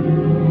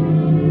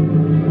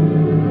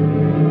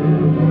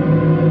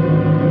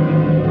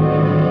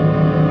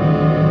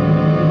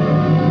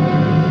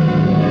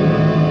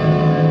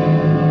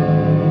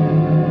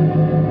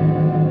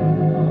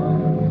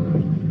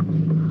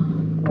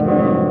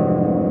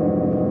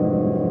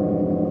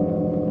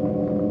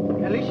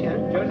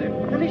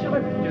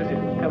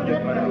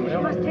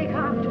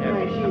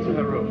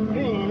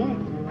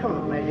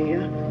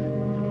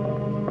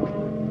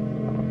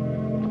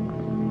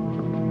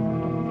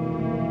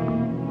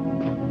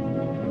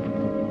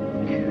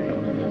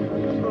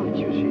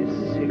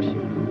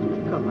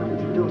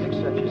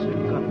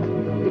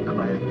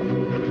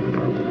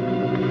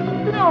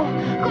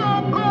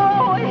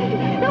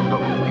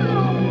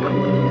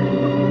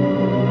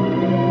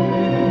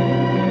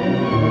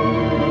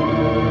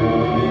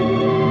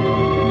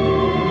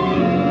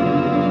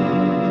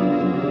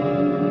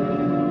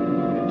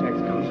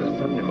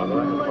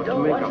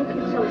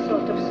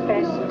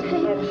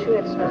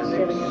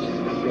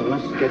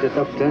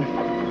 Doctor,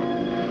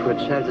 poor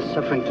child is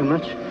suffering too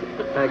much.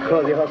 I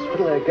call the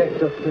hospital, I get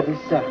Dr.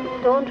 Lisa.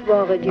 Don't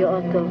worry, dear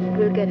Otto.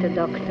 We'll get a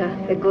doctor,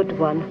 a good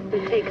one.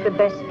 We'll take the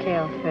best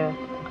care of her.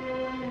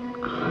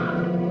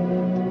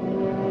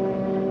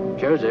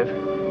 Joseph,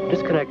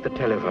 disconnect the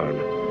telephone.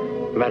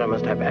 Madam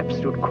must have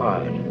absolute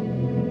quiet.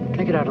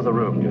 Take it out of the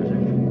room, Joseph.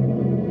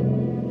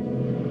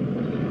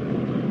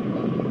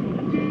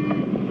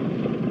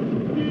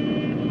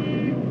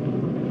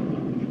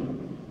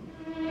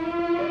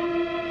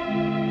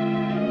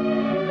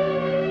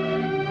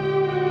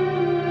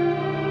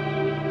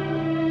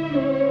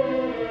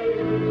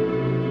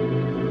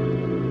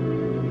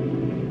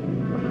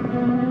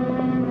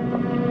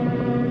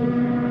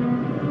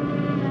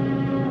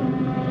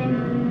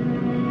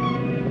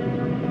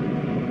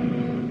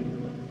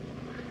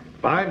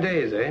 5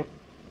 days, eh?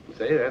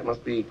 Say, that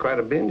must be quite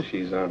a binge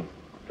she's on.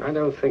 I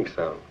don't think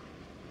so.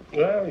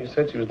 Well, you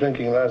said she was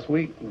drinking last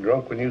week,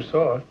 drunk when you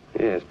saw her.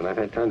 Yes, but I've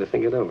had time to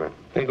think it over.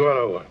 Think what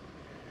over?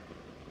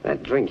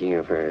 That drinking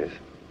of hers.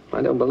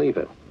 I don't believe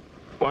it.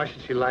 Why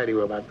should she lie to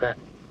you about that?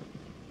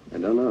 I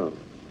don't know.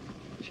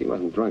 She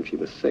wasn't drunk. She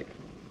was sick.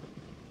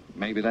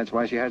 Maybe that's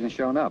why she hasn't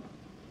shown up.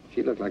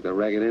 She looked like the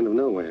ragged end of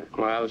nowhere.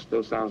 Well, it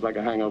still sounds like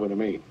a hangover to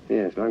me.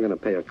 Yes, but I'm going to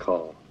pay a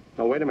call.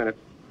 Now, wait a minute.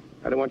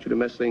 I don't want you to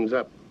mess things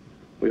up.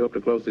 We hope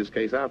to close this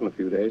case out in a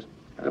few days.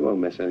 I won't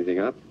mess anything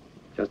up.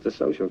 Just a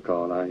social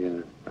call.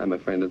 I'm a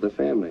friend of the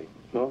family.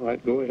 All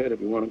right, go ahead if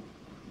you want to.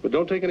 But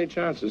don't take any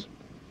chances.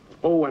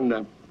 Oh,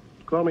 and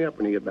call me up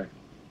when you get back.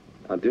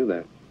 I'll do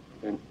that.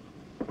 Okay.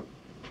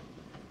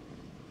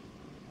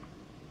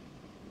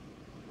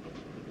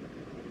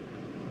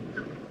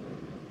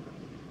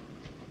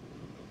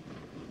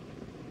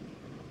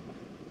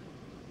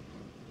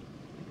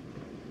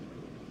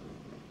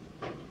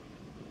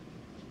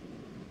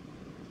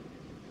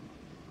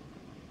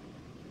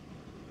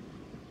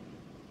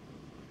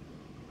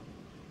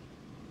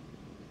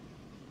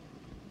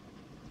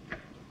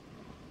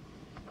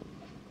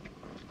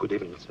 Good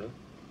evening, sir.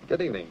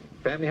 Good evening.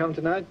 Family home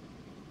tonight?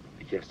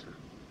 Yes, sir.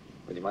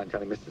 Would you mind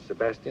telling Mr.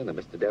 Sebastian that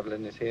Mr.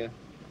 Devlin is here?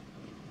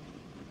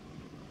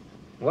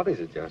 What is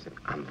it, Joseph?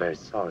 I'm very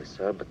sorry,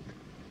 sir, but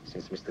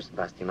since Mr.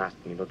 Sebastian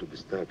asked me not to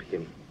disturb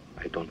him,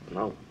 I don't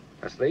know.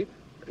 Asleep?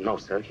 No,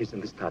 sir. He's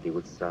in the study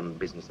with some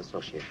business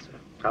associates, sir.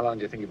 How long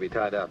do you think he'll be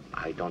tied up?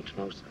 I don't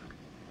know, sir.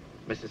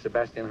 Mrs.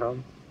 Sebastian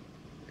home?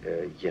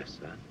 Yes,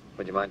 sir.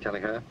 Would you mind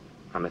telling her?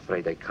 I'm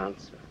afraid I can't,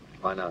 sir.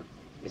 Why not?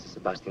 Mrs.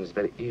 Sebastian is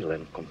very ill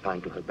and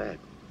confined to her bed.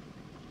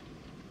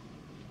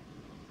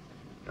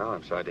 Oh,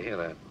 I'm sorry to hear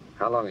that.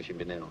 How long has she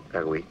been ill?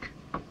 A week.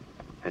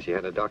 Has she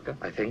had a doctor?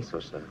 I think so,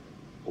 sir.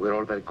 We're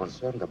all very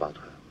concerned about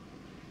her.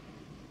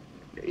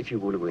 If you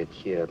will wait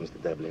here,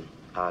 Mr. Devlin,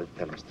 I'll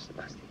tell Mr.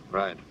 Sebastian.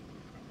 Right.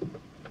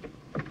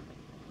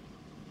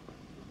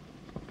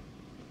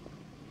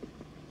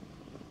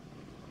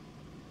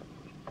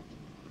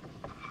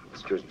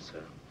 Excuse me,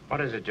 sir. What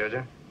is it, Judge?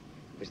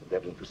 Mr.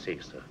 Devlin to see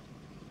you, sir.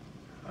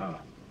 Oh.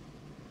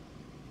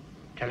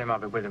 Tell him I'll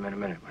be with him in a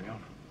minute, will you?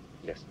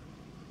 Yes, sir.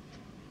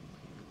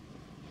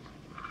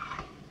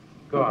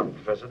 Go on,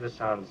 Professor. This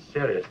sounds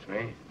serious to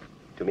me.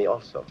 To me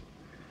also.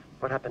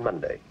 What happened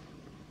Monday?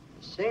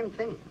 Same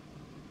thing.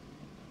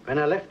 When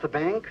I left the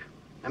bank,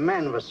 a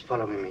man was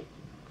following me.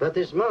 But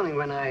this morning,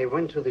 when I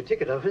went to the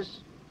ticket office,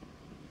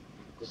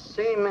 the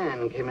same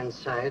man came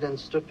inside and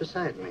stood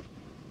beside me.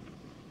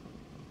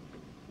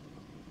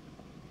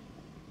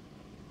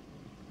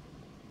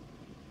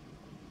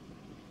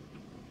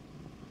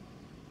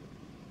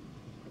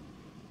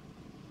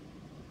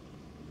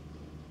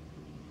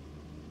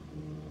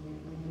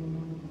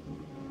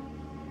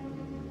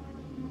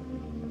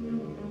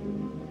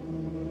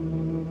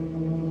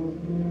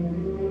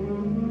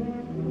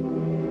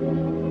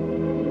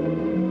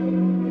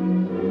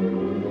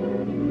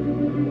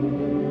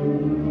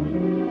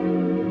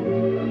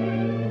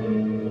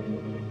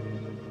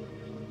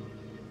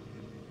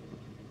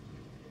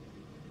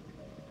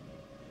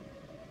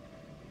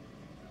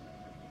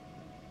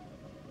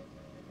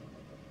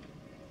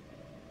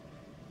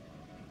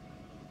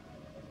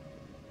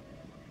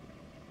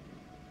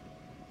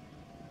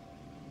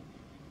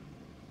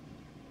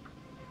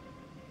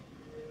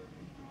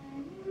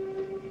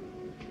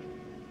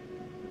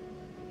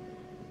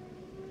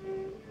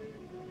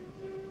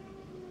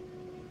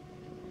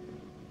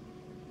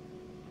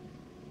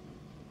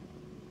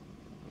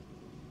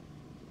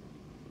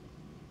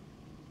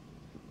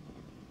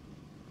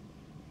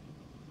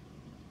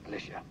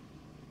 Alicia.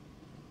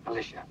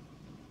 Alicia.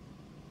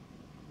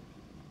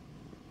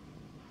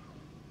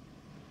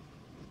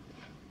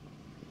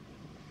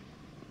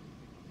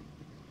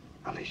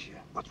 Alicia,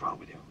 what's wrong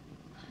with you?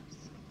 I'm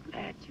so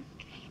glad you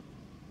came.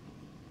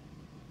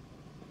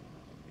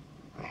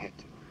 I had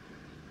to.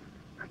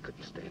 I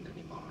couldn't stand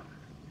anymore.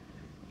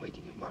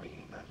 Waiting and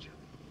worrying about you.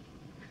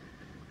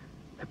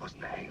 That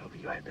wasn't the hangover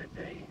you had that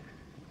day.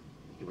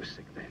 You were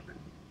sick then.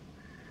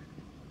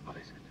 What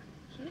is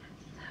it? Yes,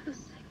 I was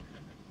sick.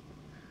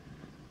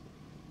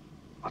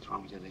 What's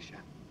wrong with you, Alicia?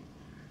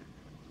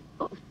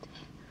 Oh,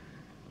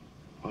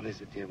 What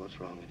is it, dear? What's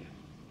wrong with you?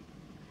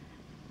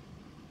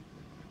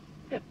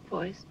 they're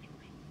poisoning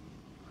me.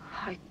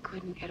 I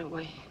couldn't get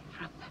away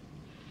from them.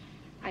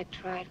 I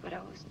tried, but I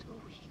was too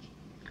weak.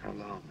 How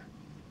long?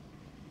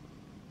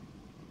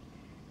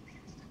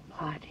 Since the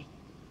party.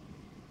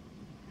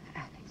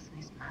 Alex and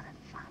his mother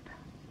found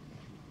out.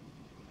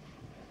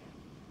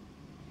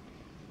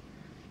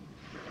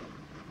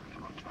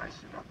 Come on, try.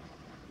 Sit up.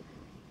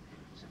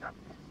 Sit up.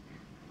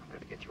 I'm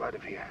going to get you out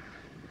of here.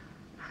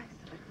 I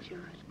thought you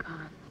had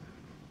gone.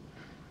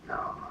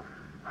 No.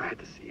 I had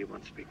to see you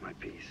once speak my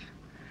piece.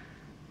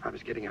 I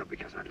was getting out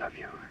because I love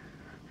you.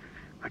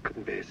 I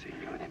couldn't bear seeing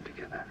you and him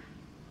together.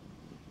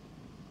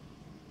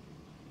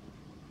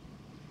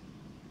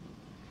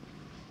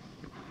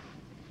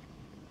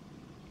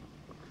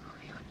 Oh,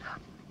 you love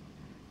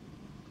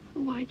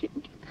me. Why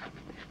didn't you tell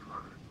me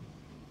before?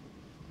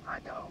 I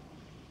know.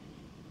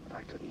 But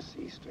I couldn't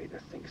see straight or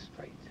think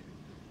straight.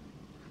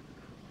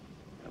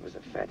 I was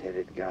a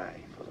fat-headed guy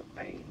full of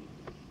pain.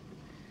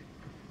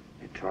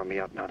 It tore me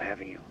up not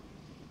having you.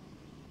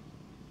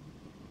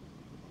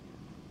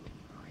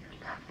 Oh, you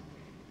love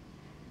me.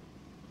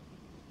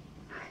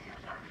 Oh, you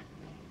love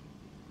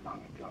me.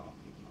 Long ago.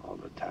 All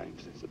the time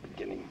since the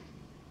beginning.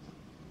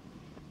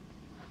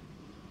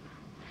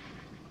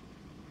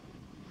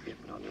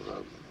 Getting on the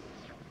road.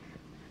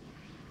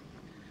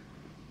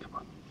 Come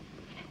on.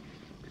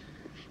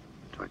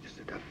 Try to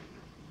sit up.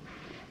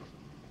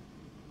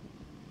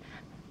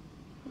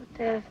 Oh,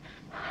 Dev,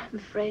 I'm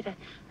afraid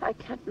I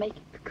can't make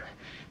it because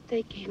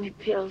they gave me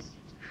pills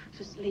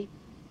to sleep.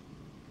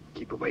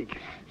 Keep awake.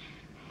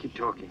 Keep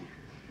talking.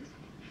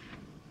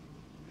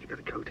 You got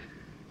a coat?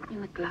 In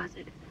the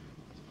closet.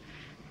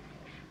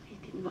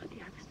 I didn't want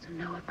the others to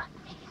know about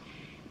me.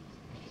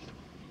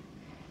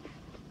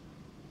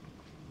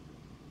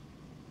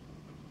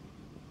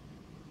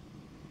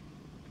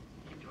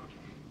 Keep talking.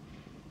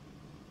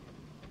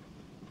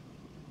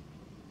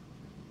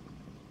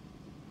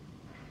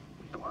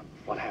 Go on.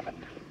 What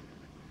happened?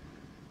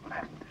 What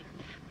happened?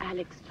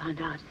 Alex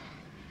found out.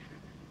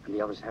 And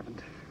the others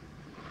haven't?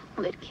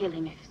 They'd kill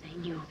him if they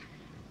knew.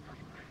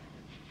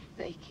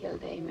 They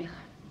killed Emil.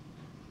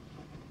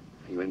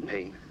 Are you in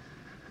pain?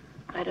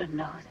 I don't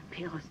know. The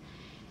pills.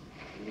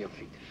 Give me your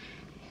feet.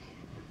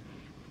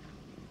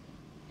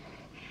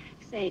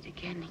 Say it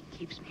again. It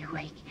keeps me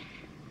awake.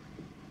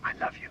 I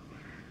love you.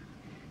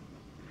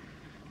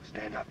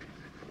 Stand up.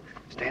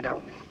 Stand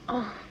up.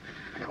 Oh.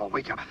 Come on,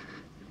 wake up.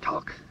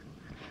 Talk.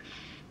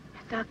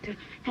 Dr.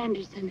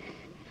 Henderson.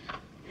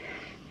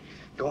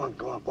 Go on,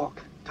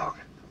 walk. Talk.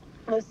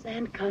 The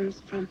sand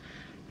comes from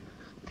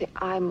the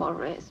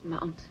Aymores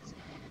Mountains.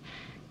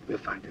 We'll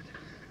find it.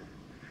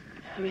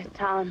 From a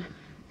town,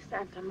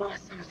 Santa Ma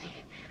something.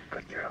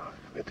 Good girl.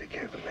 We'll take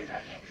care of it later.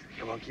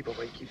 Come on, keep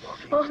awake, keep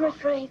walking. Oh, I'm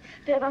afraid,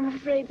 Deb, I'm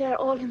afraid they're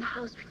all in the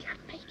house. We can't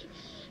make it.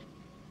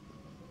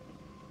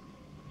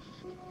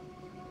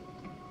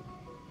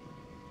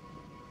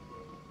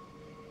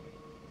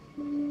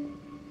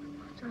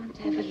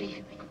 ever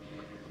leave me.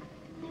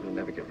 You'll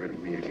never get rid of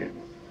me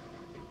again.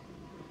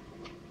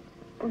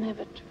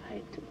 Never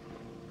try to.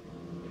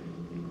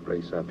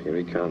 Brace up, here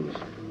he comes.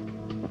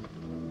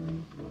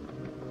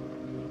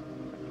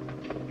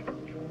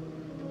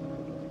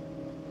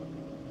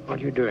 What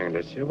are you doing,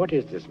 Alicia? What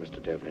is this,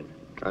 Mr. Devlin?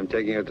 I'm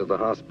taking her to the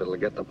hospital to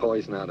get the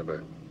poison out of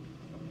her.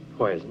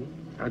 Poison?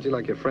 How'd you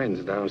like your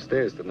friends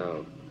downstairs to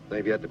know?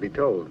 They've yet to be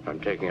told. I'm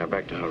taking her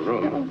back to her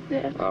room.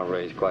 I'll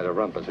raise quite a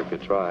rumpus if you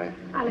try.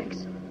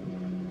 Alex.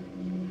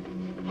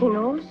 He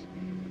knows?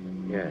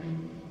 Yes.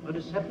 What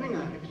is happening,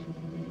 Alex?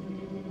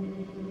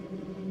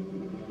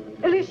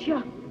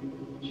 Alicia.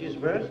 She's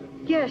worse?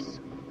 Yes.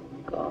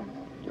 Go.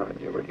 All right,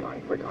 dear, we're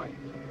going.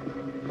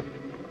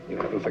 You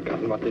haven't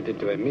forgotten what they did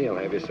to Emile,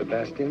 have you,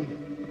 Sebastian?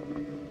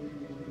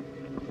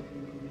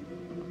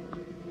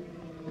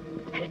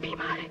 Help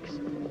him, Alex.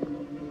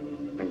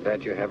 I'm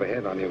glad you have a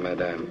head on you,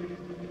 madame.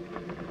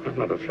 I'm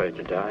not afraid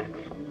to die.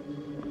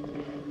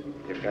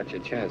 You've got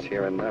your chance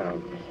here and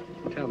now.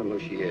 Tell them who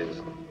she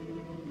is.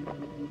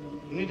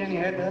 You need any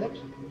help, Alex?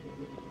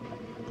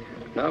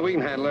 No, we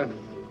can handle her.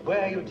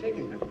 Where are you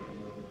taking her?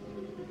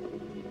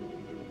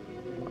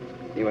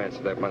 You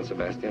answer that one,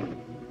 Sebastian.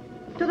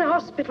 To the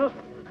hospital.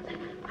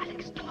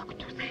 Alex, talk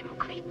to them,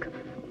 quick.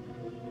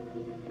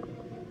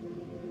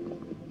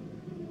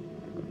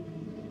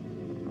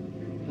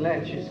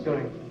 Glad she's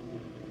going.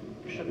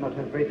 Should not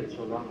have waited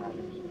so long, Alex.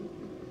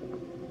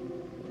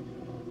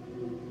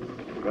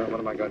 Well, what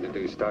am I going to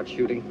do? Start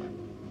shooting?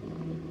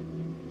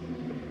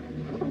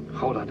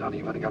 Hold on, Donnie.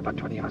 You've only got about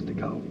 20 yards to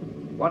go.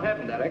 What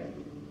happened, Alex?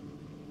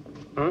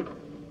 Huh?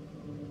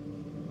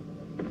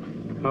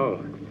 Oh,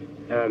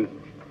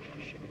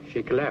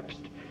 she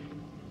collapsed.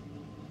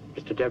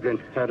 Mr. Devlin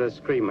heard her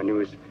scream when he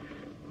was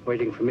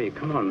waiting for me.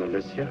 Come on,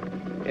 Alicia.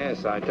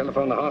 Yes, I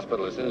telephoned the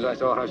hospital as soon as I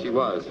saw how she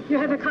was. You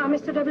have a car,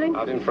 Mr. Devlin?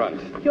 Out in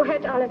front. Your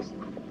head, Alex.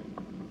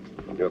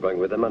 You're going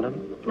with them,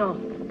 madam? No.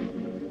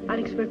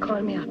 Alex will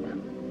call me up.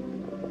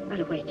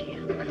 I'll wait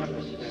here.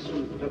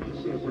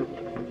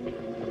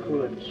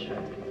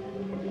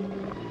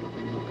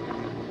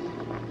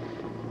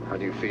 How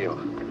do you feel?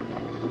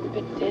 A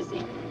bit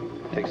dizzy.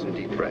 Take some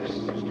deep breaths.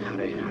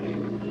 Hurry.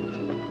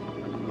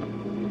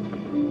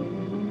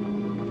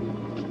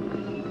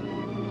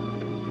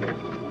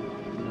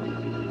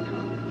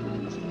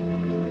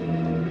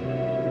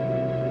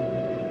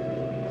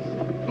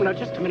 Now,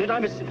 just a minute. I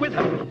must sit with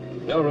her.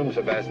 No room,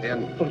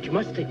 Sebastian. Oh, but you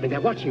must take me.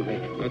 They're watching me.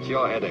 It's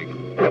your headache.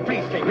 Now,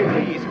 please take me,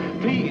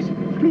 please.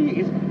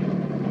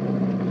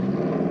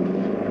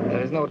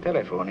 There is no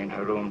telephone in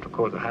her room to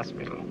call the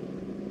hospital.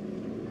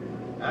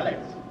 Alex,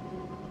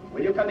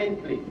 will you come in,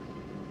 please?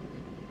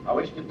 I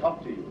wish to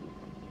talk to you.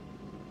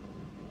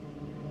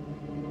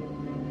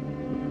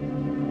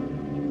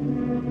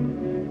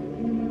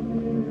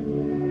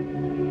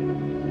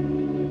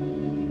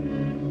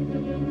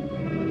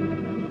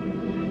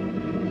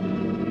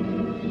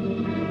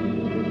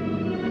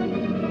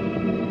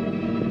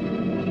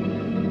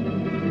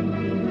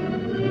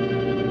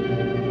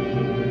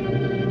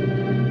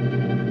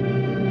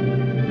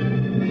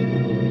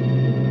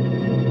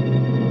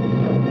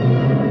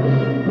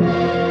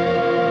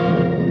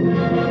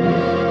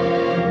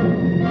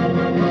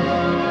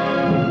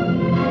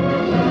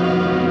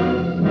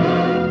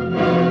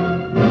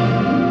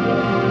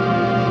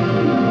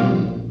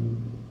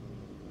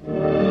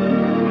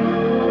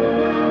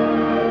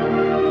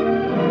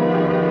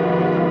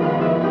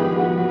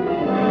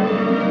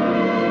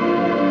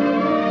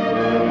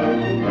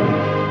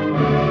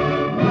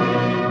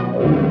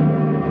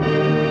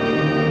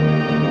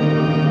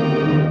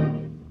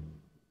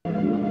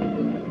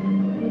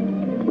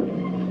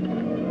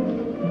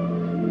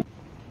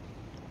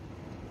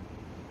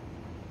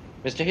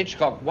 Mr.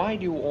 Hitchcock, why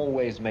do you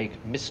always make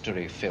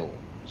mystery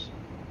films?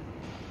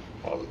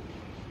 Well,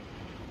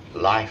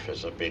 life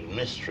is a big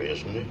mystery,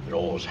 isn't it? It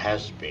always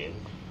has been.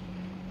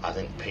 I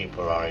think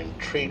people are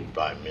intrigued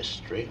by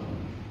mystery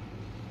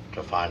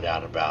to find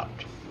out about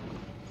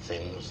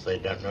things they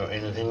don't know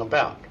anything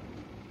about.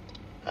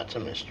 That's a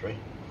mystery.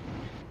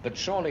 But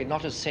surely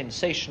not as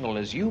sensational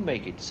as you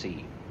make it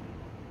seem.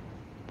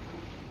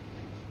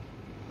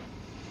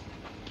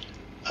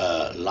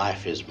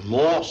 Life is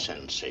more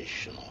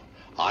sensational.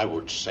 I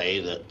would say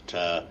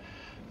that,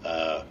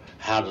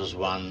 how does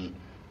one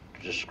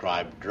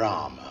describe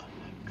drama?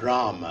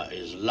 Drama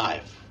is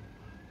life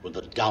with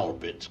the dull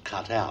bits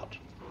cut out.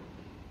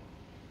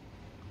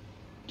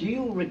 Do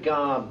you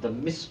regard the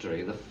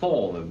mystery, the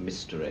form of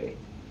mystery,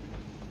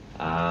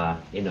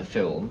 in a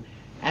film,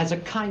 as a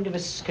kind of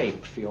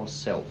escape for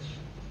yourself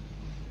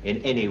in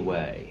any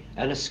way?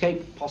 An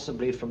escape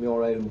possibly from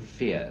your own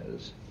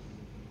fears?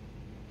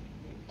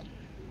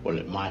 Well,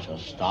 it might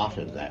have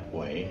started that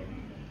way.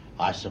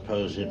 I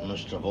suppose it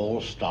must have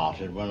all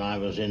started when I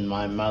was in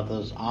my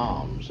mother's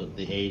arms at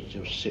the age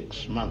of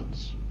 6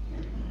 months.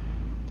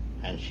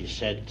 And she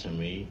said to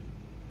me,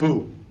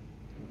 "Boo!"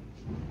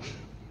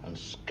 and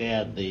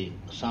scared the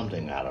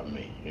something out of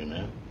me, you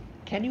know.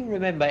 Can you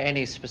remember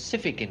any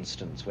specific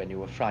instance when you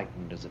were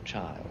frightened as a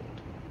child?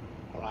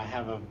 Well, I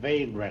have a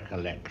vague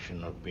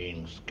recollection of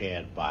being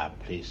scared by a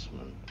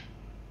policeman.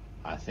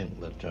 I think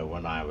that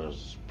when I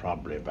was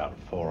probably about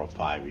 4 or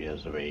 5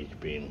 years of age,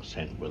 being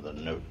sent with a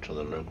note to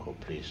the local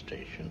police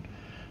station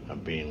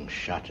and being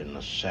shut in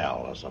a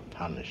cell as a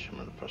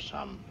punishment for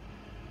some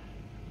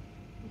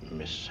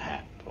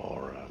mishap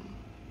or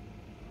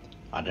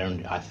I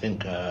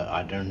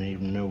don't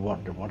even know what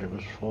it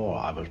was for.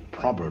 I was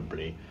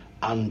probably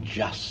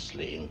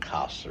unjustly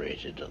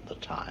incarcerated at the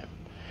time.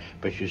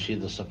 But you see,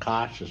 the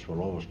psychiatrist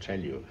will always tell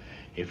you,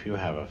 if you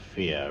have a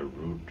fear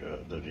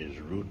that is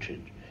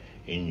rooted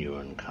in you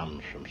and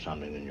comes from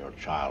something in your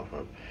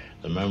childhood,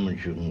 the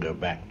moment you can go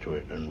back to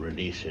it and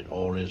release it,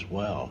 all is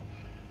well.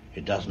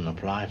 It doesn't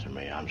apply to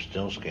me. I'm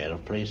still scared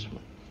of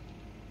policemen.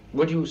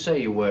 Would you say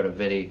you were a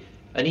very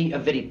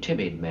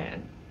timid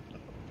man?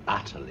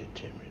 Utterly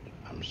timid.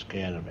 I'm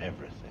scared of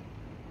everything.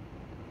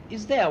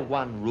 Is there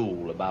one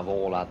rule above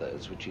all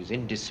others which is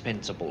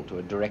indispensable to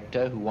a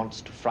director who wants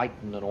to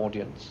frighten an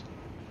audience?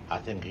 I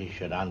think he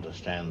should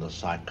understand the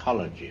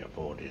psychology of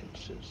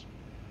audiences.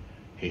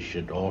 He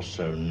should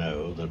also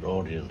know that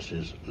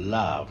audiences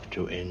love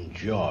to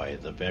enjoy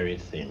the very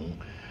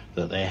thing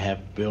that they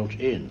have built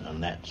in,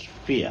 and that's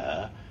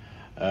fear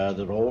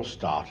that all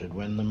started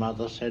when the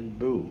mother said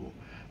boo.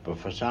 But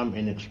for some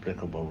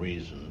inexplicable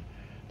reason,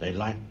 they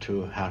like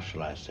to, how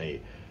shall I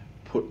say,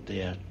 put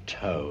their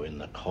toe in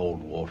the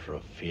cold water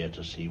of fear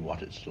to see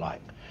what it's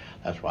like.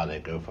 That's why they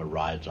go for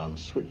rides on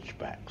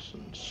switchbacks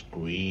and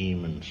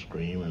scream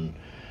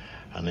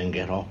and then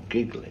get off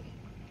giggling.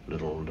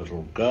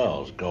 Little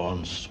girls go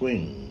on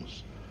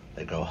swings.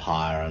 They go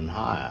higher and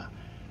higher.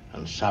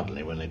 And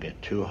suddenly, when they get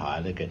too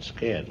high, they get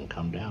scared and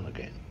come down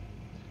again.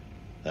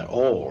 They're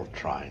all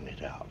trying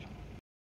it out.